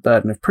 50%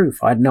 burden of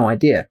proof. I had no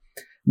idea.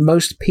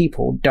 Most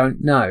people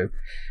don't know.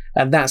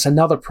 And that's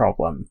another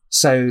problem.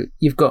 So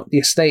you've got the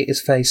estate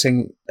is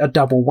facing a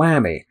double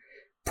whammy.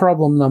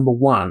 Problem number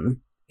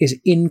one is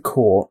in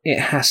court, it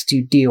has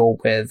to deal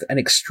with an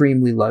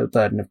extremely low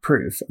burden of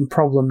proof. And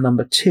problem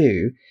number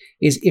two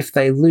is if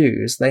they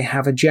lose, they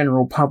have a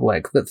general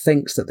public that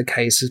thinks that the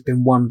case has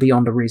been won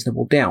beyond a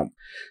reasonable doubt.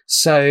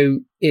 So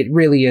it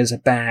really is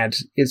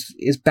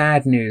is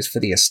bad news for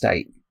the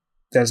estate.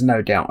 There's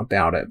no doubt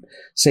about it.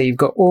 So you've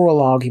got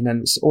oral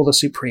arguments or the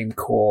Supreme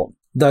Court.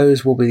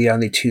 Those will be the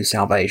only two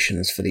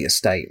salvations for the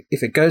estate.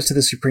 If it goes to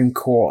the Supreme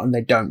Court and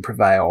they don't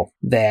prevail,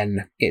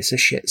 then it's a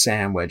shit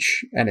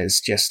sandwich, and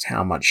it's just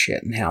how much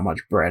shit and how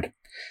much bread.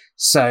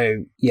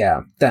 So,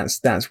 yeah,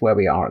 that's where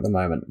we are at the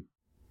moment.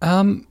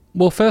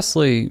 Well,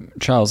 firstly,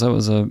 Charles, that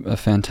was a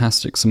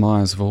fantastic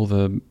surmise of all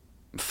the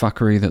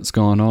fuckery that's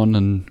gone on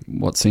and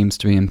what seems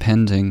to be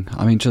impending.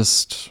 I mean,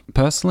 just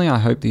personally, I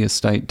hope the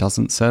estate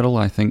doesn't settle.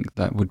 I think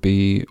that would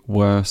be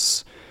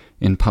worse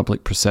in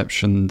public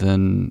perception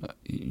than,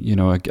 you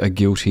know, a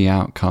guilty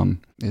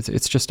outcome.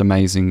 It's just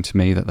amazing to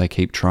me that they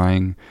keep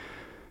trying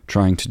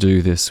to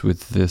do this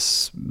with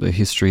the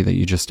history that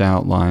you just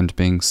outlined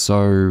being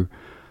so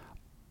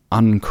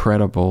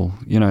uncredible.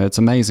 You know, it's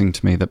amazing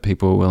to me that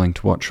people are willing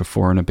to watch a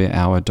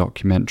 4-and-a-bit-hour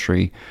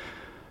documentary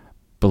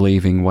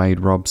believing Wade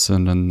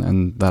Robson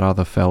and that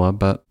other fella,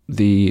 but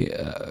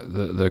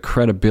the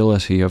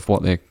credibility of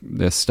what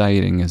they're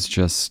stating is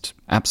just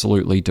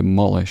absolutely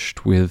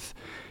demolished with,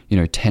 you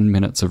know, 10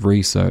 minutes of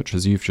research,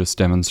 as you've just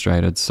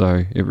demonstrated.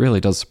 So it really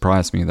does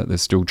surprise me that they're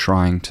still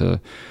trying to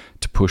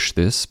push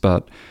this,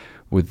 but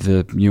with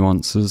the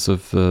nuances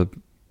of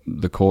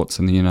the courts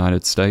in the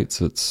United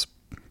States,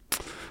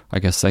 I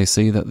guess they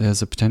see that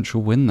there's a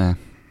potential win there.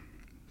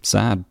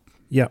 Sad.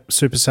 Yeah,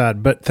 super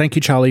sad. But thank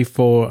you, Charlie,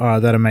 for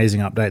that amazing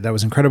update. That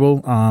was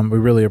incredible. We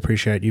really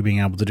appreciate you being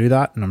able to do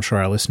that, and I'm sure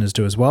our listeners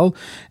do as well.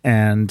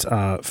 And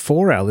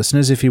for our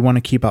listeners, if you want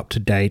to keep up to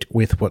date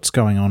with what's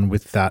going on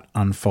with that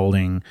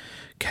unfolding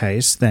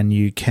case, then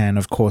you can,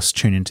 of course,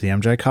 tune into the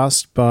MJ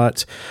Cast,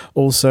 but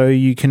also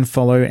you can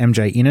follow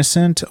MJ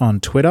Innocent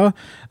on Twitter.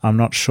 I'm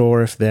not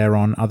sure if they're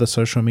on other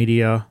social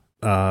media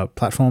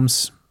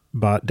platforms,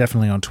 but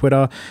definitely on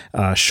Twitter.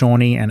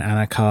 Shawnee and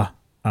Annika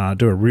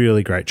do a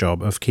really great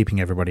job of keeping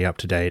everybody up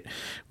to date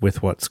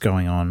with what's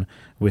going on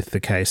with the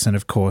case. And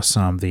of course,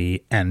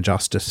 the And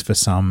Justice for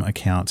Some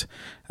account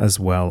as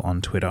well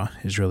on Twitter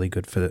is really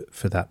good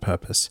for that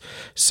purpose.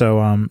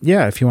 So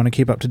yeah, if you want to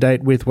keep up to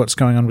date with what's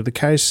going on with the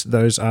case,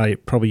 those are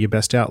probably your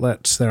best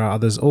outlets. There are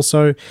others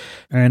also.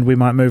 And we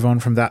might move on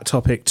from that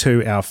topic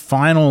to our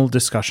final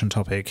discussion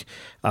topic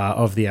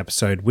of the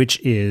episode, which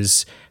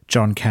is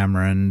John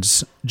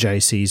Cameron's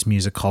JC's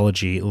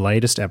Musicology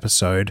latest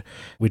episode,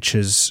 which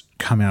has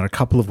come out a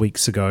couple of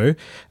weeks ago,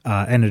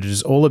 and it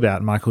is all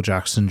about Michael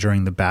Jackson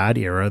during the bad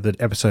era. The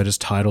episode is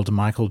titled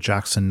Michael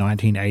Jackson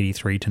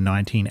 1983 to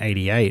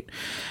 1988,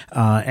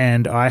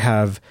 and I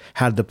have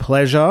had the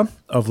pleasure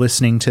of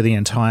listening to the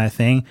entire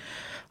thing.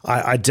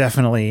 I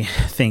definitely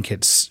think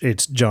it's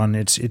John.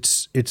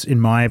 It's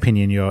in my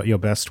opinion your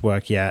best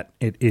work yet.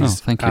 It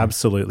is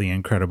absolutely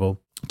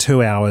incredible.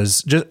 2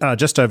 hours,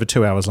 just over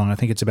 2 hours long. I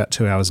think it's about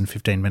 2 hours and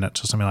 15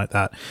 minutes or something like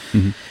that.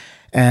 Mm-hmm.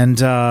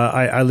 And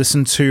I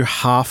listened to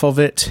half of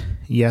it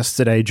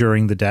yesterday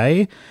during the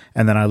day,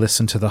 and then I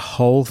listened to the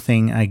whole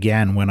thing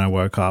again when I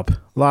woke up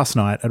last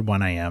night at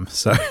 1 a.m.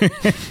 So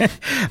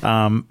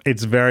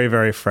it's very,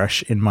 very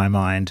fresh in my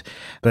mind.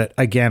 But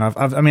again,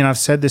 I've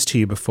said this to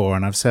you before,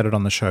 and I've said it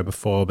on the show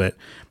before, but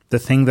the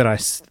thing that I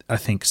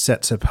think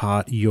sets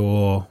apart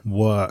your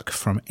work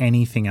from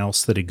anything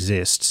else that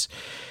exists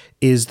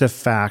is the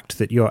fact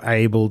that you're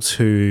able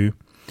to,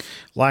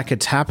 like a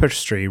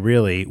tapestry,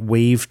 really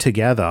weave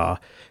together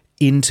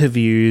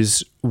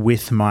interviews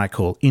with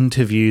Michael,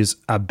 interviews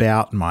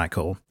about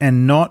Michael,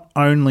 and not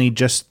only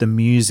just the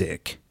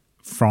music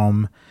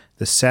from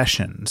the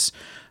sessions,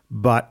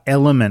 but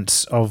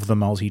elements of the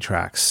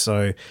multi-tracks.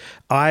 So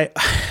I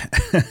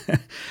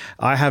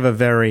I have a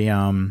very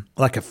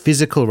like a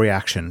physical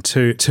reaction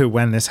to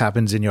when this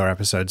happens in your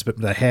episodes, but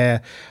the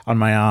hair on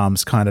my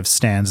arms kind of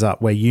stands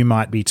up where you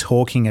might be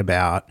talking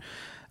about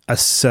a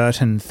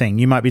certain thing.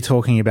 You might be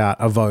talking about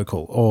a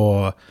vocal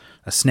or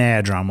a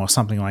snare drum or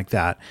something like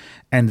that,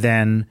 and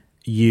then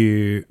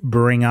you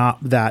bring up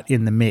that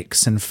in the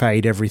mix and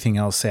fade everything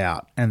else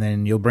out, and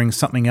then you'll bring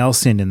something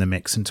else in the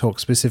mix and talk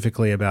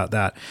specifically about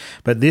that.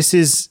 But this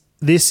is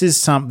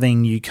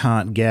something you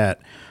can't get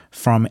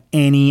from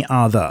any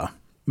other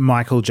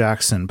Michael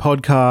Jackson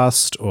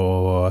podcast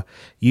or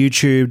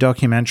YouTube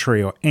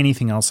documentary or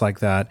anything else like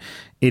that.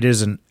 It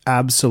is an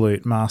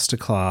absolute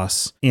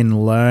masterclass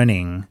in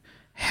learning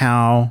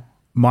how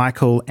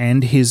Michael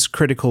and his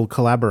critical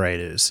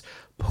collaborators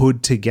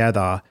put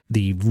together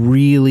the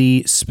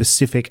really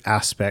specific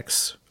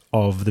aspects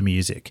of the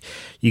music.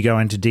 You go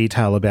into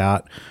detail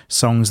about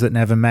songs that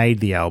never made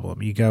the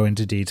album. You go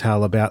into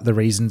detail about the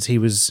reasons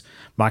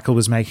Michael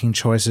was making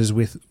choices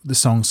with the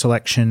song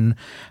selection,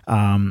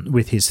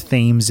 with his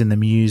themes in the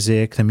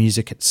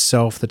music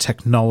itself, the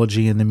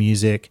technology in the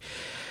music.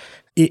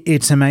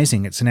 It's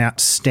amazing. It's an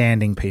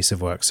outstanding piece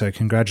of work. So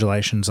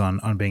congratulations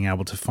on being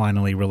able to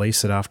finally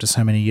release it after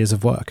so many years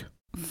of work.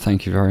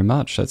 Thank you very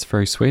much. That's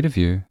very sweet of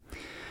you.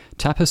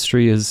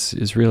 Tapestry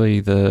is really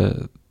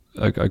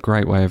a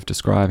great way of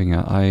describing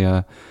it.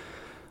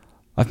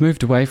 I've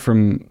moved away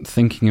from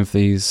thinking of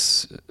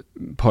these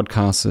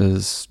podcasts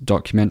as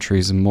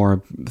documentaries and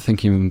more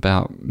thinking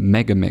about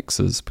mega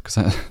mixes, because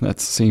that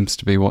seems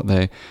to be what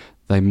they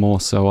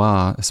more so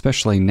are,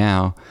 especially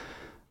now.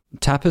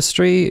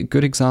 Tapestry, a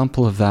good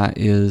example of that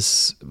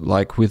is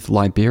like with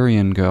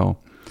Liberian Girl.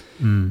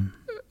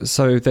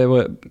 So there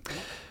were...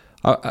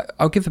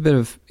 I'll give a bit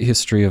of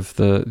history of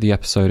the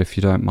episode if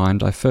you don't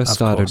mind. I first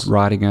started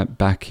writing it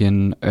back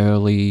in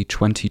early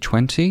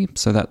 2020,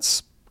 so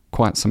that's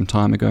quite some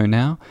time ago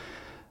now,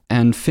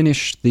 and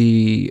finished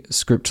the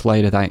script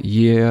later that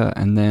year,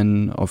 and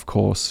then, of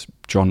course,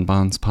 John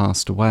Barnes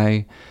passed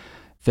away.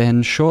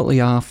 Then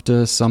shortly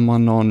after,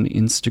 someone on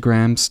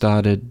Instagram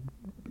started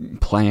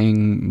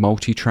playing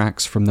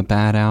multi-tracks from the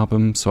Bad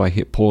album, so I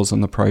hit pause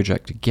on the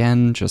project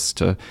again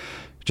just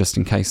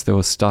in case there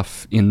was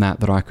stuff in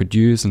that I could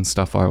use and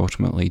stuff I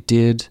ultimately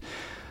did.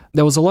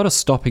 There was a lot of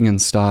stopping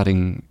and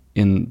starting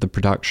in the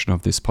production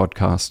of this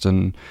podcast,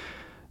 and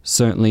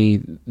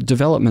certainly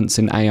developments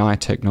in AI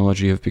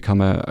technology have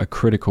become a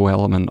critical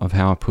element of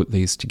how I put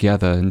these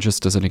together. And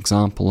just as an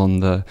example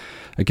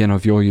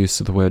of your use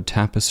of the word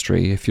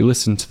tapestry, if you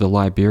listen to the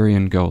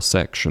Liberian Girl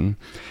section,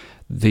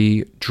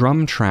 the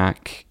drum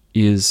track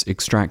is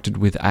extracted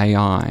with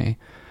AI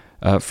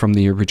from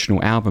the original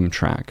album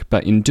track,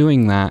 but in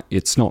doing that,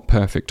 it's not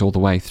perfect all the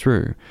way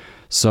through.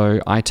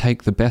 So I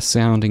take the best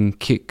sounding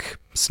kick,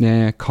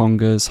 snare,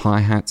 congas,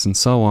 hi-hats, and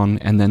so on,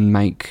 and then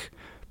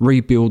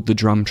rebuild the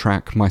drum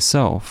track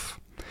myself.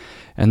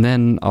 And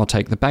then I'll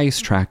take the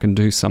bass track and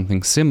do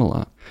something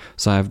similar.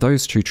 So I have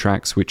those two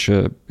tracks which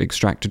are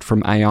extracted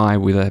from AI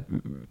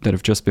that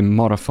have just been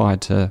modified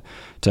to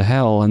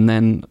hell, and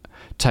then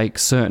take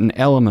certain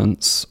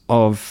elements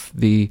of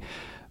the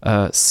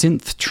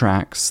synth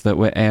tracks that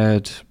were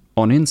aired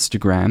on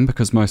Instagram,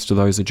 because most of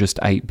those are just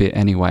 8-bit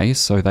anyway,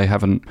 so they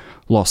haven't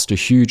lost a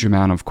huge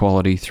amount of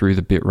quality through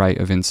the bitrate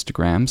of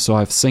Instagram. So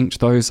I've synced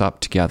those up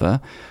together,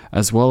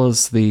 as well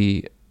as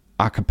the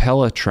a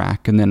cappella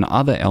track and then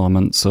other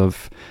elements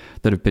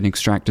that have been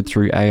extracted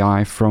through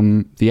AI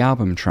from the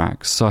album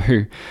track. So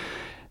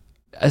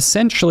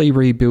essentially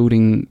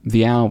rebuilding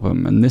the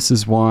album, and this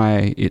is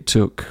why it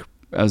took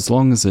as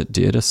long as it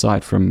did,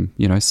 aside from,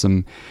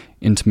 some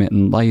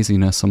intermittent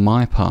laziness on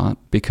my part,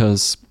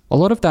 because a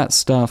lot of that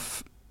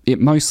stuff, it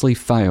mostly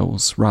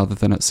fails rather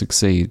than it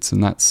succeeds,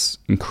 and that's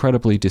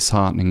incredibly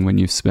disheartening when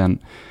you've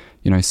spent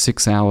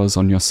 6 hours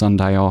on your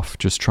Sunday off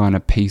just trying to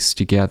piece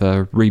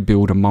together,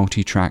 rebuild a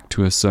multi-track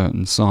to a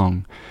certain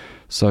song.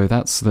 So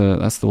that's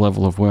the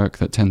level of work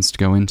that tends to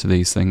go into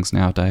these things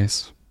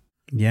nowadays.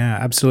 Yeah,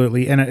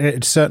 absolutely. And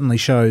it certainly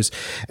shows.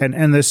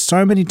 And there's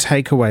so many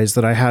takeaways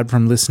that I had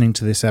from listening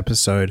to this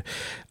episode.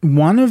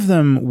 One of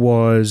them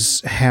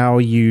was how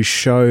you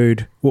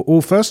showed,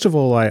 well first of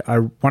all,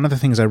 one of the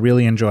things I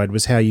really enjoyed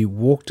was how you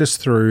walked us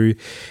through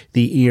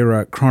the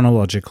era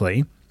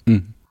chronologically.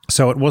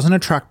 So it wasn't a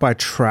track by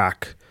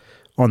track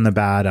on the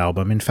Bad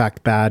album. In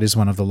fact, Bad is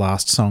one of the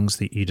last songs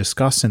that you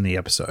discuss in the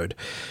episode.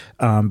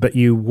 But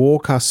you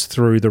walk us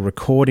through the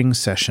recording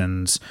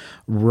sessions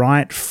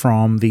right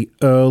from the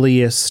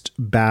earliest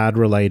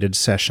Bad-related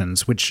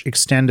sessions, which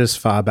extend as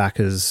far back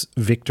as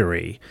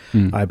Victory,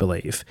 I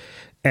believe.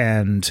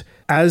 And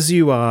as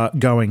you are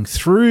going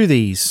through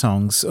these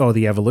songs, or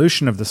the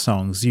evolution of the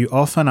songs, you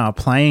often are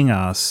playing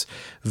us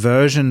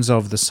versions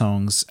of the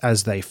songs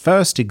as they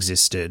first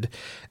existed,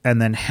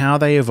 and then how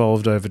they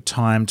evolved over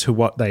time to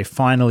what they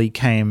finally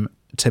came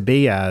to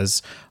be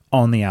as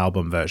on the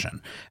album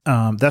version.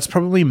 That's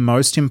probably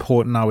most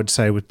important, I would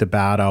say, with the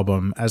Bad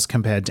album as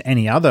compared to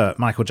any other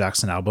Michael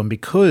Jackson album,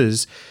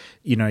 because,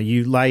 you know,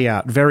 you lay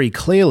out very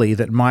clearly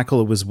that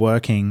Michael was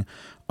working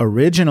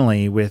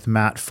originally with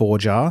Matt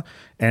Forger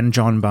and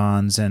John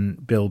Barnes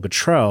and Bill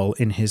Bottrell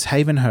in his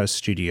Havenhurst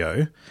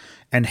studio,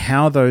 and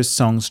how those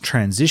songs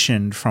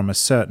transitioned from a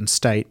certain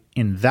state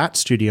in that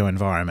studio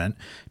environment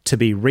to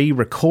be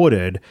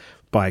re-recorded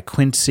by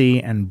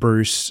Quincy and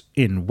Bruce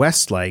in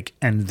Westlake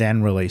and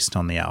then released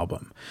on the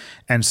album.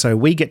 And so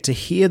we get to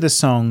hear the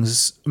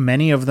songs,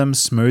 many of them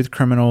Smooth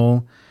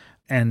Criminal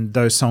and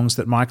those songs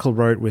that Michael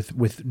wrote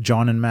with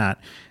John and Matt,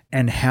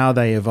 and how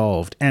they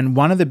evolved. And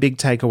one of the big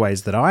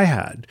takeaways that I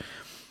had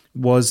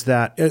was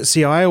that,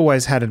 I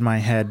always had in my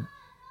head,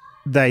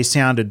 they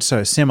sounded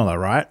so similar,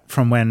 right?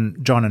 From when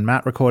John and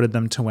Matt recorded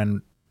them to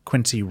when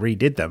Quincy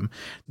redid them,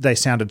 they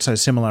sounded so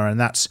similar, and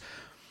that's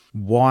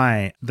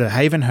why the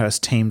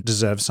Havenhurst team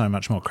deserves so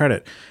much more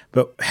credit.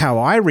 But how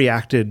I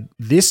reacted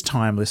this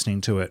time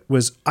listening to it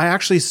was I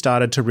actually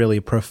started to really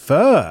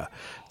prefer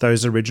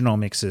those original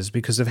mixes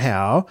because of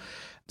how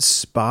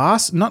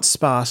sparse, not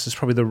sparse is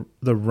probably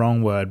the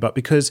wrong word, but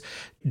because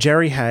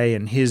Jerry Hay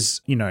and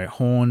his, you know,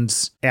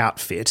 horns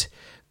outfit,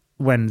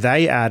 when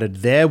they added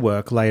their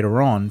work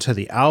later on to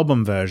the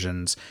album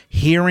versions,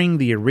 hearing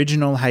the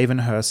original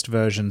Havenhurst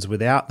versions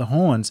without the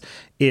horns,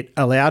 it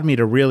allowed me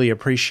to really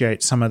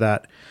appreciate some of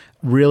that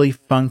really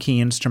funky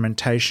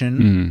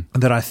instrumentation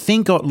that I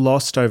think got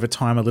lost over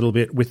time a little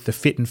bit with the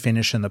fit and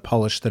finish and the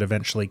polish that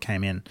eventually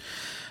came in.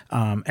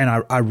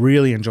 And I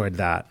really enjoyed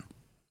that.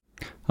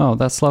 Oh,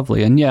 that's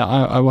lovely. And yeah,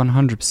 I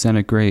 100%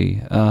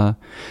 agree.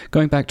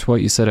 Going back to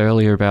what you said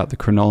earlier about the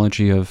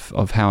chronology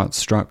of how it's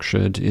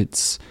structured,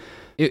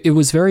 it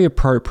was very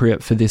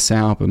appropriate for this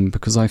album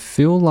because I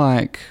feel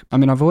like, I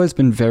mean, I've always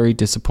been very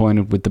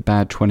disappointed with the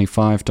Bad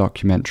 25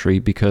 documentary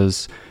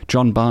because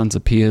John Barnes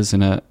appears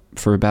in it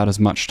for about as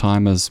much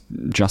time as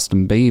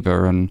Justin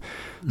Bieber, and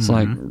it's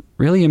like,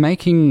 really,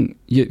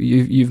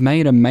 you've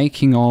made a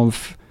making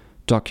of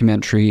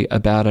documentary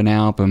about an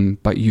album,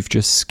 but you've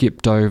just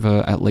skipped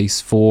over at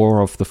least 4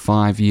 of the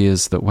 5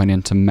 years that went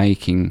into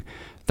making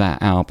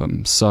that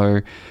album. So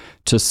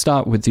to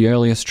start with the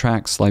earliest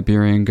tracks,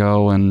 Liberian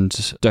Girl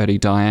and Dirty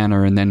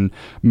Diana, and then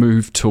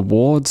move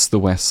towards the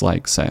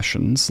Westlake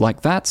sessions,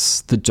 like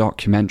that's the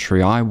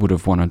documentary I would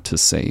have wanted to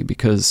see,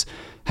 because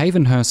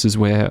Havenhurst is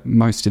where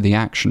most of the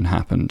action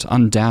happened,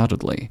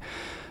 undoubtedly.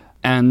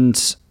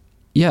 And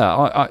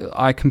yeah,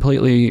 I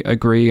completely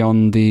agree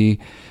on the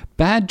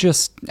Bad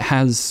just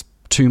has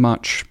too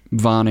much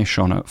varnish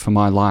on it for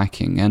my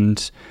liking.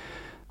 And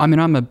I mean,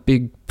 I'm a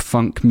big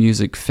funk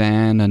music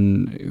fan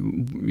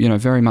and, you know,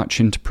 very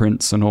much into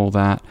Prince and all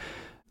that.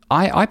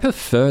 I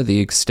prefer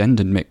the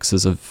extended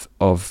mixes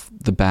of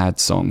the Bad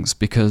songs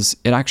because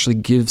it actually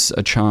gives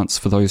a chance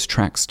for those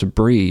tracks to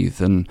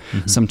breathe, and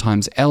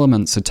sometimes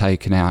elements are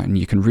taken out and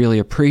you can really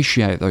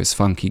appreciate those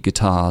funky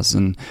guitars,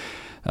 and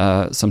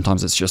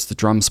sometimes it's just the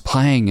drums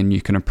playing and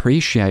you can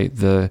appreciate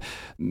the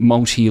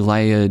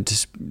multi-layered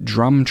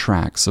drum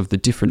tracks of the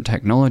different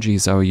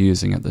technologies they were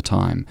using at the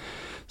time.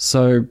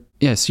 So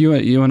yes,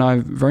 you and I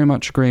very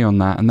much agree on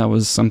that, and that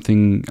was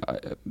something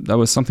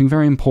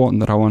very important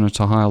that I wanted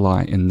to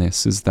highlight in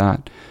this, is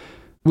that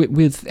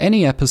with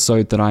any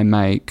episode that I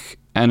make,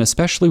 and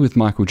especially with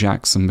Michael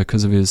Jackson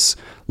because of his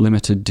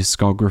limited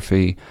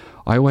discography,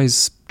 I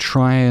always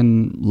try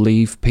and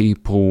leave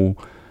people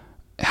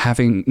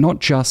not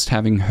just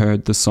having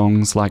heard the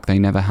songs like they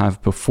never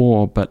have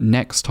before, but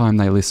next time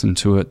they listen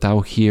to it,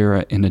 they'll hear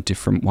it in a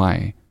different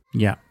way.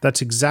 Yeah,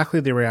 that's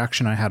exactly the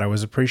reaction I had. I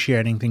was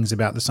appreciating things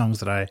about the songs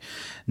that I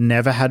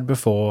never had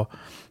before.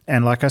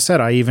 And like I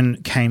said, I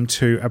even came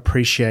to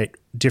appreciate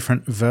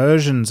different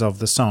versions of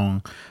the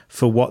song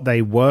for what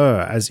they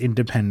were as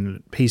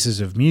independent pieces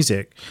of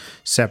music,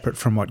 separate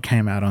from what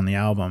came out on the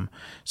album.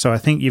 So I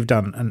think you've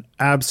done an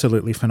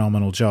absolutely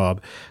phenomenal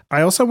job.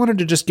 I also wanted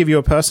to just give you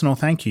a personal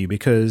thank you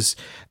because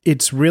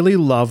it's really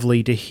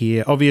lovely to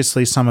hear.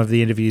 Obviously, some of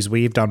the interviews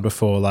we've done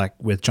before, like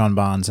with John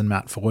Barnes and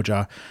Matt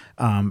Forger,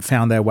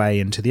 found their way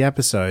into the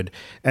episode.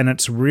 And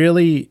it's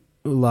really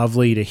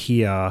lovely to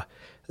hear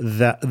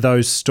that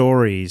those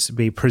stories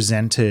be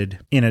presented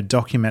in a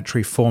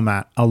documentary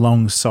format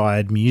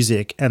alongside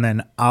music and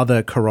then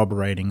other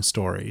corroborating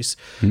stories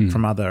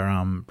from other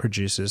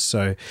producers.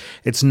 So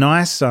it's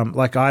nice.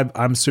 Like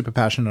I'm super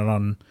passionate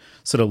on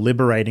sort of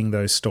liberating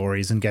those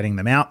stories and getting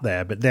them out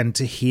there, but then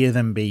to hear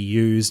them be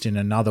used in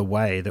another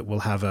way that will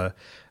have a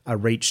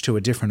reach to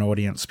a different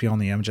audience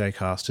beyond the MJ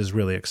Cast is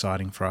really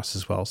exciting for us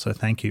as well. So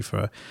thank you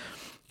for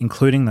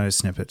including those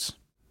snippets.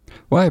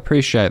 Well, I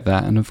appreciate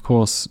that. And of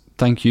course,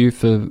 thank you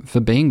for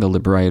being the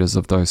liberators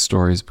of those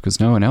stories,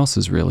 because no one else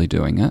is really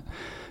doing it.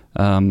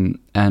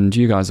 And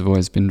you guys have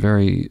always been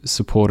very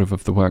supportive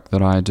of the work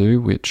that I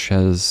do, which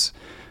has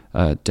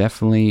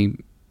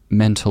definitely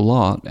meant a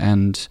lot.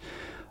 And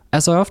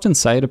as I often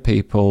say to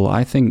people,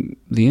 I think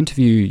the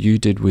interview you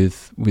did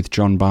with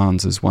John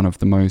Barnes is one of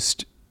the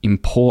most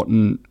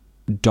important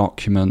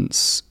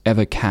documents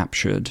ever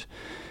captured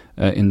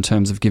in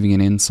terms of giving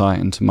an insight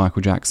into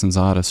Michael Jackson's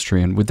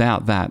artistry. And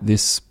without that,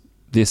 this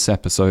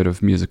episode of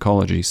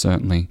Musicology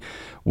certainly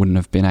wouldn't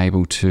have been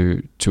able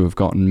to have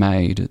gotten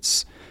made.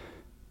 It's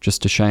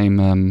just a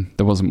shame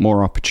there wasn't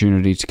more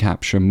opportunity to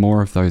capture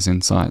more of those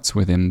insights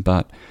with him.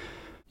 But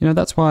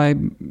that's why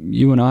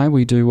you and I,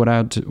 we do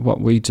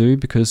what we do,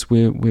 because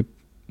we're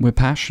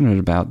passionate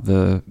about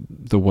the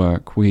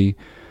work.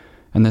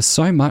 And there's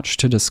so much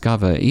to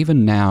discover,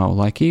 even now,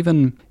 like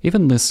even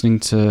listening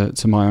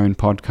to my own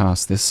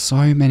podcast, there's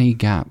so many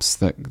gaps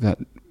that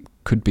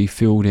could be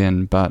filled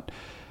in, but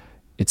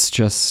it's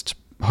just,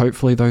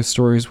 hopefully those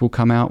stories will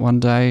come out one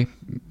day.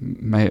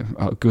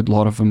 A good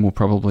lot of them will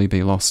probably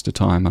be lost to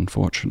time,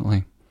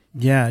 unfortunately.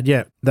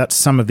 Yeah. That's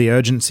some of the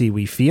urgency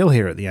we feel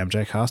here at the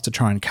MJcast to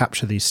try and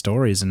capture these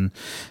stories. And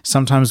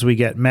sometimes we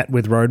get met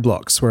with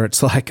roadblocks where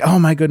it's like, oh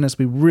my goodness,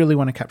 we really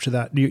want to capture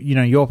that,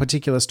 your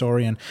particular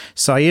story. And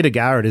Saida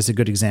Garrett is a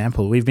good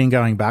example. We've been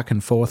going back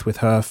and forth with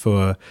her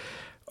for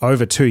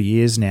over 2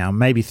 years now,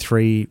 maybe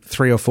three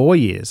or 4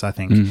 years, I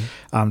think,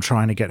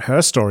 trying to get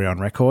her story on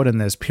record.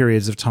 And there's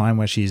periods of time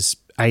where she's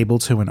able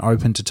to and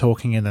open to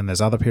talking, and then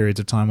there's other periods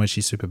of time where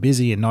she's super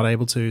busy and not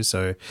able to.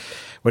 So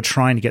we're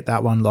trying to get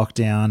that one locked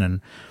down.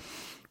 And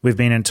we've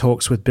been in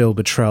talks with Bill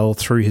Bottrell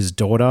through his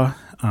daughter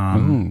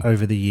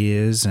over the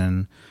years.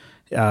 And,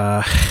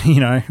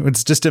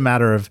 it's just a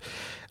matter of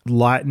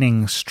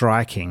lightning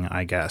striking,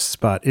 I guess.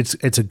 But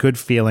it's a good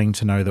feeling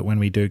to know that when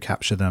we do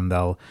capture them,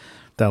 they'll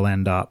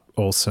end up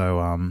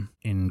also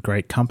in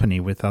great company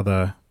with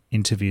other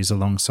interviews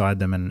alongside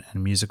them and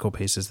musical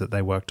pieces that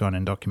they worked on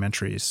in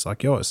documentaries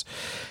like yours.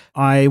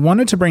 I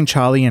wanted to bring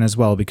Charlie in as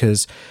well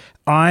because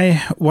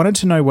I wanted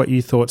to know what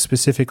you thought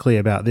specifically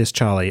about this,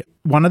 Charlie.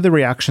 One of the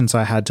reactions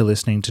I had to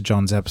listening to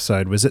John's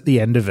episode was at the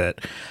end of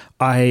it,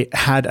 I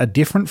had a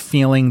different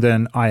feeling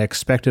than I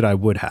expected I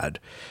would have.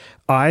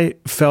 I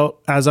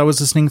felt as I was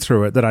listening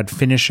through it that I'd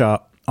finish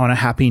up on a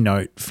happy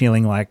note,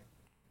 feeling like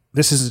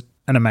this is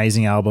an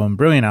amazing album,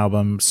 brilliant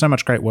album, so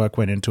much great work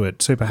went into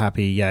it, super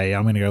happy, yay,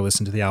 I'm going to go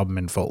listen to the album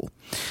in full.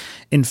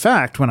 In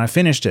fact, when I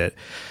finished it,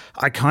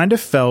 I kind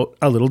of felt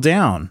a little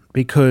down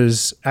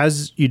because,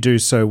 as you do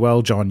so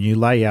well, John, you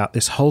lay out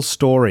this whole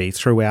story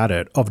throughout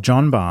it of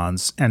John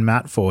Barnes and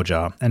Matt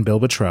Forger and Bill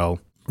Bottrell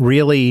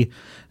really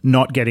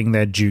not getting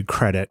their due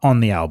credit on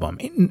the album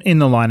in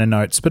the liner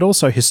notes, but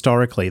also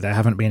historically they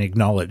haven't been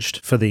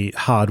acknowledged for the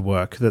hard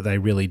work that they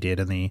really did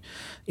and the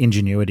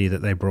ingenuity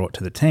that they brought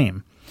to the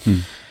team.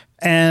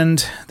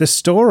 And the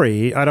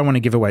story, I don't want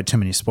to give away too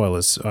many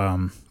spoilers,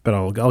 but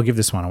I'll give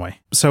this one away.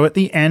 So at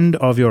the end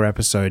of your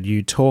episode,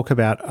 you talk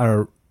about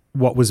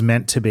what was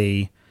meant to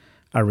be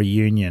a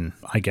reunion,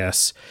 I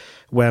guess,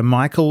 where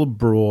Michael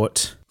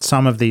brought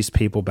some of these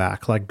people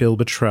back, like Bill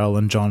Bottrell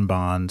and John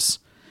Barnes.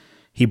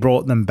 He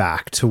brought them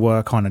back to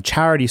work on a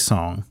charity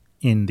song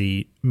in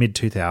the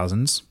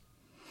mid-2000s.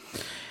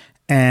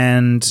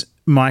 And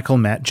Michael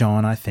met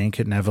John, I think,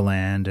 at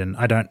Neverland, and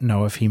I don't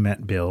know if he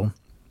met Bill.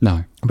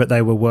 No. But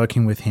they were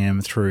working with him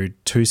through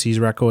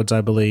Tusi's Records,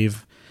 I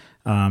believe,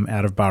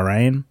 out of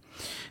Bahrain.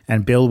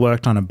 And Bill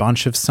worked on a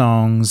bunch of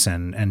songs,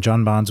 and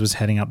John Barnes was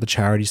heading up the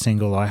charity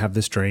single, I Have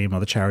This Dream, or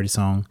the charity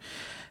song.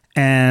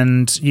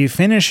 And you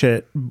finish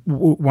it,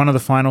 one of the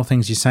final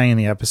things you say in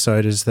the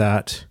episode is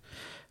that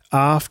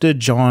after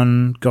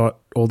John got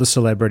all the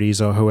celebrities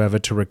or whoever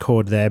to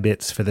record their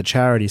bits for the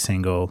charity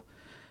single,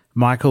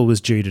 Michael was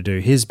due to do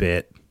his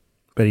bit,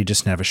 but he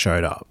just never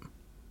showed up.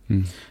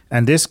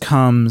 And this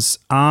comes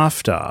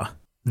after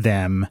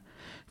them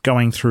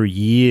going through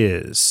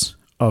years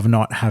of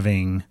not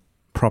having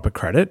proper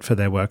credit for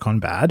their work on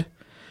Bad,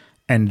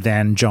 and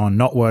then John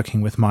not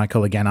working with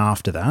Michael again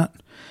after that.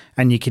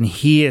 And you can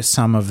hear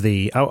some of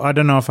the, I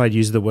don't know if I'd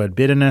use the word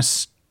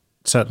bitterness,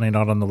 certainly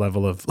not on the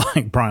level of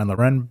like Brian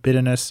Loren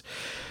bitterness,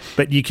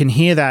 but you can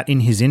hear that in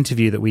his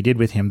interview that we did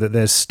with him, that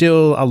there's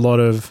still a lot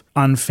of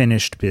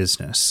unfinished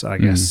business, I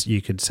guess you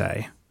could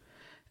say.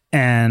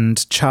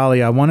 And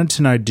Charlie, I wanted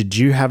to know, did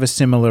you have a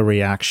similar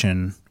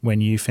reaction when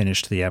you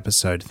finished the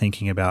episode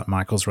thinking about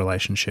Michael's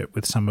relationship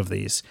with some of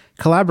these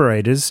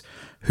collaborators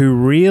who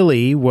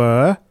really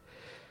were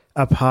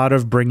a part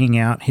of bringing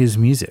out his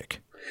music?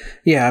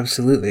 Yeah,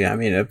 absolutely. I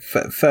mean,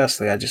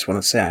 firstly, I just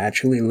want to say I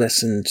actually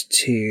listened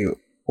to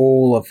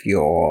all of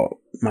your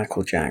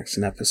Michael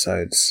Jackson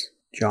episodes,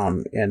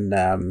 John, in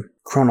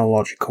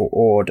chronological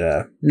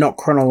order. Not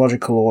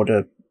chronological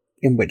order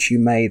in which you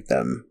made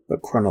them,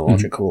 but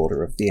chronological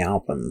order of the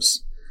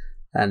albums.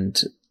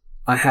 And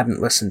I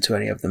hadn't listened to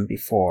any of them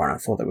before, and I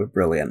thought they were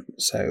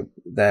brilliant. So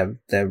they're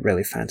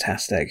really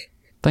fantastic.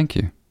 Thank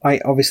you.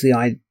 I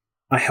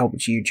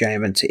helped you,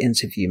 Jamin, to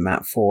interview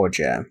Matt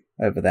Forger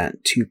over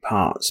that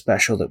 2-part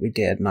special that we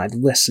did, and I'd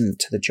listened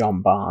to the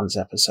John Barnes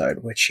episode,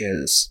 which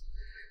is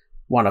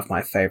one of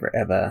my favorite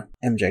ever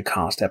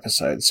MJcast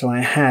episodes. So I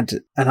had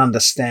an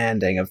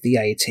understanding of the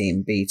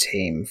A-Team,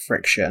 B-Team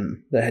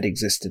friction that had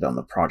existed on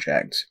the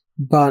project.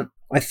 But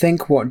I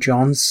think what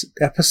John's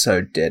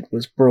episode did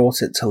was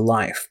brought it to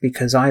life,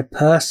 because I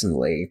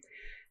personally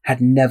had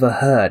never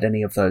heard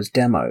any of those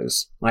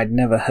demos. I'd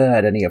never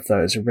heard any of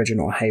those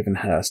original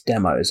Havenhurst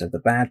demos of the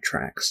Bad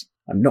tracks.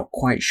 I'm not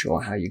quite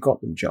sure how you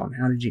got them, John.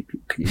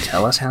 Can you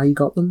tell us how you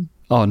got them?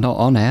 Oh, not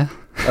on air.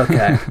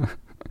 Okay.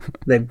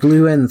 They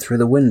blew in through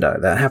the window.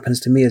 That happens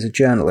to me as a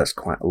journalist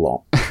quite a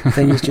lot.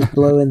 Things just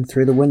blow in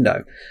through the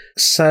window.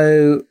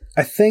 So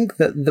I think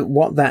that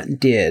what that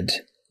did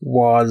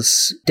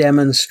was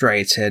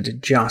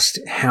demonstrated just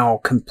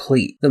how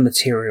complete the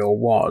material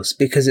was,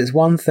 because it's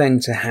one thing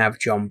to have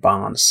John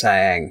Barnes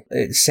saying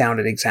it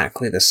sounded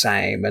exactly the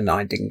same and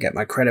I didn't get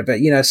my credit,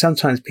 but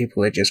sometimes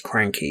people are just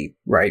cranky,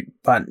 right?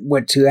 But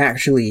to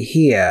actually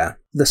hear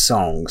the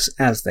songs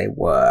as they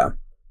were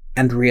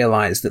and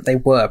realize that they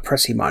were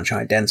pretty much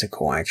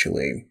identical,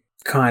 actually,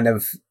 kind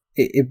of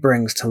it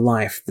brings to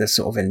life the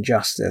sort of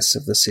injustice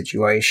of the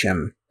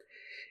situation.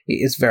 It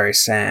is very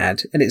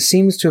sad, and it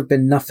seems to have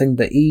been nothing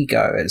but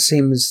ego. It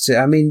seems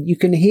to, you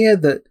can hear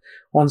that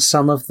on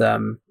some of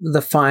them,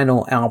 the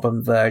final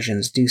album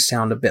versions do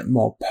sound a bit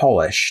more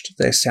polished.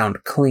 They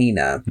sound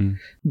cleaner,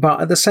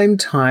 but at the same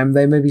time,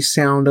 they maybe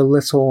sound a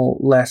little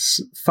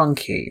less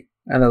funky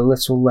and a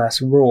little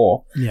less raw.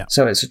 Yeah.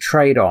 So it's a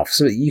trade-off.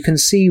 So you can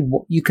see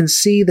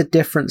the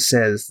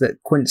differences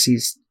that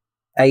Quincy's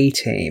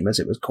A-Team, as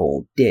it was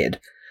called, did,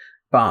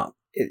 but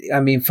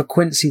for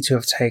Quincy to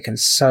have taken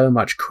so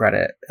much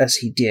credit as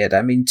he did,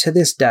 to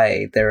this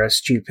day, there are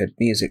stupid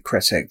music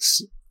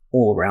critics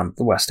all around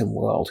the Western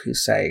world who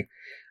say,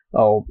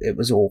 oh, it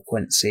was all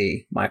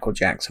Quincy. Michael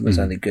Jackson was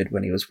only good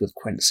when he was with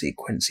Quincy.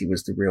 Quincy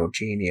was the real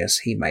genius.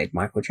 He made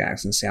Michael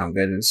Jackson sound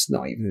good. It's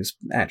not even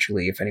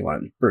actually, if anyone,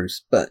 it was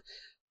Bruce. But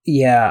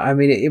yeah,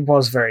 it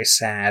was very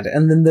sad.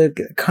 And then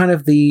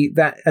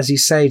that, as you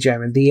say,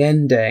 Jamin, the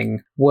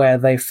ending where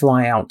they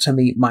fly out to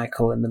meet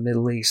Michael in the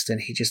Middle East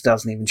and he just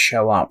doesn't even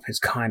show up is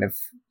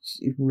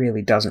it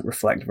really doesn't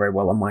reflect very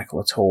well on Michael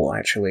at all,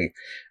 actually.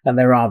 And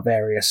there are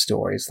various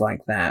stories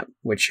like that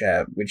which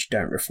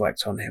don't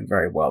reflect on him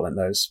very well in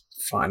those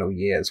final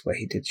years where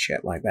he did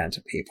shit like that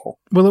to people.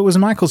 Well, it was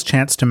Michael's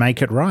chance to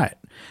make it right.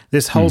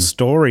 This whole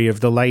story of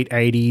the late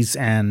 80s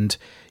and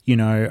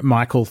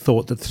Michael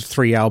thought that the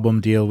 3-album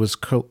deal was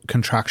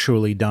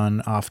contractually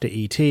done after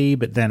E.T.,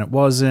 but then it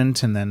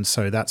wasn't, and then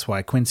so that's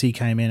why Quincy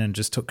came in and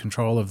just took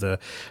control of the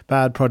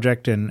Bad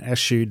project and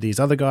eschewed these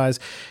other guys,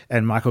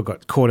 and Michael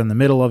got caught in the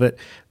middle of it.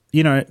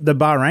 The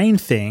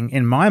Bahrain thing,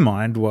 in my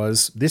mind,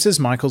 was this is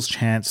Michael's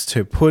chance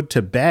to put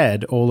to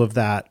bed all of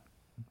that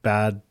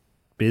bad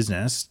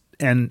business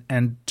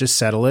and just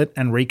settle it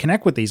and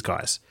reconnect with these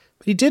guys.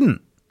 But he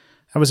didn't.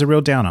 That was a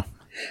real downer.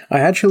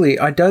 I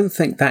don't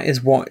think that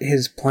is what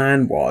his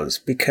plan was,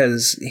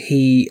 because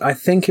I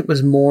think it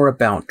was more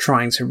about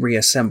trying to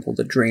reassemble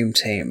the dream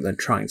team than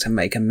trying to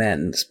make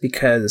amends,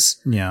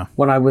 because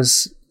when I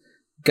was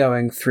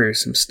going through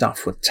some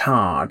stuff with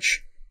Taj,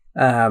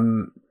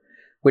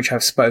 which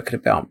I've spoken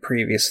about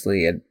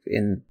previously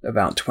in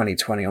about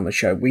 2020 on the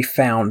show, we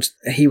found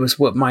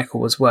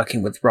Michael was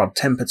working with Rod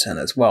Temperton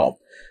as well.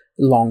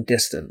 Long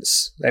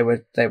distance. They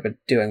were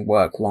doing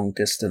work long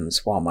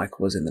distance while Michael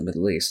was in the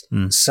Middle East.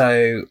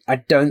 So I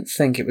don't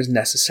think it was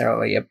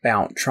necessarily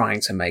about trying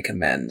to make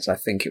amends. I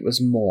think it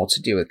was more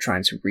to do with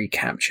trying to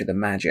recapture the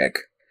magic,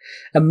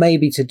 and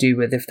maybe to do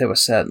with if there were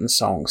certain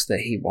songs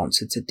that he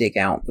wanted to dig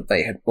out that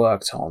they had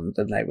worked on,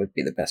 then they would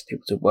be the best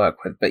people to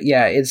work with. But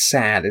yeah, it's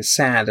sad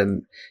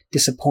and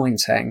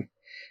disappointing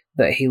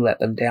that he let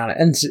them down.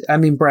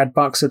 And Brad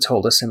Buxer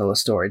told a similar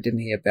story, didn't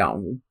he,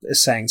 about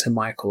saying to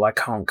Michael, I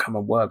can't come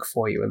and work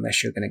for you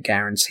unless you're going to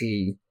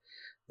guarantee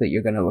that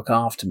you're going to look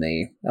after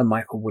me. And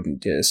Michael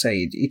wouldn't do it. So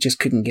he just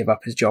couldn't give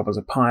up his job as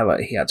a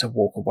pilot. He had to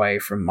walk away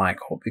from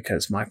Michael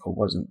because Michael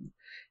wasn't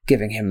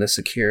giving him the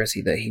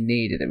security that he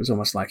needed. It was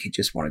almost like he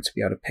just wanted to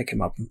be able to pick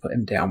him up and put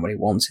him down when he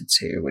wanted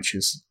to, which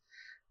is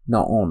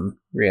not on,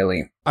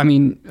 really.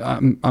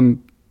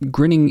 I'm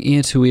grinning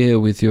ear to ear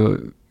with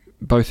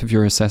both of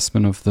your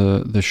assessment of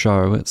the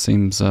show. It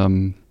seems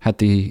had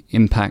the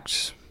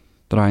impact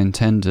that I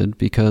intended,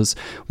 because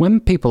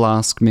when people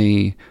ask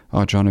me,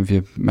 oh, John, have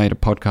you made a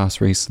podcast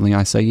recently?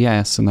 I say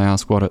yes, and they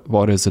ask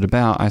what is it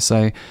about? I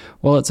say,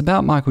 well, it's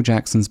about Michael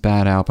Jackson's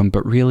Bad album,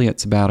 but really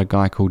it's about a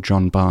guy called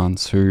John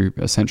Barnes who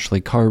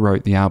essentially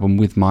co-wrote the album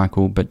with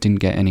Michael but didn't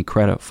get any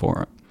credit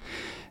for it.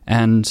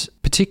 And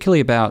particularly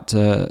about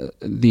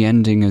the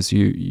ending, as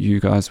you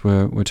guys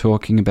were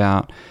talking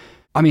about,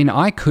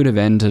 I could have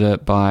ended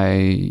it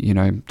by,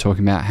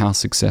 talking about how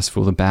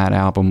successful the Bad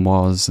album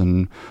was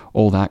and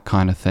all that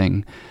kind of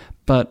thing.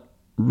 But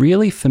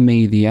really, for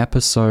me, the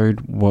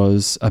episode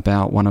was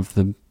about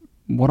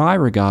what I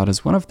regard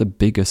as one of the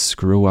biggest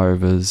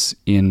screw-overs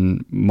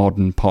in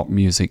modern pop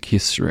music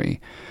history.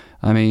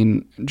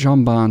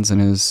 John Barnes and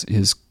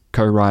his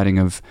co-writing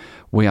of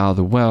We Are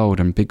the World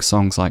and big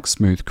songs like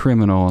Smooth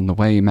Criminal and The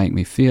Way You Make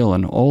Me Feel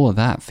and all of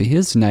that, for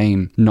his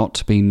name not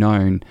to be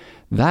known,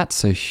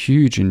 that's a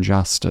huge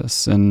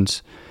injustice.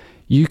 And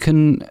you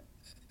can,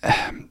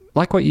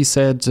 like what you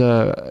said,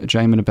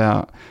 Jamin,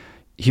 about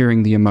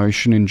hearing the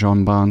emotion in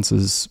John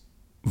Barnes's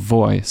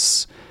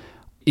voice,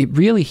 it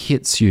really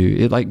hits you.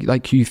 It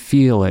like you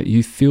feel it.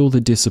 You feel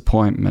the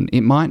disappointment.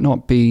 It might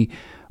not be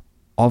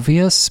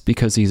obvious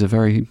because he's a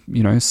very,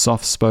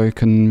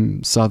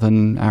 soft-spoken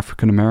Southern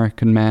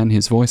African-American man.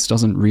 His voice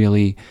doesn't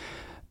really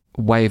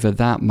waver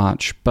that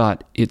much,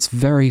 but it's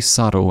very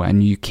subtle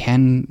and you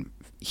can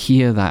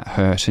hear that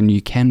hurt and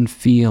you can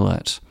feel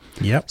it.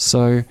 Yep.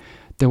 So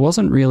there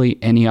wasn't really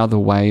any other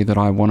way that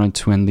I wanted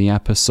to end the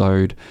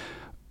episode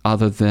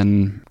other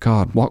than,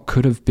 God, what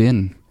could have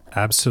been?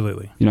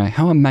 Absolutely.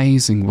 How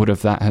amazing would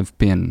that have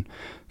been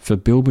for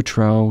Bill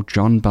Bottrell,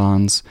 John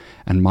Barnes,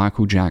 and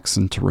Michael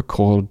Jackson to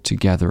record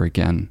together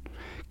again,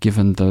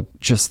 given the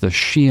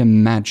sheer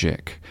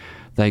magic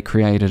they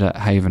created at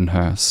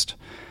Havenhurst.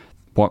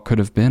 What could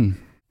have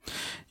been?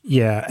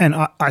 Yeah, and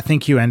I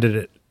think you ended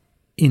it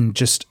in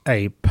just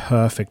a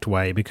perfect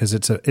way because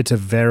it's a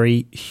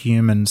very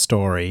human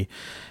story,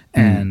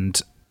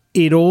 and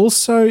it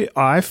also,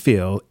 I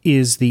feel,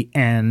 is the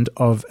end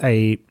of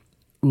a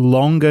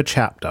longer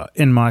chapter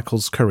in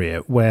Michael's career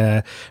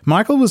where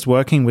Michael was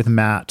working with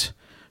Matt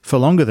for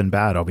longer than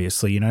Bad,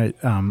 obviously.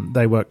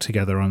 They worked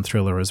together on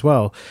Thriller as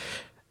well.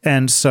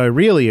 And so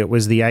really it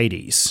was the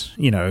 80s.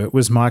 It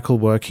was Michael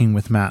working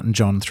with Matt and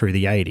John through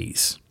the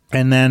 80s.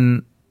 And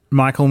then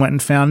Michael went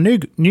and found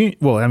new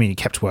well, I mean, he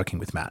kept working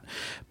with Matt.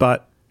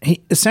 But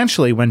he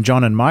essentially, when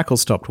John and Michael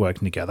stopped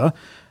working together,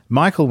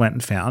 Michael went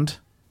and found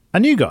a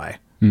new guy.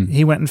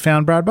 He went and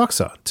found Brad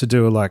Boxer to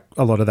do a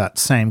lot of that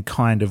same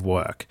kind of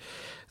work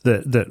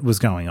that was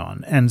going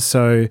on. And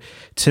so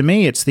to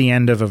me, it's the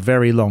end of a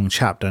very long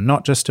chapter,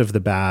 not just of the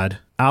Bad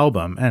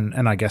album.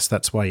 And I guess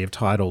that's why you've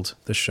titled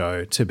the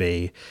show to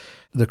be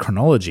The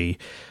Chronology,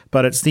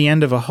 but it's the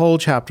end of a whole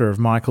chapter of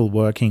Michael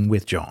working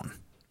with John.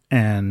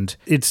 And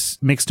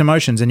it's mixed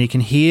emotions, and you can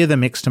hear the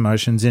mixed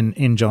emotions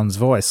in John's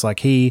voice.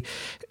 Like he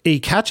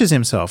catches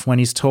himself when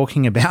he's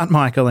talking about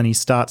Michael and he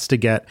starts to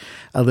get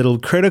a little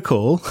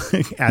critical,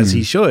 as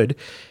he should.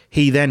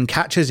 He then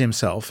catches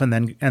himself and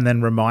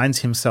then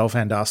reminds himself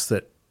and us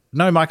that,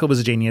 no, Michael was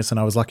a genius and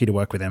I was lucky to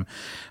work with him.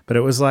 But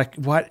it was like,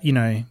 what, you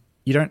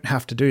don't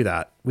have to do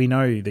that. We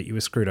know that you were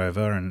screwed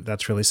over and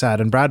that's really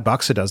sad. And Brad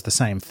Boxer does the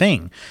same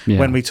thing. Yeah.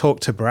 When we talk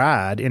to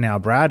Brad in our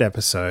Brad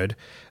episode,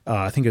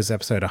 I think it was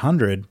episode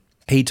 100,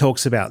 he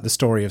talks about the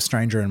story of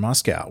Stranger in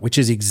Moscow, which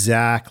is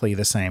exactly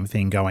the same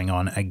thing going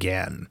on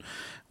again,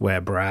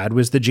 where Brad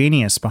was the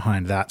genius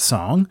behind that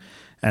song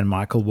and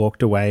Michael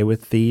walked away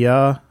with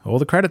all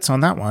the credits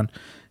on that one.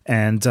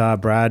 And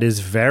Brad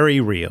is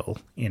very real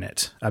in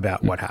it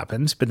about what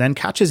happened, but then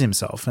catches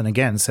himself and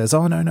again says,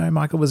 oh, no,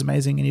 Michael was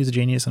amazing and he was a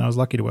genius and I was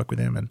lucky to work with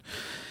him. And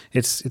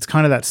it's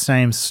kind of that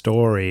same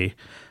story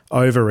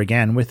over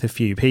again with a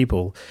few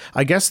people.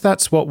 I guess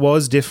that's what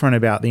was different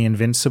about the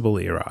Invincible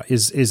era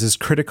is as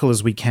critical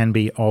as we can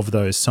be of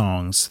those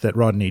songs that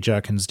Rodney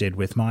Jerkins did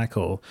with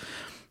Michael.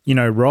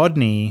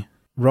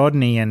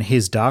 Rodney and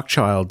his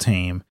Darkchild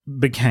team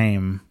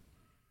became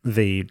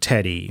the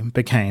Teddy,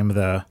 became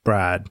the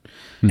Brad,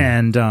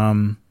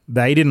 and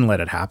they didn't let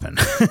it happen.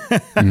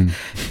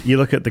 You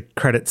look at the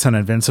credits on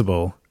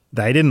Invincible,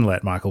 they didn't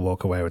let Michael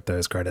walk away with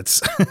those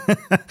credits.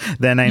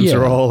 Their names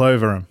are all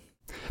over them.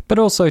 But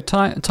also,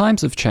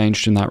 times have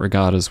changed in that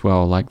regard as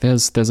well. Like,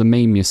 there's a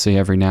meme you see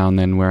every now and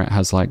then where it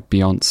has, like,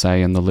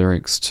 Beyonce and the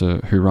lyrics to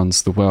Who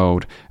Runs the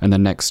World, and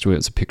then next to it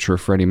is a picture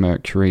of Freddie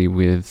Mercury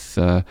with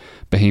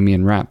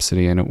Bohemian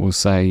Rhapsody, and it will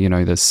say,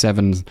 there's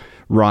 7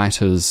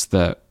 writers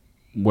that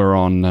were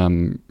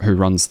on Who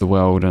Runs the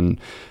World, and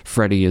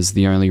Freddie is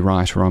the only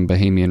writer on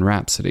Bohemian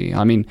Rhapsody.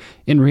 I mean,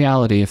 in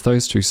reality, if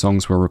those two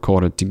songs were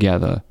recorded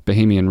together,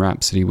 Bohemian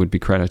Rhapsody would be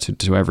credited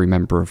to every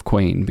member of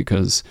Queen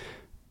because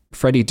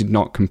Freddie did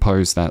not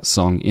compose that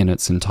song in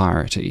its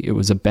entirety. It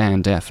was a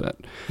band effort.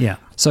 Yeah.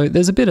 So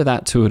there's a bit of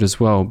that to it as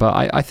well.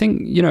 But I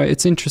think,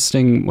 it's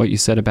interesting what you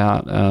said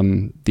about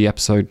the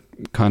episode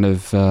kind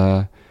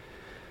of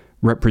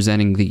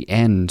representing the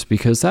end,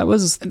 because that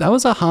was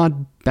a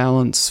hard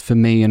balance for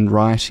me in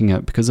writing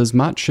it, because as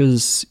much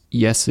as,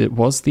 yes, it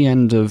was the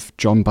end of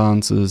John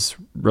Barnes's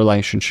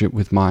relationship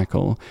with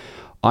Michael,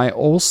 I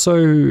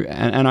also,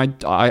 and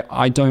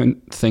I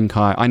don't think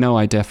I know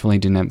I definitely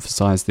didn't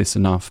emphasize this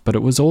enough, but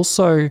it was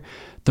also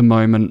the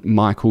moment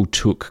Michael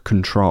took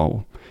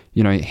control.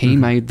 He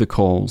made the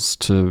calls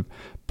to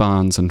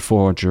Barnes and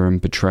Forger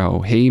and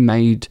Bottrell. He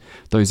made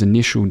those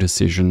initial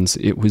decisions.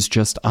 It was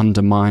just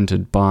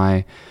undermined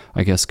by,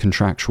 I guess,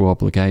 contractual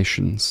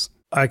obligations.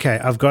 Okay,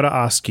 I've got to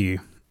ask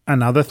you,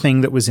 another thing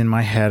that was in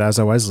my head as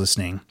I was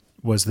listening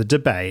was the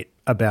debate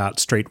about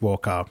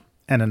Streetwalker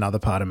and Another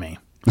Part of Me.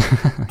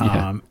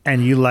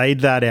 And you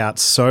laid that out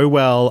so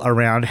well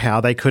around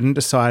how they couldn't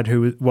decide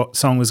what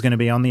song was going to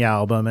be on the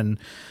album, and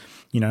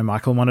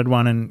Michael wanted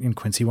one and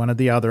Quincy wanted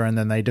the other, and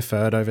then they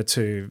deferred over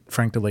to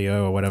Frank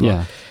DeLeo or whatever.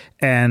 Yeah.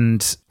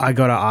 And I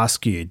got to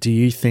ask you, do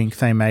you think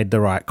they made the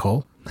right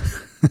call?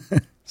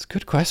 It's a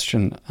good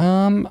question.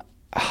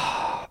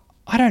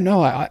 I don't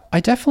know. I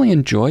definitely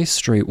enjoy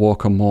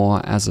Streetwalker more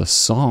as a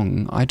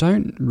song. I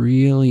don't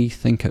really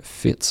think it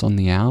fits on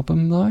the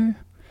album though.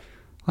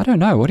 I don't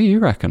know. What do you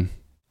reckon?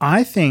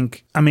 I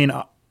think,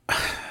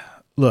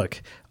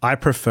 look, I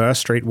prefer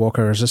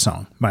Streetwalker as a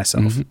song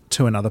myself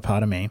to Another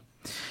Part of Me.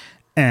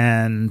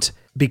 And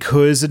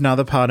because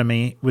Another Part of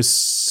Me was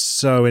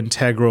so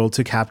integral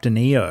to Captain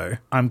EO,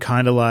 I'm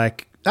kind of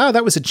like, oh,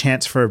 that was a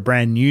chance for a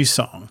brand new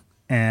song.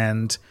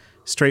 And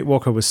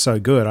Streetwalker was so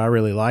good. I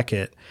really like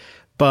it.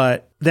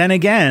 But then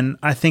again,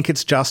 I think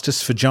it's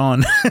justice for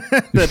John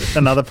that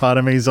Another Part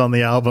of Me is on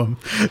the album.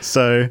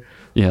 So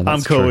yeah,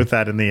 I'm cool with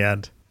that in the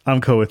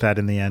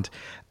end.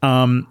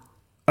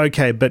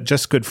 Okay, but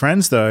Just Good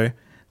Friends, though,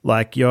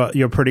 like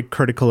you're pretty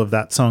critical of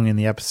that song in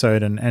the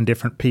episode, and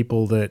different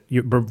people that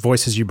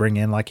voices you bring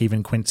in, like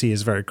even Quincy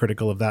is very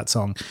critical of that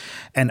song.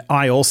 And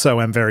I also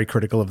am very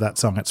critical of that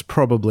song. It's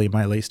probably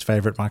my least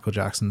favorite Michael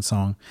Jackson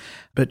song.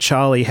 But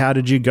Charlie, how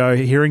did you go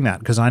hearing that?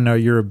 Because I know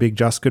you're a big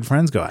Just Good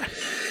Friends guy.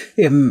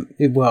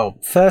 Well,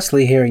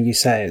 firstly, hearing you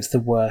say it's the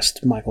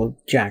worst Michael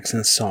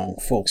Jackson song,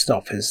 full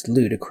stop, is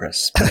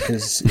ludicrous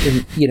because,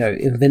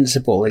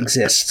 Invincible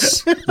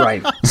exists,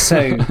 right?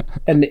 So,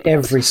 and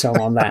every song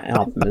on that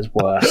album is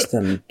worse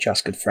than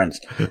Just Good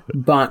Friends.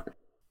 But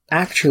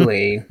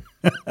actually,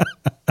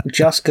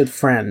 Just Good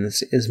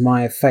Friends is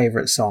my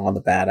favorite song on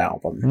the Bad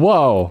album.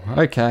 Whoa,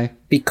 okay.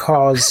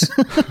 Because,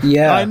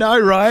 yeah. I know,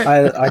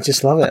 right? I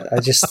just love it.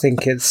 I just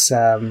think it's...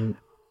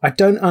 I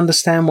don't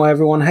understand why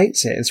everyone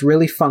hates it. It's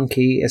really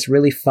funky. It's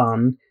really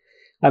fun.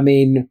 I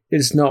mean,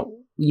 it's not,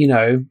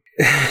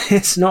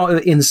 it's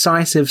not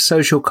incisive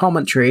social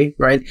commentary,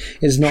 right?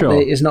 It's not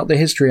it's not the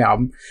History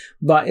album,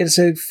 but it's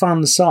a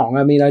fun song.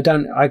 I mean,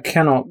 I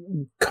cannot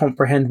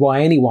comprehend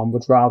why anyone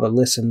would rather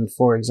listen,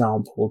 for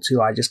example,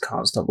 to I Just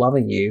Can't Stop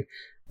Loving You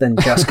than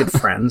Just Good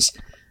Friends.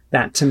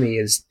 That to me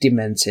is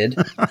demented.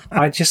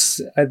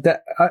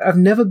 I've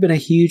never been a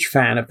huge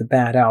fan of the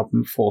Bad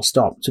album, full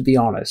stop, to be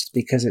honest,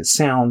 because it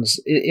sounds,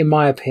 in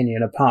my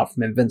opinion, apart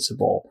from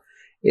Invincible,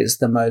 it's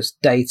the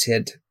most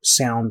dated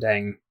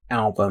sounding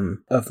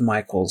album of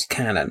Michael's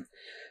canon,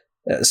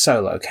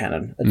 solo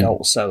canon,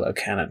 adult solo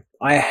canon.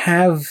 I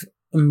have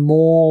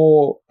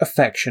more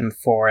affection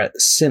for it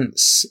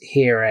since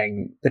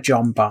hearing the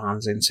John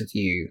Barnes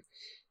interview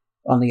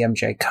on the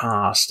MJ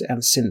cast,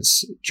 and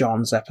since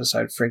John's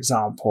episode, for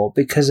example,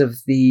 because of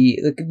the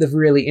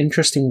really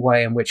interesting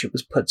way in which it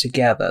was put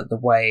together, the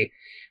way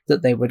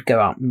that they would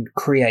go out and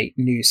create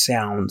new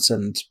sounds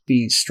and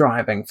be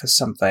striving for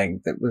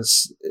something that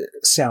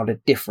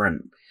sounded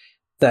different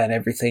than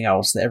everything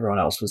else that everyone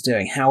else was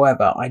doing.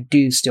 However, I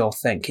do still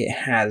think it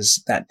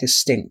has that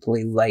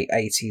distinctly late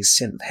 80s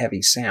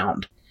synth-heavy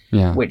sound,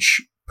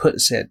 which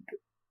puts it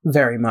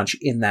very much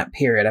in that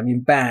period. I mean,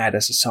 Bad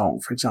as a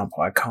song, for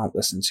example, I can't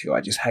listen to.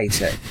 I just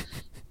hate it.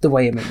 The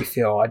way it made me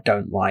feel, I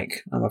don't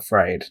like, I'm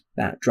afraid.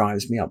 That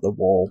drives me up the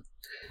wall.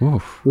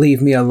 Oof.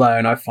 Leave Me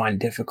Alone, I find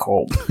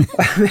difficult.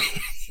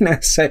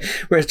 So,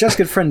 whereas Just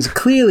Good Friends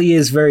clearly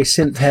is very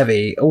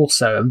synth-heavy,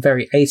 also, and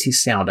very 80s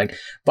sounding,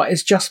 but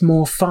it's just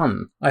more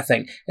fun, I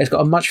think. It's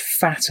got a much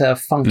fatter,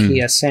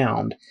 funkier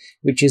sound,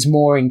 which is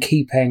more in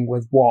keeping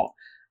with what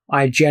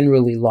I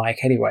generally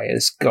like anyway.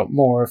 It's got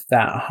more of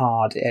that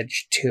hard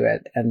edge to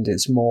it, and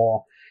it's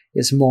more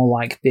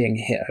like being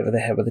hit over the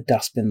head with a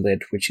dustbin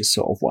lid, which is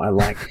sort of what I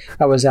like.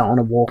 I was out on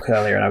a walk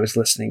earlier and I was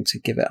listening to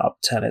Give It Up,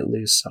 Turn It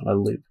Loose on a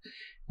loop,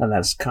 and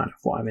that's kind of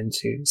what I'm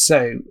into.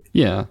 So,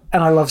 yeah.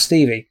 And I love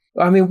Stevie.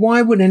 I mean,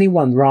 why would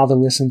anyone rather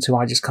listen to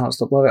I Just Can't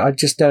Stop Loving It? I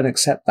just don't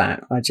accept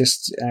that. I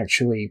just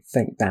actually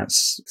think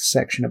that's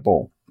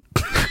sectionable.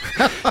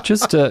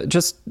 Just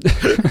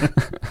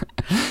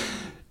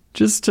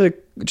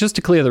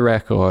to clear the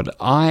record,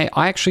 I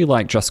actually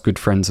like Just Good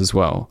Friends as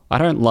well. I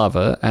don't love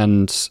it,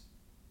 and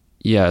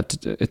yeah,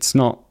 it's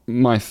not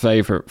my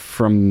favorite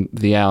from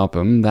the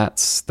album. That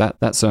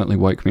certainly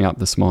woke me up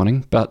this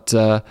morning. But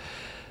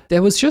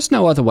there was just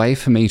no other way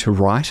for me to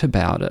write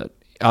about it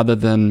other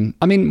than,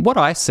 I mean, what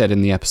I said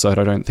in the episode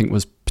I don't think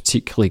was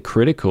particularly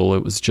critical.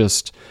 It was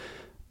just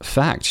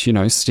fact.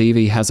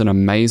 Stevie has an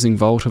amazing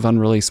vault of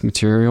unreleased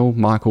material.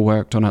 Michael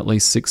worked on at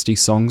least 60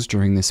 songs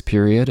during this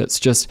period. It's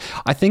just,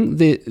 I think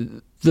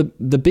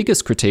the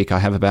biggest critique I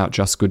have about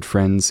Just Good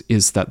Friends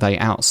is that they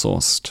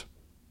outsourced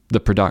the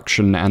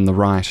production and the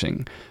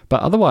writing.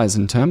 But otherwise,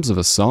 in terms of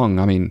a song,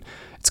 I mean,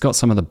 it's got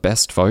some of the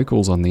best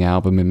vocals on the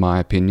album, in my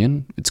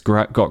opinion. It's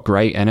got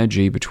great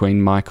energy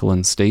between Michael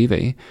and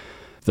Stevie.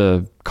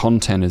 The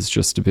content is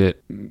just a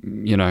bit,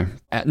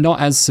 not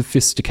as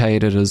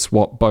sophisticated as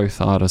what both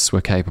artists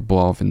were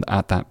capable of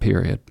at that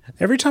period.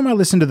 Every time I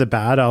listen to the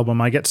Bad album,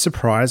 I get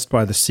surprised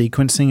by the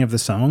sequencing of the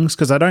songs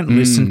because I don't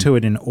listen to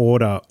it in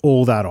order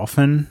all that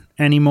often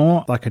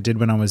anymore, like I did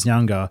when I was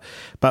younger.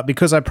 But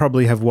because I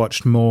probably have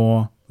watched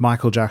more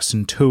Michael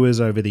Jackson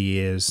tours over the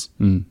years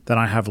than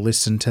I have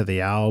listened to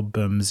the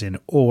albums in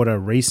order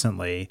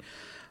recently,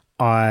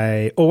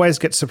 I always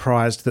get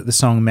surprised that the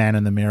song Man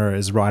in the Mirror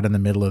is right in the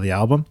middle of the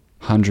album.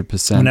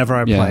 100%. Whenever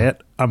I play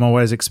it, I'm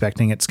always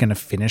expecting it's going to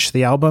finish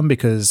the album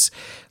because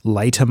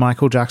later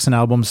Michael Jackson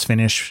albums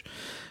finish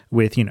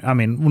with,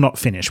 not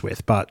finish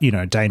with, but,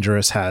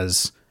 Dangerous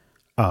has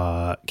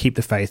Keep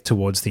the Faith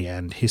towards the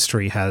end.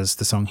 History has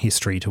the song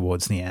History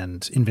towards the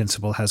end.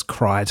 Invincible has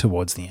Cry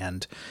towards the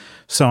end.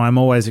 So I'm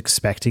always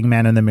expecting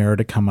Man in the Mirror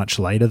to come much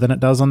later than it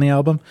does on the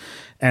album.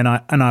 And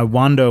I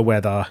wonder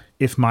whether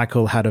if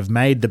Michael had have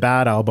made the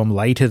Bad album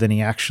later than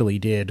he actually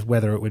did,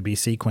 whether it would be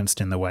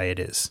sequenced in the way it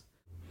is.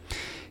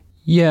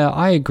 Yeah,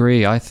 I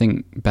agree. I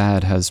think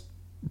Bad has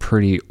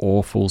pretty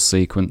awful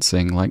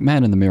sequencing. Like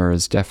Man in the Mirror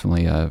is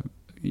definitely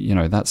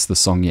that's the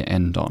song you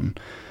end on.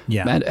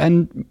 Yeah.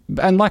 And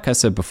like I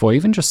said before,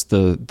 even just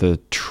the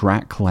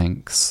track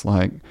lengths,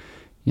 like,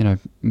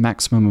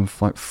 maximum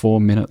of like 4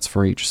 minutes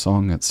for each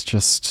song. It's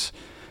just,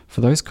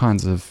 for those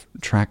kinds of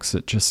tracks,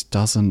 it just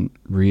doesn't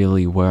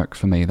really work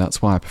for me.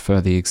 That's why I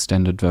prefer the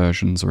extended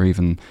versions or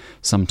even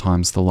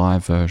sometimes the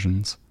live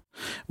versions.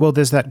 Well,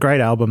 there's that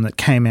great album that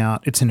came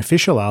out. It's an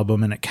official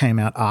album, and it came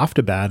out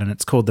after Bad, and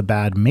it's called The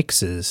Bad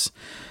Mixes.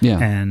 Yeah.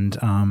 And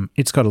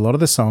it's got a lot of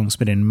the songs,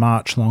 but in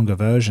much longer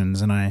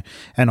versions and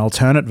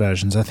alternate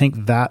versions. I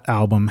think that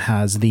album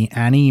has the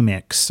Annie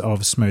mix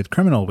of Smooth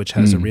Criminal, which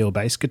has a real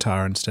bass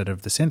guitar instead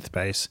of the synth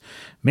bass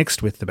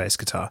mixed with the bass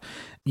guitar.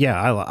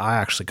 Yeah, I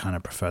actually kind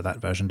of prefer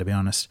that version, to be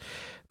honest.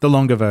 The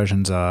longer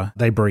versions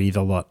they breathe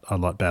a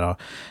lot better.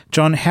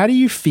 John, how do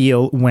you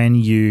feel when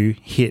you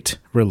hit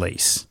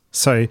release?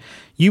 So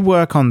you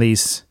work on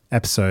these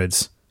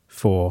episodes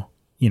for,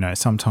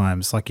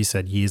 sometimes, like you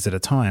said, years at a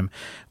time.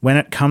 When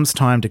it comes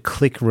time to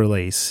click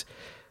release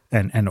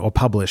and or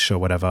publish or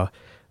whatever,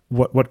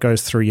 what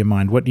goes through your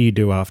mind? What do you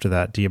do after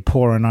that? Do you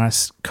pour a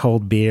nice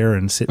cold beer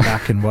and sit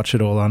back and watch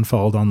it all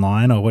unfold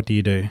online, or what do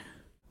you do?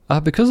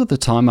 Because of the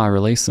time I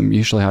release them,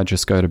 usually I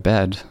just go to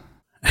bed.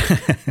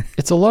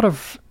 It's a lot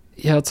of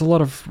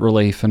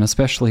relief, and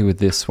especially with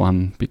this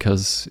one,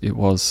 because it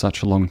was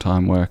such a long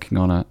time working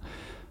on it.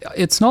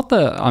 It's not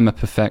that I'm a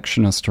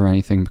perfectionist or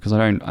anything, because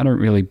I don't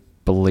really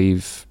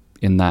believe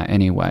in that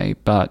anyway,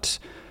 but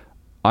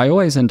I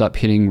always end up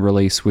hitting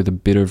release with a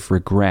bit of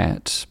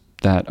regret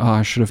that,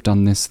 I should have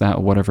done this, that,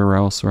 or whatever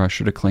else, or I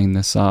should have cleaned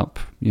this up,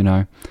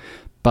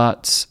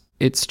 But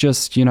it's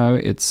just,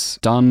 it's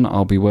done.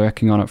 I'll be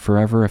working on it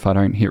forever if I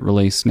don't hit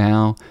release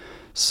now.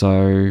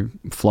 So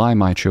fly,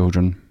 my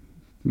children.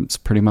 That's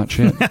pretty much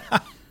it.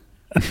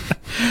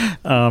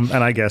 And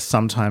I guess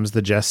sometimes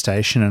the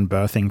gestation and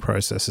birthing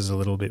process is a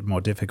little bit more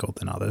difficult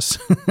than others.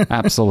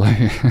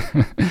 Absolutely.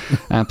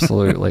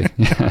 Absolutely.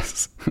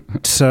 Yes.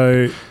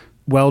 So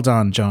well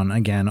done, John,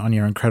 again, on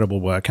your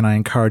incredible work. And I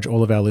encourage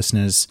all of our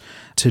listeners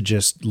to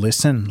just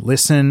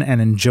listen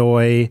and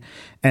enjoy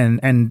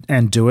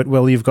and do it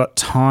while you've got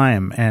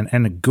time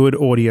and a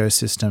good audio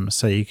system,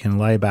 so you can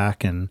lay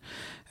back and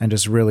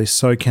just really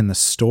soak in the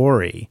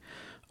story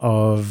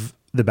of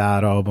the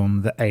Bad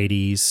album, the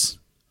 80s,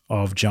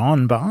 of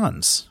John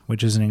Barnes,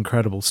 which is an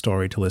incredible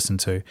story to listen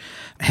to.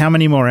 How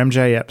many more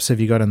MJ eps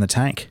have you got in the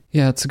tank?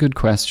 Yeah, it's a good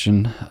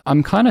question.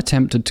 I'm kind of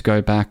tempted to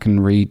go back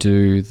and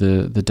redo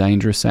the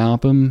Dangerous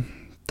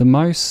album the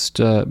most,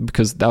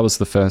 because that was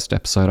the first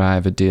episode I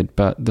ever did.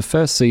 But the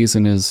first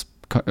season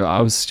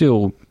I was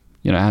still,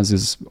 as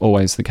is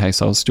always the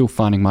case, I was still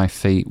finding my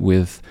feet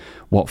with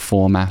what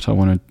format I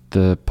wanted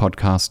the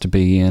podcast to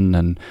be in,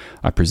 and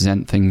I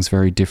present things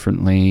very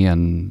differently,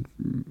 and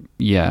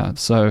yeah,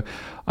 so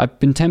I've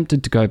been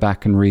tempted to go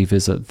back and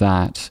revisit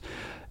that.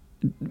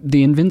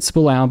 The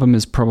Invincible album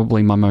is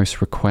probably my most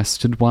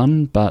requested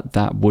one, but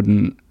that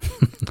wouldn't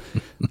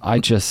I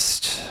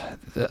don't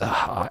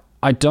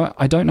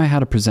know how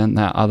to present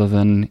that other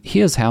than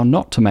here's how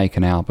not to make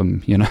an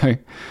album,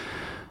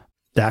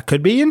 That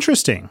could be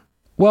interesting.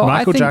 Well,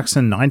 Michael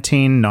Jackson,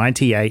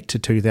 1998 to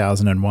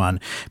 2001.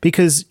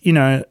 Because,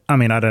 I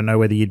don't know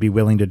whether you'd be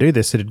willing to do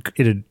this.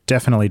 It'd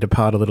definitely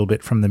depart a little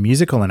bit from the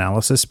musical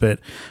analysis, but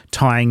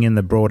tying in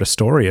the broader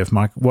story of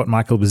what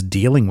Michael was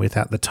dealing with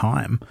at the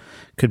time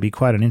could be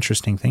quite an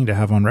interesting thing to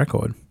have on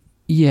record.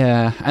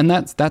 Yeah, and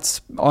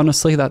that's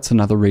honestly, that's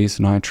another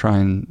reason I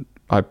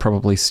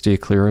probably steer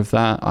clear of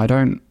that.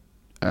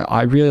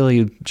 I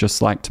really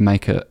just like to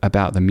make it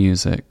about the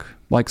music.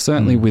 Like,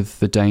 certainly with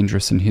the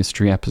Dangerous and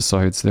History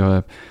episodes,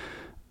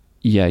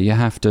 you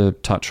have to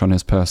touch on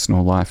his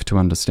personal life to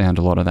understand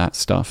a lot of that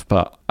stuff.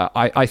 But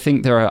I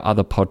think there are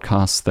other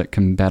podcasts that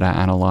can better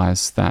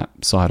analyze that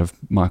side of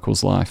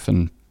Michael's life,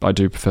 and I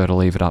do prefer to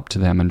leave it up to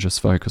them and just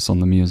focus on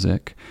the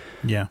music.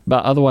 Yeah.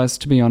 But otherwise,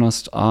 to be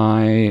honest,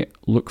 I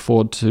look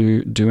forward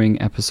to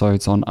doing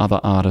episodes on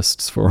other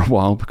artists for a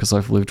while, because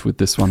I've lived with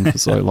this one for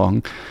so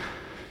long.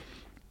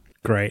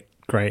 Great.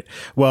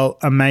 Well,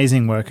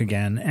 amazing work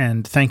again,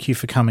 and thank you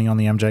for coming on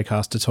the MJ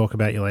Cast to talk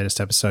about your latest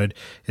episode.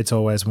 It's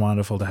always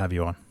wonderful to have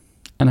you on.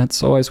 And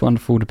it's always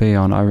wonderful to be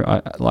on.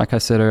 I like I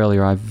said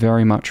earlier, I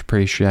very much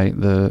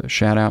appreciate the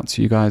shout-outs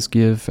you guys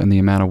give and the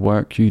amount of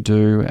work you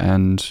do,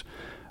 and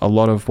a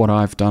lot of what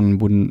I've done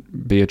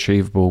wouldn't be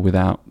achievable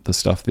without the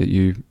stuff that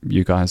you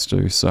guys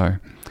do. So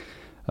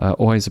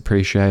always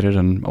appreciate it,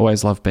 and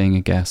always love being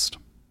a guest.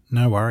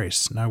 No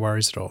worries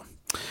at all.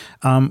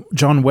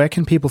 John, where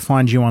can people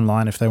find you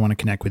online if they want to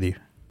connect with you?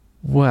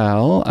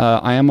 Well,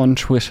 I am on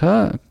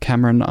Twitter,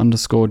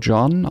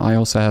 Cameron_John. I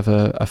also have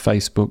a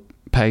Facebook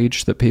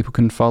page that people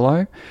can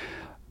follow.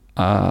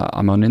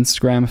 I'm on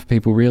Instagram if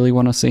people really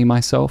want to see my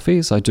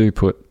selfies. I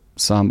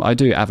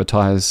do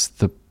advertise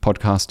the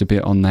podcast a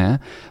bit on there,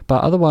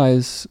 but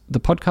otherwise the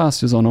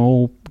podcast is on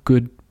all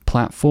good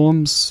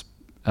platforms.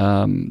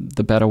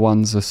 The better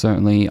ones are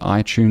certainly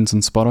iTunes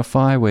and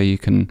Spotify, where you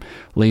can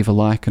leave a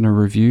like and a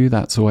review.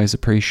 That's always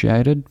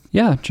appreciated.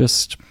 Yeah,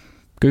 just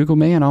Google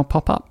me and I'll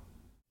pop up.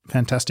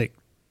 Fantastic.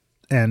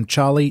 And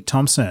Charlie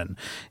Thompson,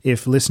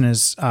 if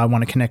listeners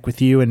want to connect with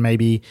you and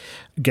maybe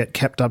get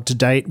kept up to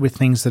date with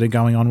things that are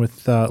going on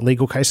with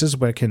legal cases,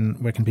 where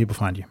can people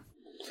find you?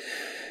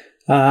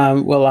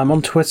 Well, I'm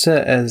on Twitter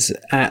as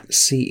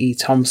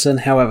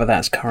 @CEThompson. However,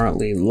 that's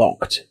currently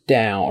locked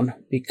down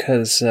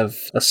because of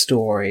a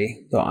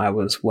story that I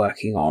was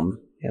working on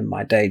in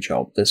my day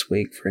job this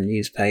week for a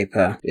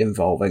newspaper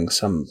involving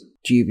some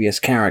dubious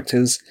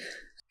characters.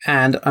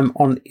 And I'm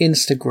on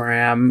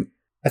Instagram.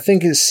 I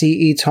think it's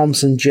C.E.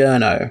 Thompson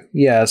Journo.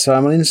 Yeah, so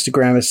I'm on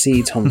Instagram as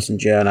C.E. Thompson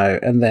Journo,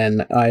 and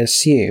then I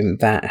assume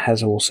that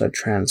has also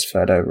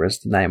transferred over as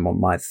the name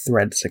on my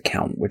Threads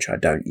account, which I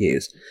don't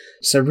use.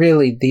 So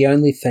really, the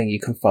only thing you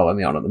can follow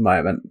me on at the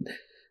moment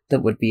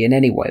that would be in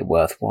any way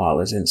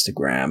worthwhile is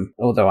Instagram,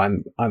 although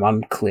I'm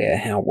unclear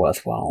how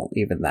worthwhile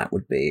even that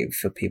would be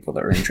for people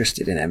that are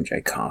interested in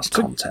MJ Cast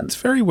content. It's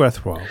very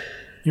worthwhile.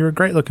 You're a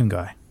great-looking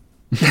guy.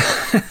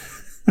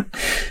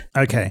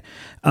 Okay.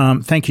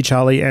 Thank you,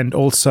 Charlie. And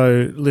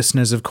also,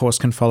 listeners, of course,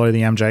 can follow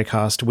the MJ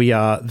Cast. We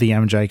are the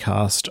MJ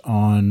Cast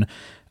on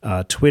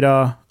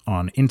Twitter,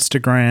 on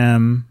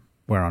Instagram.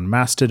 We're on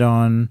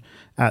Mastodon,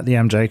 at the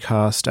MJ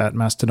Cast, at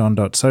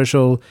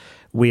mastodon.social.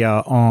 We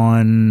are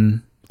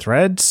on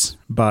Threads,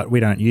 but we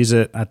don't use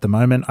it at the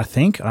moment, I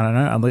think. I don't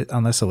know,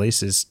 unless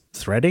Elise is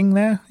threading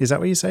there. Is that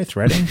what you say?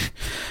 Threading?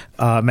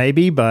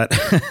 Maybe, but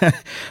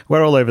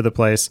we're all over the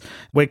place.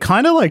 We're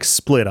kind of like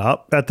split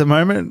up at the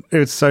moment.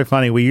 It's so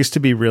funny. We used to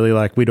be really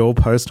like, we'd all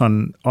post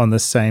on the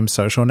same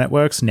social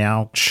networks.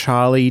 Now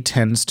Charlie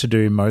tends to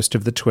do most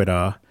of the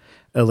Twitter.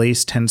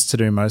 Elise tends to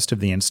do most of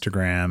the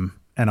Instagram.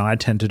 And I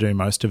tend to do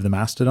most of the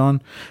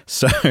Mastodon.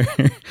 So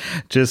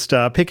just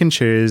pick and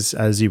choose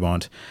as you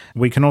want.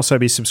 We can also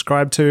be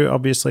subscribed to,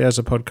 obviously, as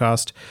a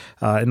podcast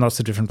in lots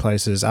of different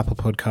places. Apple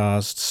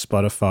Podcasts,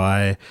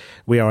 Spotify.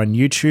 We are on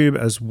YouTube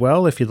as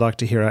well, if you'd like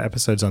to hear our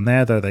episodes on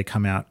there, though they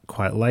come out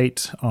quite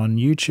late on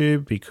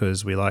YouTube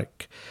because we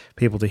like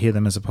people to hear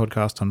them as a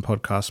podcast on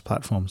podcast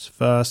platforms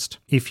first.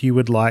 If you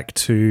would like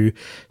to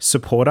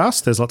support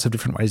us, there's lots of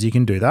different ways you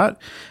can do that.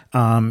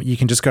 You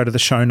can just go to the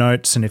show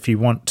notes, and if you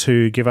want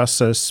to give us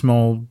a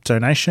small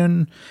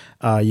donation,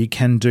 you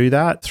can do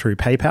that through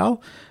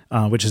PayPal,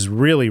 which is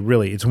really,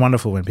 really, it's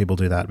wonderful when people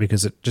do that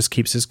because it just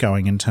keeps us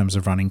going in terms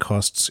of running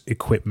costs,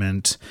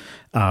 equipment.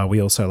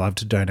 We also love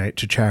to donate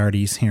to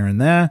charities here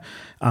and there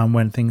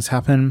when things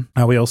happen.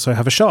 We also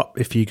have a shop.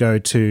 If you go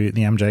to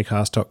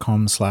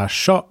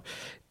themjcast.com/shop,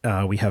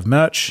 we have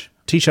merch,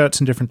 t-shirts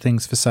and different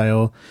things for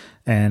sale,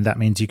 and that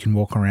means you can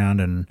walk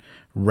around and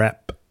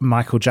rep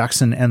Michael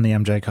Jackson and the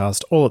MJ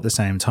Cast all at the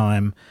same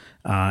time,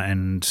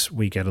 and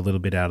we get a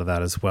little bit out of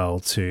that as well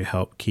to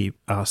help keep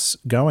us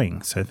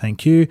going. So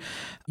thank you.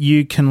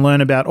 You can learn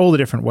about all the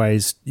different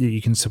ways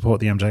you can support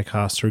the MJ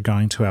Cast through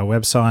going to our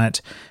website,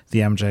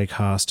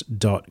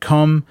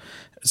 themjcast.com.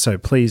 So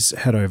please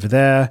head over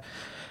there.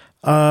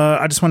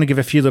 I just want to give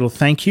a few little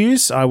thank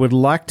yous. I would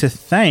like to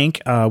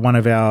thank one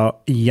of our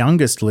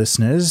youngest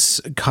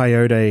listeners,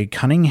 Coyote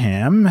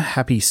Cunningham.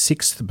 Happy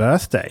 6th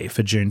birthday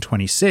for June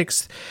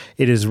 26th.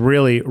 It is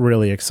really,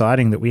 really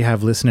exciting that we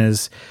have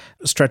listeners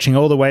stretching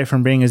all the way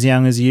from being as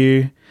young as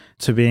you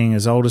to being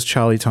as old as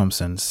Charlie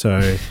Thompson.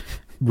 So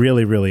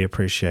really, really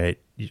appreciate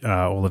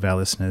all of our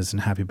listeners,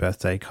 and happy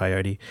birthday,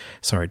 Coyote.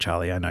 Sorry,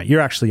 Charlie, I know. You're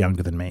actually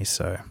younger than me,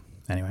 so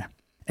anyway.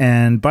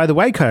 And by the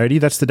way, Coyote,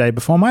 that's the day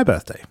before my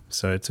birthday.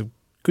 So it's a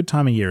good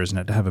time of year, isn't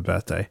it, to have a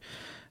birthday?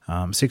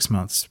 6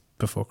 months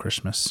before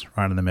Christmas,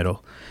 right in the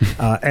middle.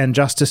 And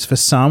Justice for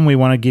Some, we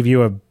want to give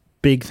you a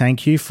big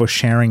thank you for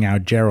sharing our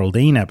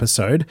Geraldine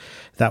episode.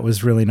 That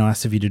was really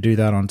nice of you to do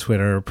that on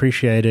Twitter.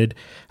 Appreciated.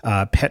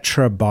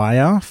 Petra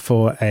Bayer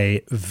for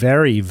a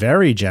very,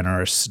 very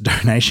generous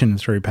donation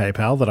through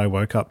PayPal that I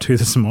woke up to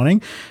this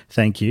morning.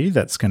 Thank you.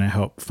 That's going to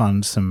help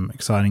fund some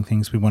exciting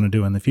things we want to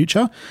do in the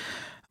future.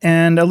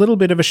 And a little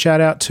bit of a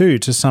shout out too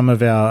to some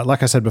of our,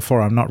 like I said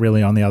before, I'm not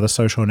really on the other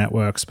social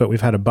networks, but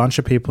we've had a bunch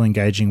of people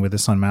engaging with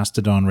us on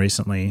Mastodon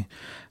recently,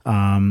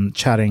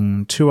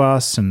 chatting to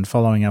us and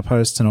following our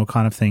posts and all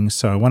kind of things.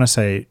 So I want to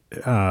say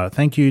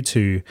thank you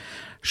to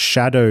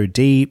Shadow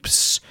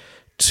Deeps,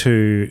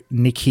 to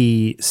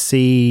Nikki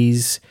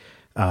C's,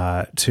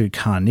 to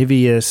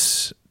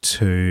Carnivius,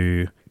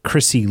 to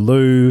Chrissy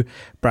Lou,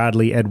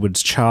 Bradley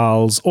Edwards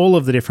Charles, all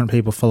of the different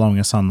people following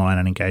us online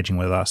and engaging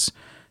with us.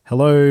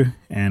 Hello,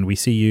 and we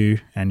see you,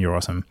 and you're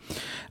awesome.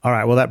 All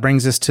right, well, that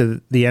brings us to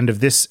the end of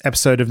this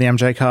episode of the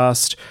MJ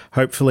Cast.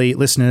 Hopefully,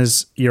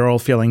 listeners, you're all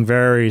feeling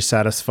very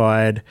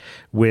satisfied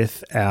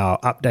with our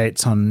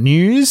updates on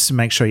news.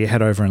 Make sure you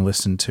head over and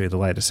listen to the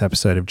latest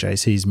episode of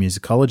JC's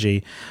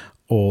Musicology,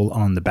 all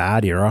on the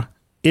Bad Era.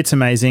 It's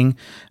amazing.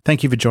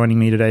 Thank you for joining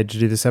me today to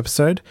do this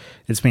episode.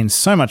 It's been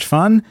so much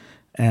fun.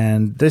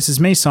 And this is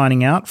me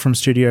signing out from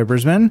Studio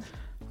Brisbane.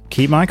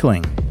 Keep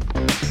Michaeling.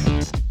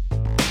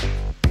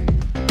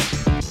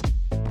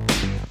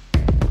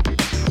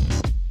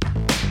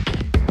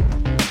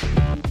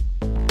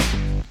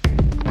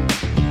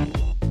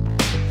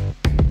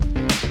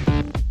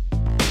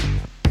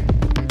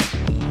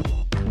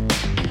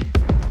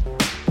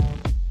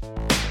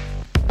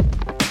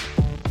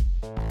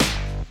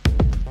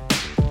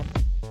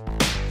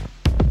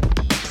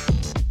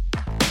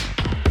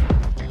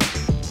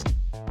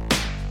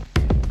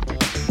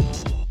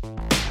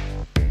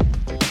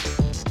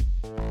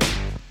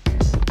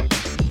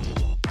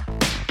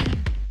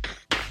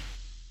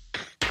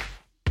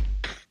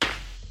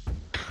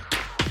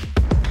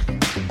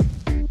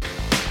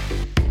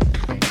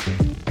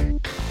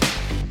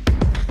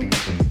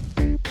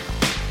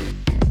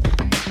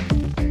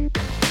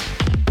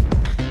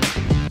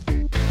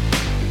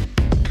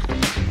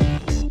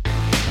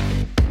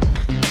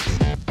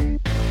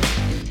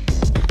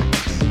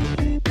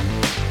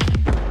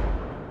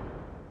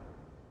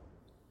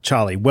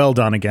 Charlie, well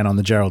done again on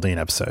the Geraldine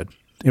episode.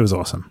 It was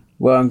awesome.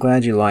 Well, I'm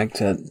glad you liked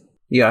it.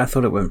 Yeah, I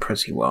thought it went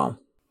pretty well.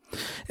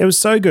 It was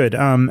so good.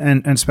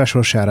 And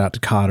special shout out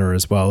to Carter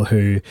as well,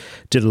 who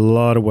did a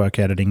lot of work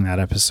editing that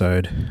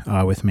episode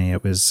with me.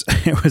 It was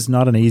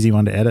not an easy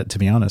one to edit, to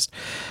be honest.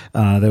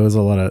 There was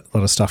a lot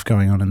of stuff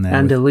going on in there.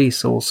 And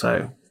Elise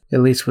also.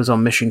 Elise was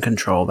on mission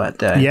control that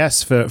day.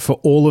 Yes, for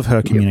all of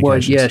her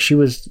communications. Well, yeah,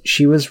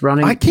 she was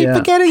running. I keep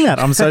forgetting that.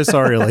 I'm so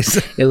sorry,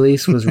 Elise.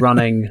 Elise was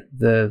running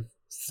the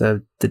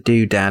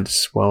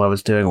doodads while I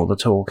was doing all the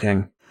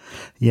talking.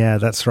 Yeah,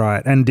 that's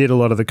right. And did a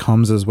lot of the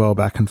comms as well,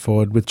 back and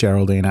forward with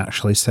Geraldine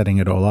actually setting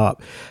it all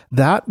up.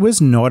 That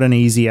was not an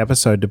easy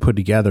episode to put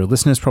together.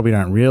 Listeners probably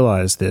don't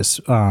realize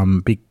this,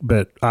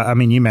 but I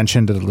mean, you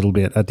mentioned it a little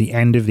bit at the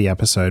end of the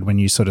episode when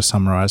you sort of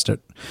summarized it,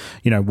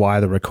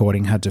 why the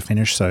recording had to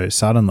finish so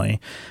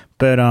suddenly.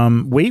 But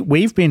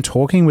we've been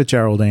talking with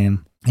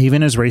Geraldine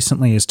even as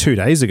recently as 2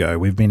 days ago.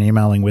 We've been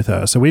emailing with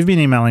her. So we've been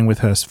emailing with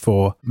her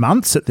for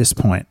months at this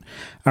point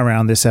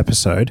around this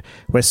episode.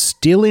 We're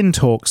still in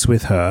talks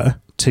with her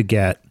to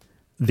get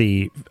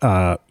the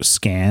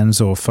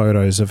scans or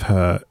photos of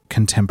her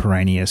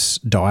contemporaneous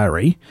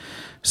diary.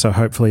 So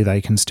hopefully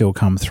they can still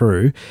come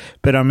through.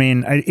 But I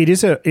mean,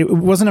 it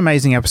was an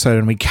amazing episode,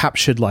 and we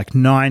captured like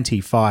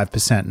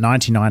 95%,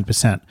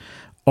 99%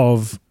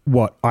 of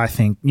what I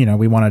think,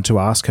 we wanted to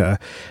ask her.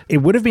 It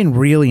would have been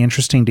really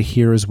interesting to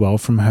hear as well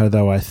from her,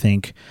 though, I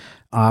think,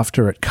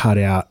 after it cut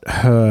out,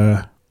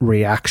 her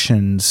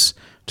reactions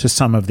to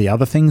some of the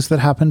other things that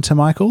happened to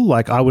Michael.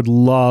 Like, I would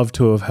love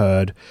to have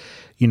heard,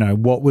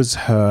 what was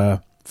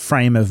her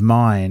frame of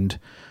mind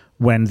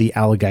when the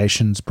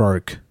allegations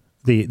broke,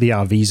 the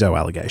Arvizo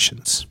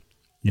allegations.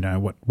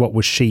 What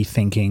was she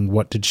thinking?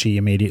 What did she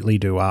immediately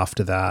do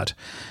after that?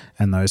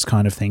 And those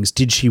kind of things.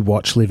 Did she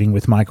watch Living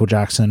with Michael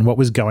Jackson? What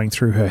was going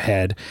through her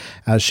head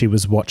as she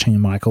was watching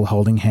Michael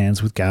holding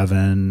hands with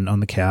Gavin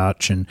on the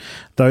couch and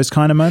those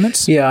kind of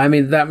moments? Yeah, I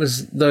mean,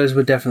 those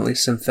were definitely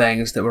some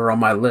things that were on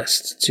my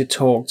list to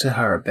talk to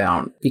her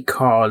about,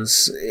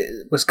 because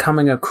it was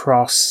coming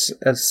across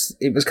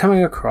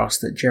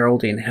that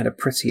Geraldine had a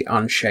pretty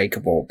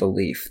unshakable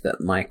belief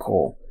that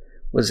Michael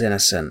was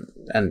innocent,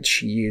 and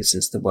she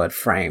uses the word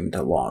framed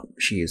a lot.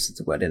 She uses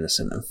the word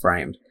innocent and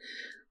framed,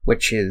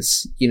 which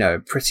is,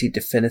 pretty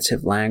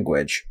definitive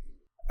language.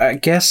 I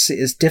guess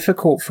it's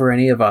difficult for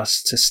any of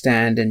us to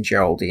stand in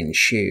Geraldine's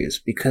shoes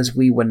because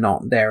we were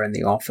not there in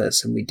the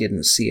office and we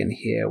didn't see and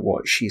hear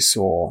what she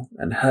saw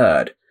and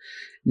heard.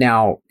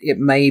 Now, it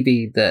may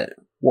be that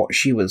what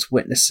she was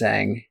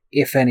witnessing,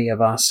 if any of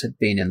us had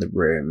been in the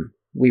room,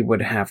 we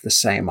would have the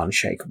same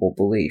unshakable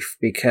belief,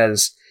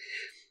 because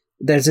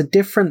there's a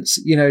difference.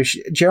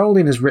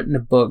 Geraldine has written a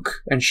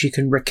book and she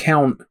can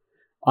recount,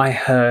 I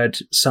heard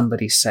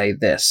somebody say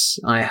this,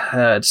 I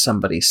heard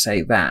somebody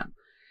say that.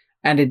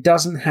 And it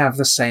doesn't have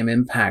the same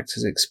impact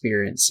as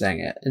experiencing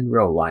it in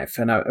real life.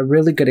 And a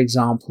really good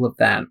example of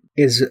that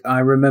is, I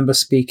remember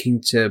speaking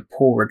to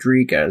Paul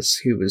Rodriguez,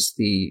 who was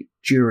the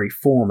jury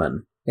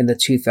foreman in the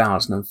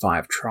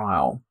 2005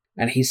 trial.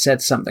 And he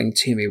said something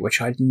to me which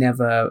I'd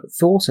never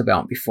thought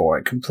about before.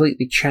 It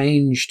completely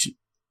changed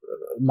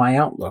my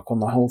outlook on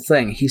the whole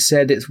thing. He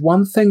said, it's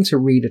one thing to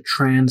read a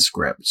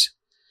transcript,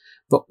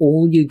 but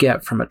all you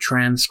get from a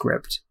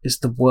transcript is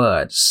the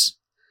words.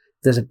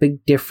 There's a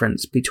big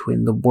difference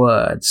between the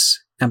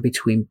words and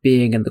between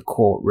being in the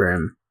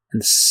courtroom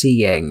and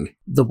seeing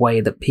the way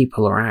that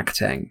people are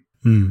acting.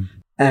 Mm.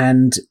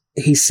 And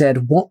he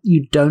said, what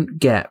you don't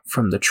get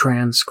from the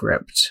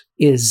transcript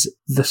is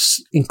the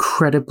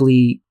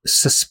incredibly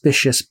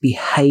suspicious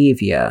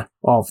behavior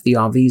of the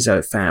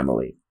Arvizo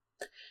family.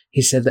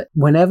 He said that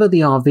whenever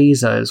the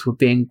Arvizos were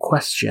being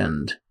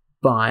questioned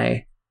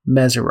by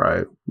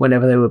Mesereau,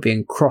 whenever they were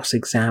being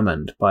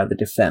cross-examined by the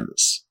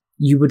defense,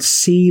 you would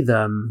see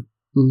them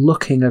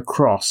looking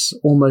across,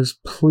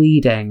 almost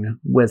pleading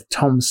with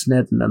Tom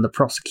Snedden and the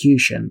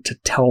prosecution to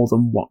tell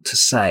them what to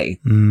say.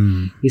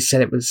 Mm. He said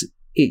it was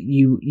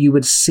you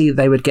would see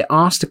they would get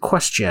asked a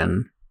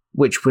question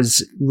which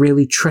was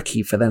really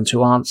tricky for them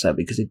to answer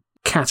because it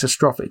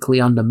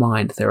catastrophically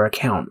undermined their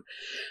account.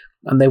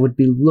 And they would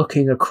be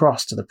looking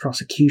across to the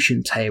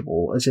prosecution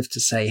table as if to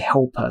say,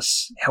 help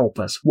us,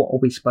 what are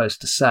we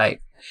supposed to say?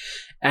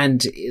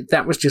 And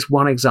that was just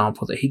one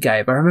example that he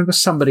gave. I remember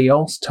somebody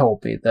else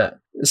told me that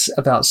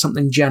about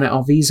something Janet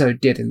Arvizo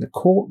did in the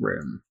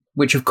courtroom,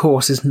 which of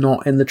course is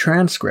not in the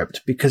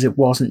transcript because it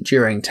wasn't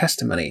during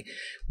testimony,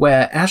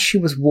 where as she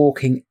was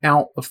walking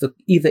out of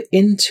either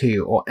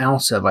into or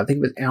out of, I think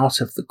it was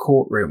out of the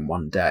courtroom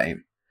one day,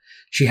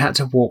 she had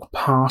to walk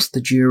past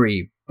the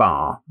jury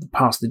bar,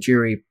 past the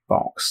jury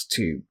box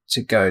to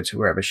go to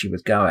wherever she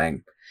was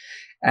going.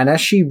 And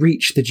as she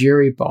reached the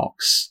jury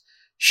box,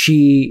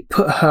 she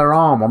put her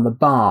arm on the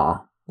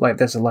bar, like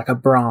there's a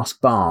brass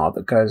bar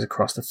that goes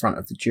across the front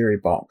of the jury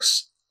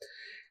box.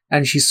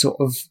 And she sort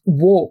of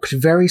walked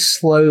very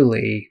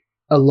slowly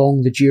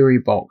along the jury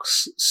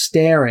box,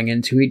 staring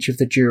into each of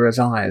the jurors'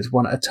 eyes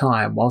one at a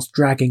time, whilst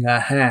dragging her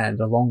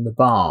hand along the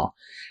bar.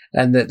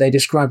 And that they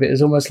describe it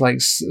as almost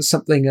like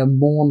something a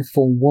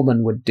mournful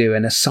woman would do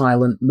in a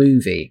silent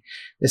movie.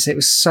 It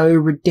was so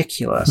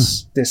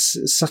ridiculous.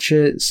 Such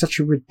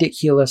a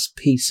ridiculous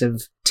piece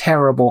of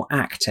terrible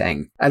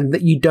acting, and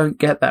that you don't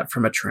get that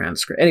from a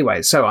transcript.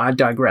 Anyway, so I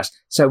digress.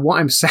 So what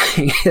I'm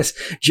saying is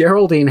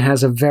Geraldine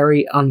has a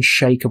very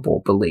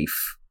unshakable belief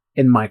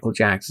in Michael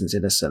Jackson's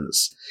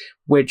innocence,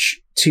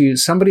 which to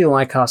somebody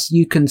like us,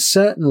 you can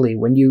certainly,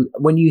 when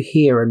you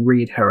hear and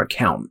read her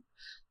account,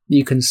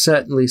 you can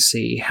certainly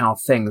see how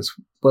things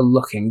were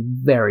looking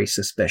very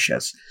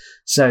suspicious.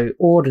 So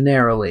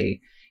ordinarily,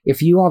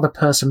 if you are the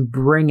person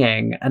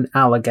bringing an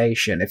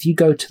allegation, if you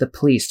go to the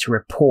police to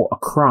report a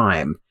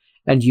crime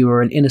and you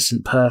are an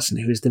innocent person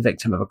who is the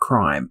victim of a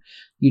crime,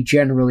 you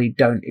generally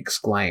don't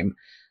exclaim,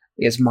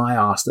 "It's my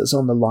ass that's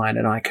on the line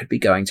and I could be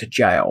going to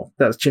jail."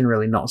 That's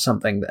generally not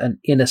something that an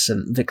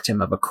innocent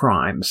victim of a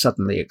crime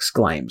suddenly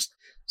exclaims.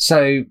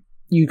 So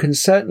you can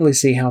certainly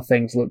see how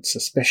things looked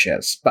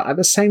suspicious, but at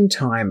the same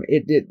time,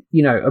 it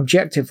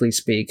objectively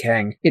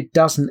speaking, it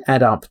doesn't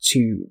add up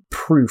to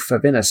proof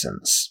of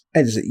innocence.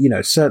 It's,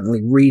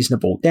 certainly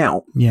reasonable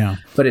doubt, Yeah.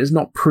 but it's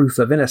not proof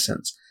of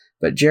innocence.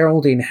 But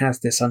Geraldine has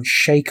this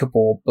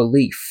unshakable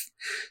belief.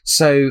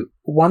 So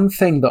one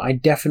thing that I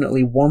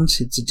definitely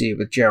wanted to do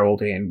with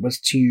Geraldine was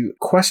to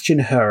question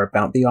her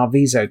about the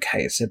Arvizo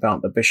case,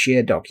 about the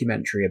Bashir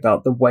documentary,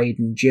 about the Wade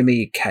and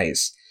Jimmy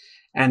case,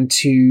 and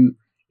to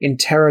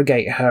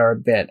interrogate her a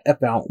bit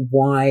about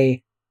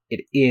why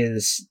it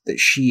is that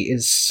she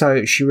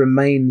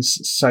remains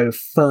so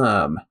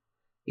firm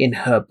in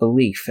her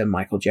belief in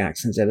Michael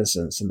Jackson's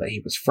innocence and that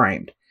he was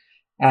framed.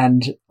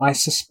 And I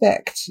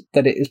suspect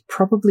that it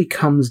probably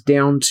comes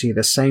down to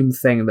the same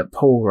thing that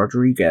Paul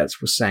Rodriguez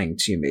was saying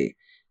to me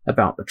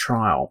about the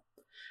trial,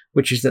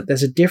 which is that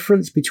there's a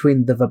difference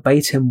between the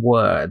verbatim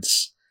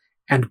words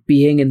and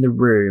being in the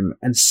room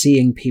and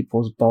seeing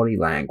people's body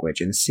language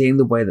and seeing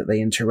the way that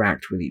they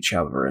interact with each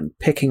other and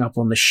picking up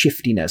on the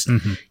shiftiness.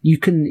 Mm-hmm. You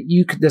can,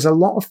 there's a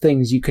lot of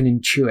things you can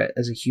intuit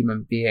as a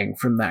human being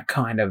from that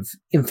kind of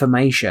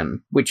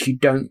information, which you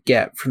don't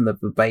get from the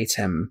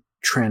verbatim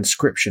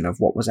transcription of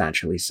what was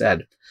actually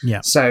said. Yeah.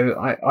 So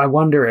I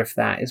wonder if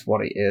that is what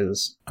it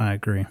is. I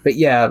agree. But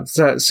yeah,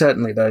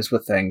 certainly those were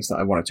things that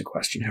I wanted to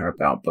question her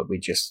about, but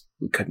we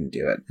couldn't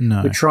do it.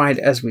 No. We tried,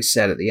 as we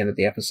said at the end of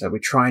the episode, we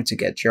tried to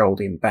get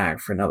Geraldine back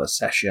for another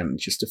session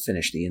just to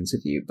finish the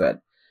interview,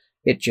 but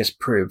it just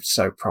proved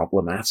so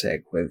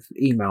problematic with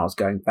emails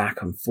going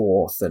back and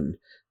forth and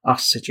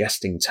us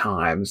suggesting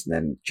times, and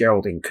then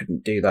Geraldine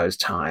couldn't do those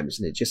times,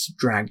 and it just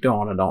dragged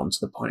on and on to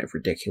the point of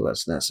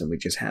ridiculousness, and we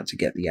just had to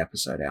get the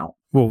episode out.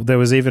 Well, there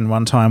was even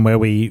one time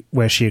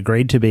where she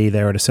agreed to be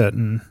there at a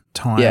certain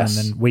time, yes,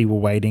 and then we were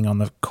waiting on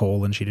the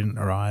call and she didn't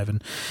arrive.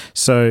 And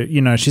so,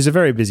 she's a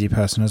very busy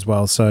person as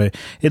well, so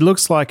it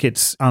looks like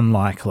it's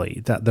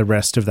unlikely that the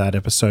rest of that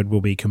episode will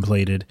be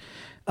completed.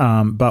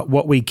 But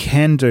what we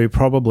can do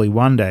probably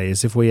one day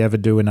is if we ever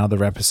do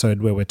another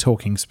episode where we're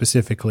talking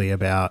specifically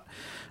about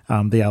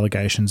the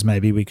allegations,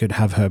 maybe we could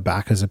have her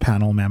back as a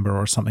panel member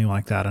or something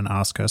like that and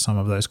ask her some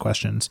of those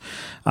questions.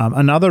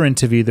 Another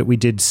interview that we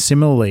did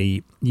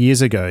similarly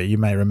years ago, you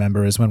may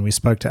remember, is when we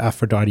spoke to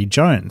Aphrodite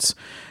Jones,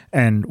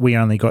 and we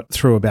only got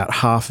through about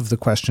half of the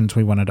questions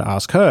we wanted to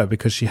ask her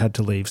because she had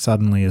to leave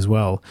suddenly as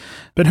well.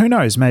 But who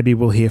knows, maybe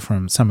we'll hear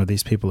from some of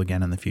these people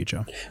again in the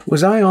future.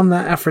 Was I on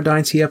that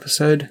Aphrodite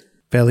episode?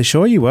 Fairly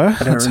sure you were.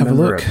 Let's have a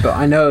look. But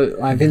I know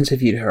I've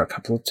interviewed her a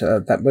couple of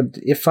times.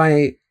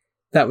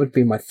 That would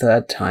be my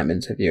third time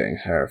interviewing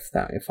her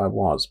if I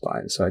was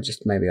by. So I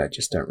just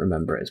don't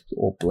remember it. It's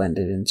all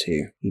blended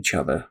into each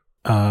other.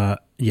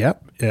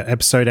 Yep.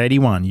 Episode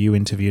 81, you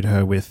interviewed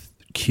her with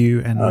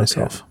Q and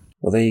myself.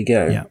 Well, there you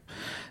go. Yeah.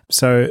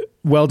 So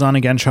well done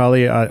again,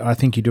 Charlie. I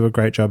think you do a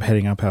great job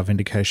heading up our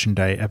Vindication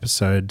Day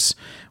episodes.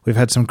 We've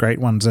had some great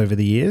ones over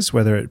the years,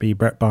 whether it be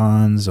Brett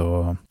Barnes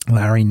or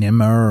Larry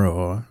Nimmer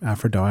or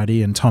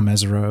Aphrodite and Tom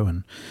Mesereau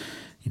and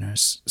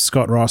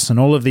Scott Ross and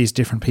all of these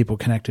different people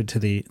connected to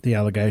the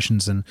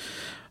allegations. And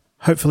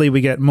hopefully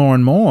we get more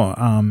and more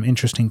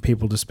interesting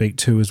people to speak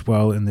to as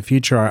well in the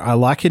future. I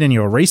like it in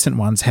your recent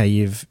ones how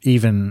you've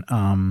even,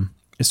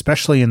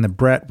 especially in the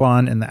Brett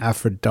one and the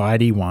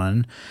Aphrodite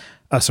one,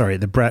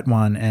 the Brett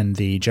one and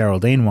the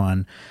Geraldine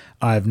one,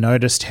 I've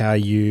noticed how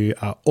you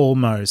are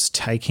almost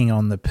taking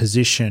on the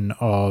position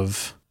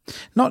of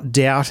not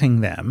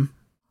doubting them.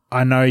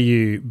 I know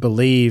you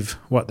believe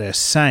what they're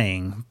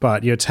saying,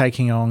 but you're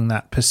taking on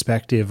that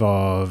perspective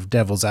of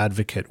devil's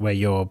advocate where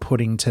you're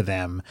putting to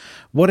them,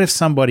 what if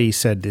somebody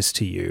said this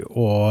to you?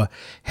 Or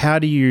how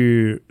do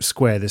you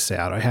square this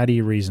out? Or how do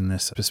you reason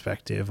this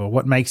perspective? Or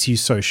what makes you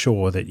so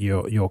sure that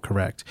you're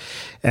correct?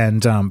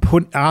 And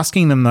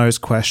asking them those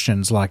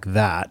questions like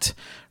that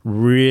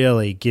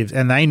really gives,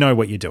 and they know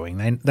what you're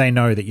doing. They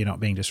know that you're not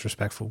being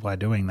disrespectful by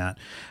doing that.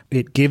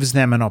 It gives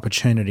them an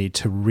opportunity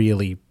to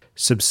really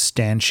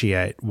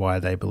substantiate why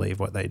they believe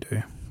what they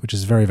do, which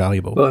is very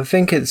valuable. Well, I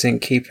think it's in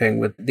keeping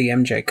with the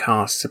MJ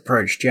Cast's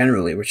approach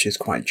generally, which is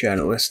quite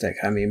journalistic.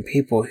 I mean,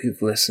 people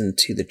who've listened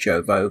to the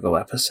Joe Vogel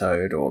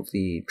episode or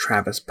the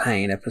Travis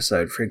Payne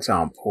episode, for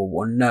example,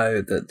 will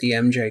know that the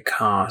MJ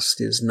Cast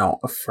is not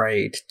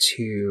afraid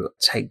to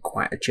take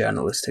quite a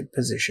journalistic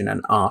position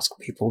and ask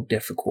people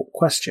difficult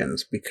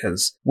questions,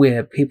 because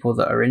we're people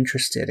that are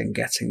interested in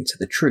getting to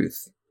the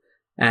truth.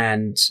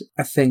 And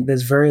I think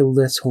there's very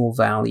little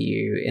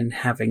value in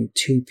having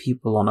two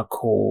people on a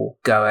call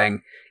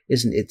going,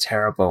 isn't it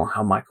terrible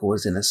how Michael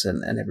was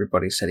innocent and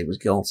everybody said he was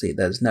guilty?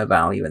 There's no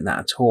value in that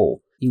at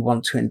all. You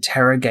want to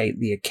interrogate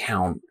the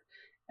account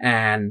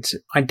and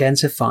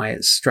identify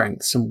its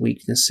strengths and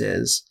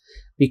weaknesses,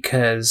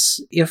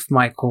 because if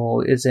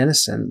Michael is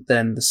innocent,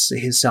 then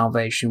his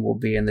salvation will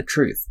be in the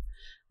truth.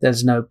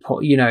 There's no,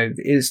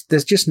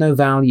 there's just no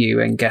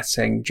value in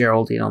getting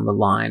Geraldine on the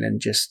line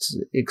and just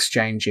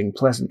exchanging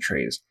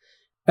pleasantries.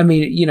 I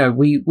mean,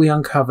 we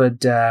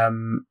uncovered,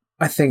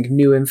 I think,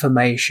 new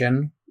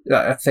information,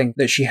 I think,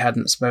 that she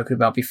hadn't spoken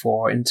about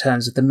before in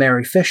terms of the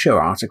Mary Fisher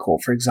article,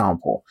 for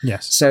example.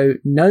 Yes. So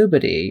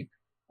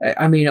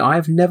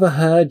I've never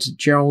heard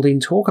Geraldine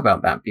talk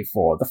about that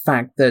before. The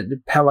fact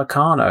that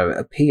Pelicano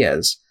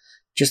appears,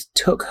 just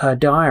took her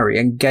diary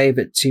and gave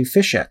it to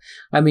Fisher.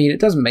 I mean, it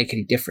doesn't make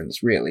any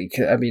difference, really.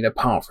 I mean,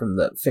 apart from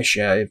that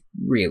Fisher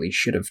really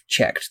should have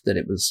checked that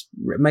it was...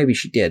 Maybe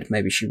she did.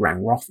 Maybe she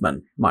rang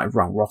Rothman. Might have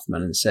rung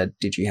Rothman and said,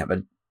 did you have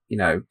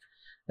a,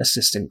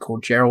 assistant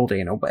called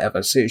Geraldine or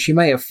whatever? So she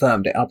may have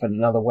firmed it up in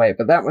another way,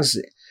 but that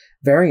was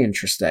very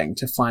interesting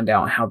to find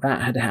out how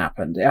that had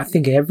happened. I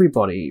think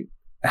everybody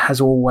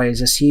has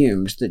always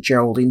assumed that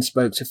Geraldine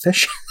spoke to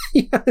Fisher.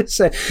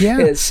 So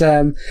yeah. It's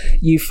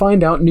you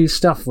find out new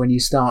stuff when you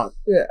start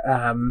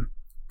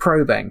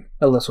probing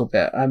a little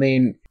bit. I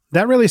mean,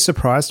 that really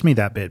surprised me,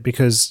 that bit,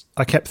 because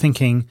I kept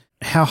thinking,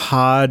 how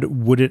hard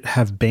would it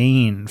have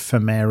been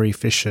for Mary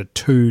Fisher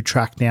to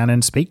track down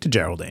and speak to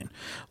Geraldine?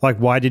 Like,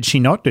 why did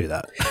she not do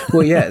that?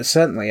 Well, yeah,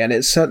 certainly. And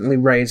it certainly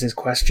raises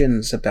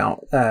questions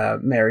about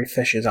Mary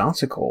Fisher's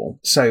article.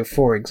 So,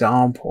 for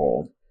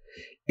example,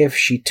 if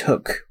she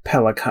took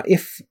Pelican,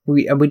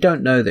 and we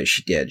don't know that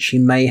she did, she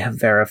may have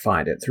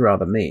verified it through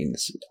other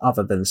means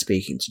other than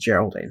speaking to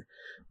Geraldine.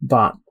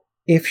 But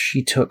if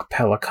she took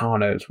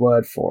Pelicano's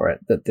word for it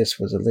that this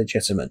was a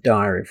legitimate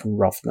diary from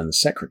Rothman's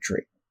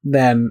secretary,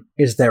 then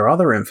is there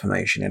other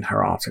information in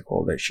her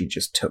article that she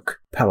just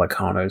took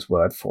Pelicano's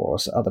word for,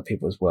 or other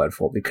people's word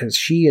for? Because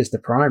she is the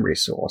primary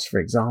source, for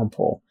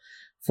example,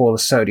 for the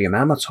sodium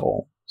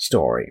amytal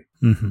story.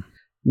 Mm-hmm.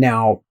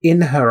 Now,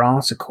 in her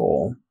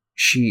article,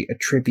 she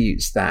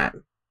attributes that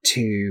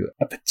to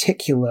a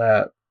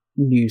particular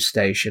news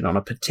station on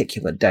a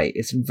particular date.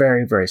 It's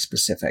very, very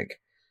specific.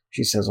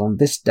 She says, on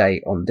this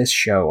date, on this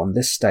show, on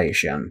this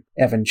station,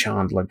 Evan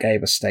Chandler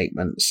gave a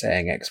statement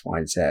saying X,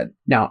 Y, Z.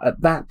 Now, at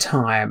that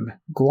time,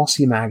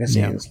 glossy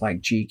magazines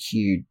like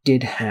GQ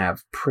did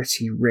have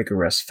pretty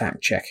rigorous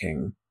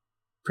fact-checking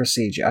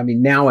procedure. I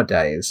mean,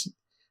 nowadays,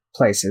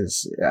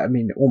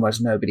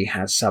 almost nobody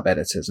has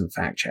sub-editors and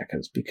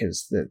fact-checkers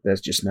because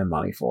there's just no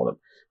money for them.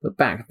 But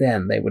back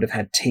then, they would have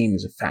had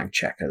teams of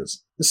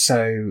fact-checkers.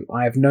 So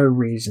I have no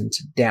reason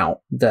to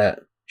doubt that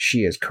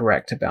she is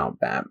correct about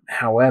that.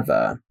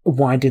 However,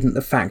 why didn't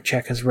the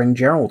fact-checkers ring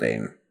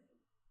Geraldine?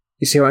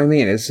 You see what I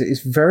mean?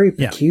 It's very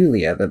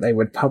peculiar that they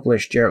would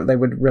publish they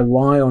would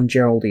rely on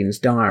Geraldine's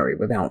diary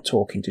without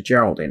talking to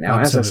Geraldine. Now,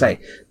 Absolutely. As I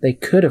say, they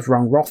could have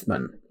rung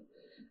Rothman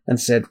and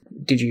said,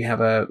 did you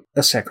have a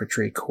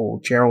secretary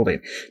called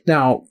Geraldine?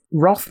 Now,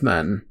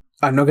 Rothman,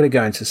 I'm not going to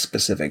go into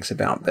specifics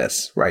about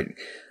this, right?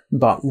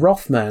 But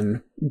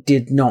Rothman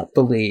did not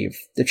believe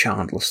the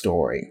Chandler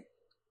story,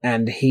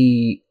 and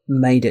he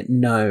made it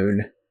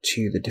known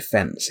to the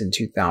defense in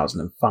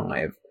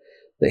 2005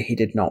 that he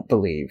did not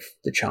believe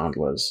the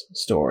Chandler's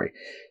story.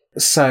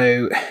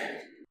 So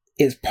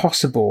it's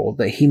possible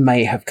that he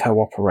may have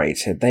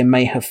cooperated. They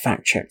may have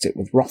fact-checked it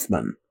with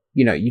Rothman.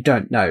 You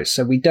don't know.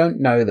 So we don't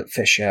know that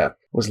Fisher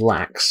was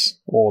lax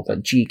or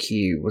that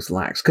GQ was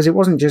lax, because it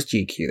wasn't just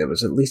GQ. There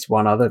was at least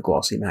one other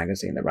glossy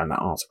magazine that ran that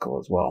article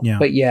as well. Yeah.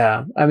 But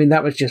yeah, I mean,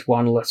 that was just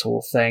one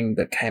little thing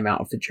that came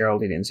out of the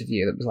Geraldine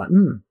interview that was like,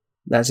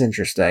 That's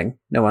interesting.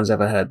 No one's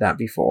ever heard that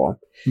before.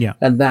 Yeah.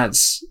 And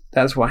that's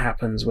what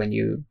happens when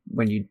you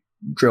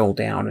drill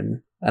down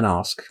and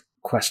ask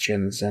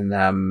questions and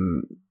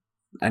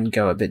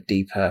go a bit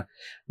deeper,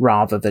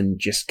 rather than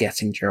just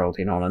getting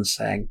Geraldine on and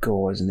saying,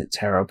 "God, isn't it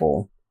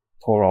terrible?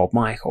 Poor old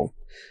Michael."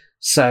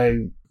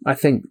 So I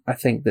think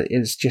that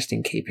is just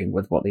in keeping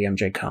with what the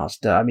MJ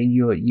cast do. I mean,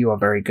 you are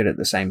very good at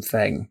the same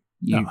thing.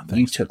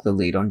 You took the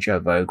lead on Joe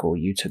Vogel,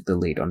 you took the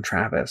lead on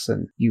Travis,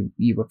 and you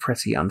were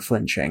pretty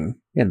unflinching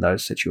in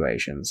those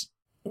situations.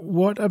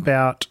 What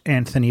about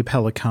Anthony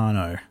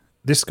Pellicano?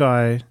 This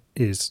guy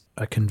is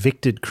a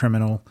convicted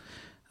criminal.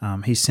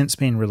 He's since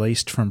been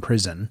released from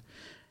prison.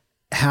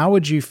 How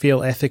would you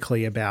feel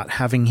ethically about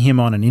having him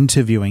on and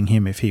interviewing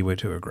him if he were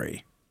to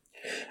agree?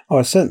 Oh,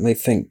 I certainly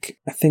think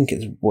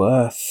it's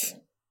worth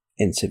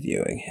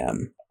interviewing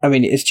him. I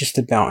mean, it's just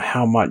about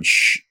how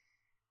much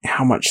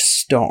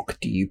stock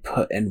do you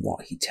put in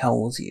what he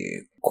tells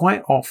you.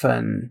 Quite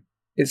often,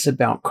 it's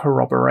about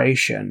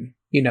corroboration.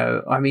 You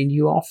know, I mean,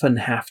 you often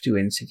have to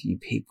interview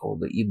people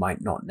that you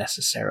might not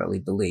necessarily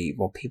believe,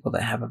 or people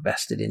that have a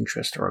vested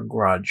interest or a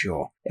grudge,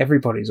 or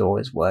everybody's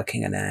always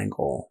working an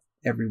angle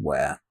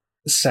everywhere.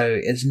 So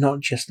it's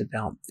not just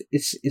about,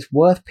 it's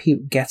worth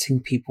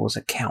getting people's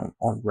account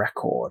on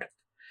record,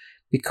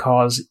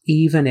 because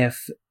even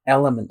if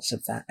elements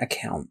of that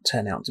account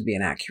turn out to be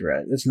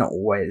inaccurate, it's not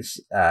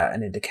always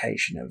an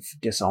indication of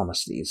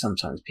dishonesty.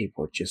 Sometimes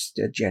people just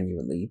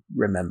genuinely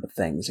remember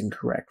things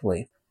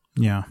incorrectly.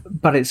 Yeah.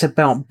 But it's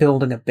about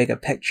building a bigger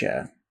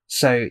picture.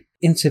 So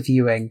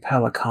interviewing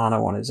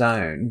Pellicano on his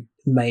own,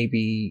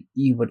 maybe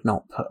you would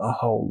not put a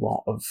whole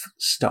lot of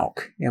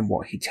stock in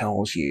what he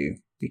tells you,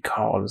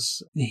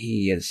 because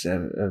he is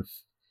a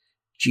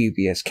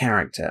dubious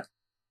character.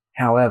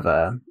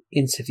 However,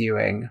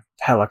 interviewing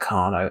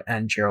Pellicano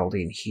and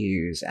Geraldine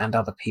Hughes and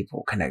other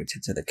people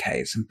connected to the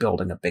case and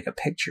building a bigger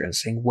picture and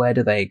seeing where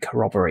do they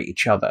corroborate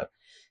each other.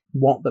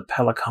 What the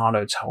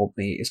Pellicano told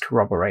me is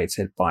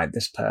corroborated by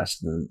this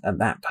person and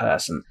that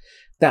person.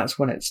 That's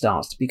when it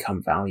starts to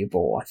become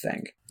valuable, I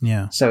think.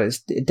 Yeah. So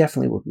it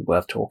definitely would be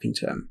worth talking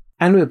to him.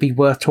 And it would be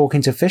worth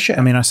talking to Fisher.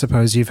 I mean, I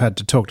suppose you've had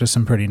to talk to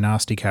some pretty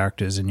nasty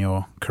characters in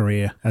your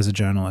career as a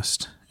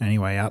journalist,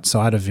 anyway,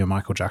 outside of your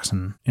Michael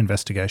Jackson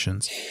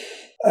investigations.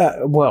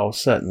 Well,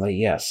 certainly,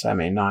 yes. I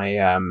mean,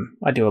 I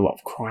do a lot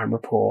of crime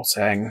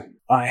reporting.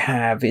 I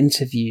have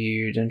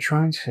interviewed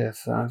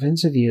I've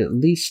interviewed at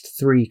least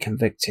 3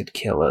 convicted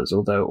killers,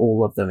 although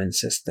all of them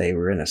insist they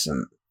were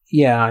innocent.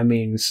 Yeah, I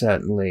mean,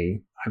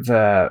 certainly,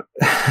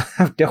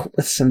 I've dealt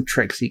with some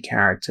tricksy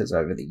characters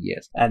over the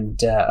years.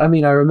 And, I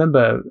mean, I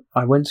remember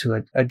I went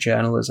to a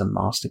journalism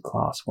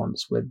masterclass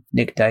once with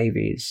Nick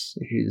Davies,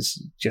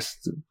 who's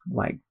just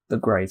like the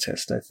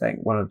greatest, I think.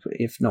 One of,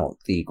 if not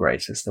the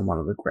greatest, then one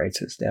of the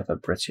greatest ever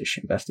British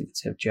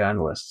investigative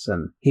journalists.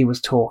 And he was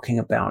talking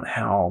about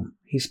how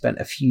he spent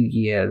a few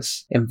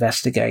years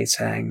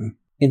investigating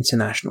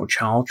international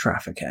child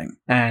trafficking.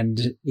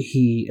 And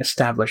he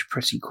established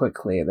pretty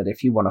quickly that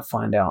if you want to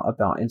find out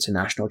about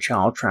international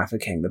child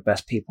trafficking, the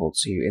best people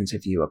to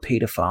interview are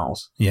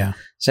pedophiles. Yeah.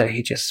 So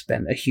he just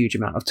spent a huge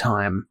amount of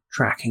time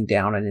tracking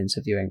down and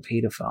interviewing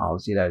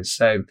pedophiles, you know.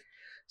 So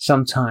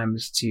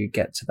sometimes to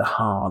get to the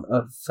heart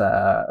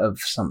of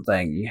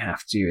something, you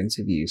have to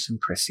interview some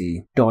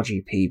pretty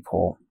dodgy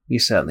people. You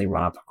certainly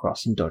run up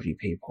across some dodgy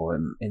people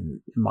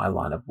in my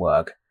line of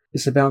work.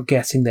 It's about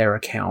getting their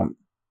account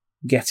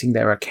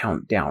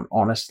down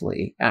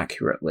honestly,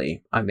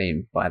 accurately. I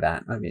mean, by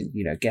that, I mean,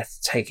 you know,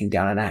 taking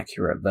down an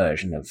accurate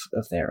version of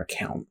their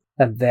account,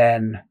 and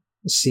then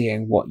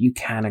seeing what you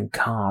can and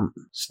can't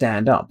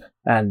stand up.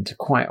 And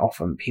quite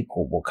often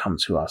people will come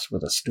to us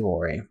with a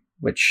story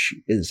which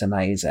is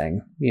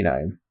amazing. You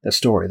know, the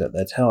story that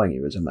they're telling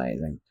you is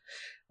amazing.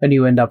 And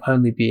you end up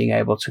only being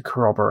able to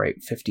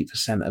corroborate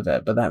 50% of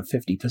it, but that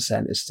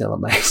 50% is still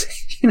amazing.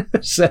 You know?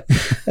 So,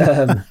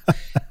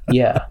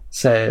 yeah.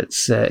 So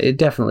it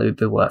definitely would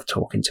be worth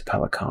talking to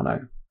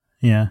Pellicano.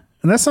 Yeah.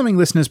 And that's something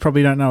listeners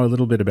probably don't know a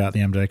little bit about the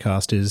MJ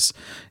Cast is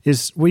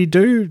we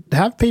do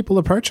have people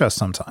approach us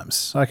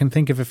sometimes. I can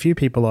think of a few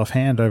people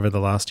offhand over the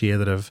last year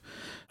that have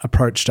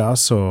approached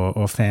us,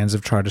 or fans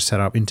have tried to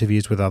set up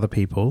interviews with other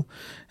people,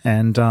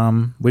 and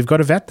we've got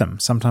to vet them.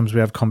 Sometimes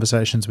we have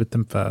conversations with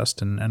them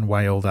first and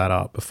weigh all that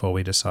up before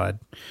we decide,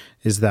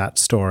 is that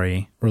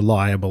story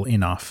reliable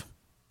enough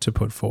to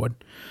put forward?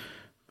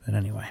 But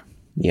anyway.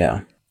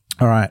 Yeah.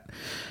 All right.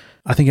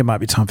 I think it might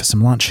be time for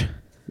some lunch.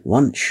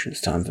 Lunch?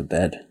 It's time for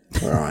bed,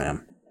 where I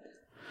am.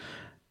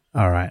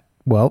 All right.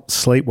 Well,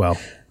 sleep well.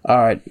 All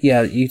right.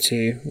 Yeah, you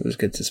too. It was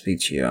good to speak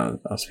to you.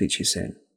 I'll speak to you soon.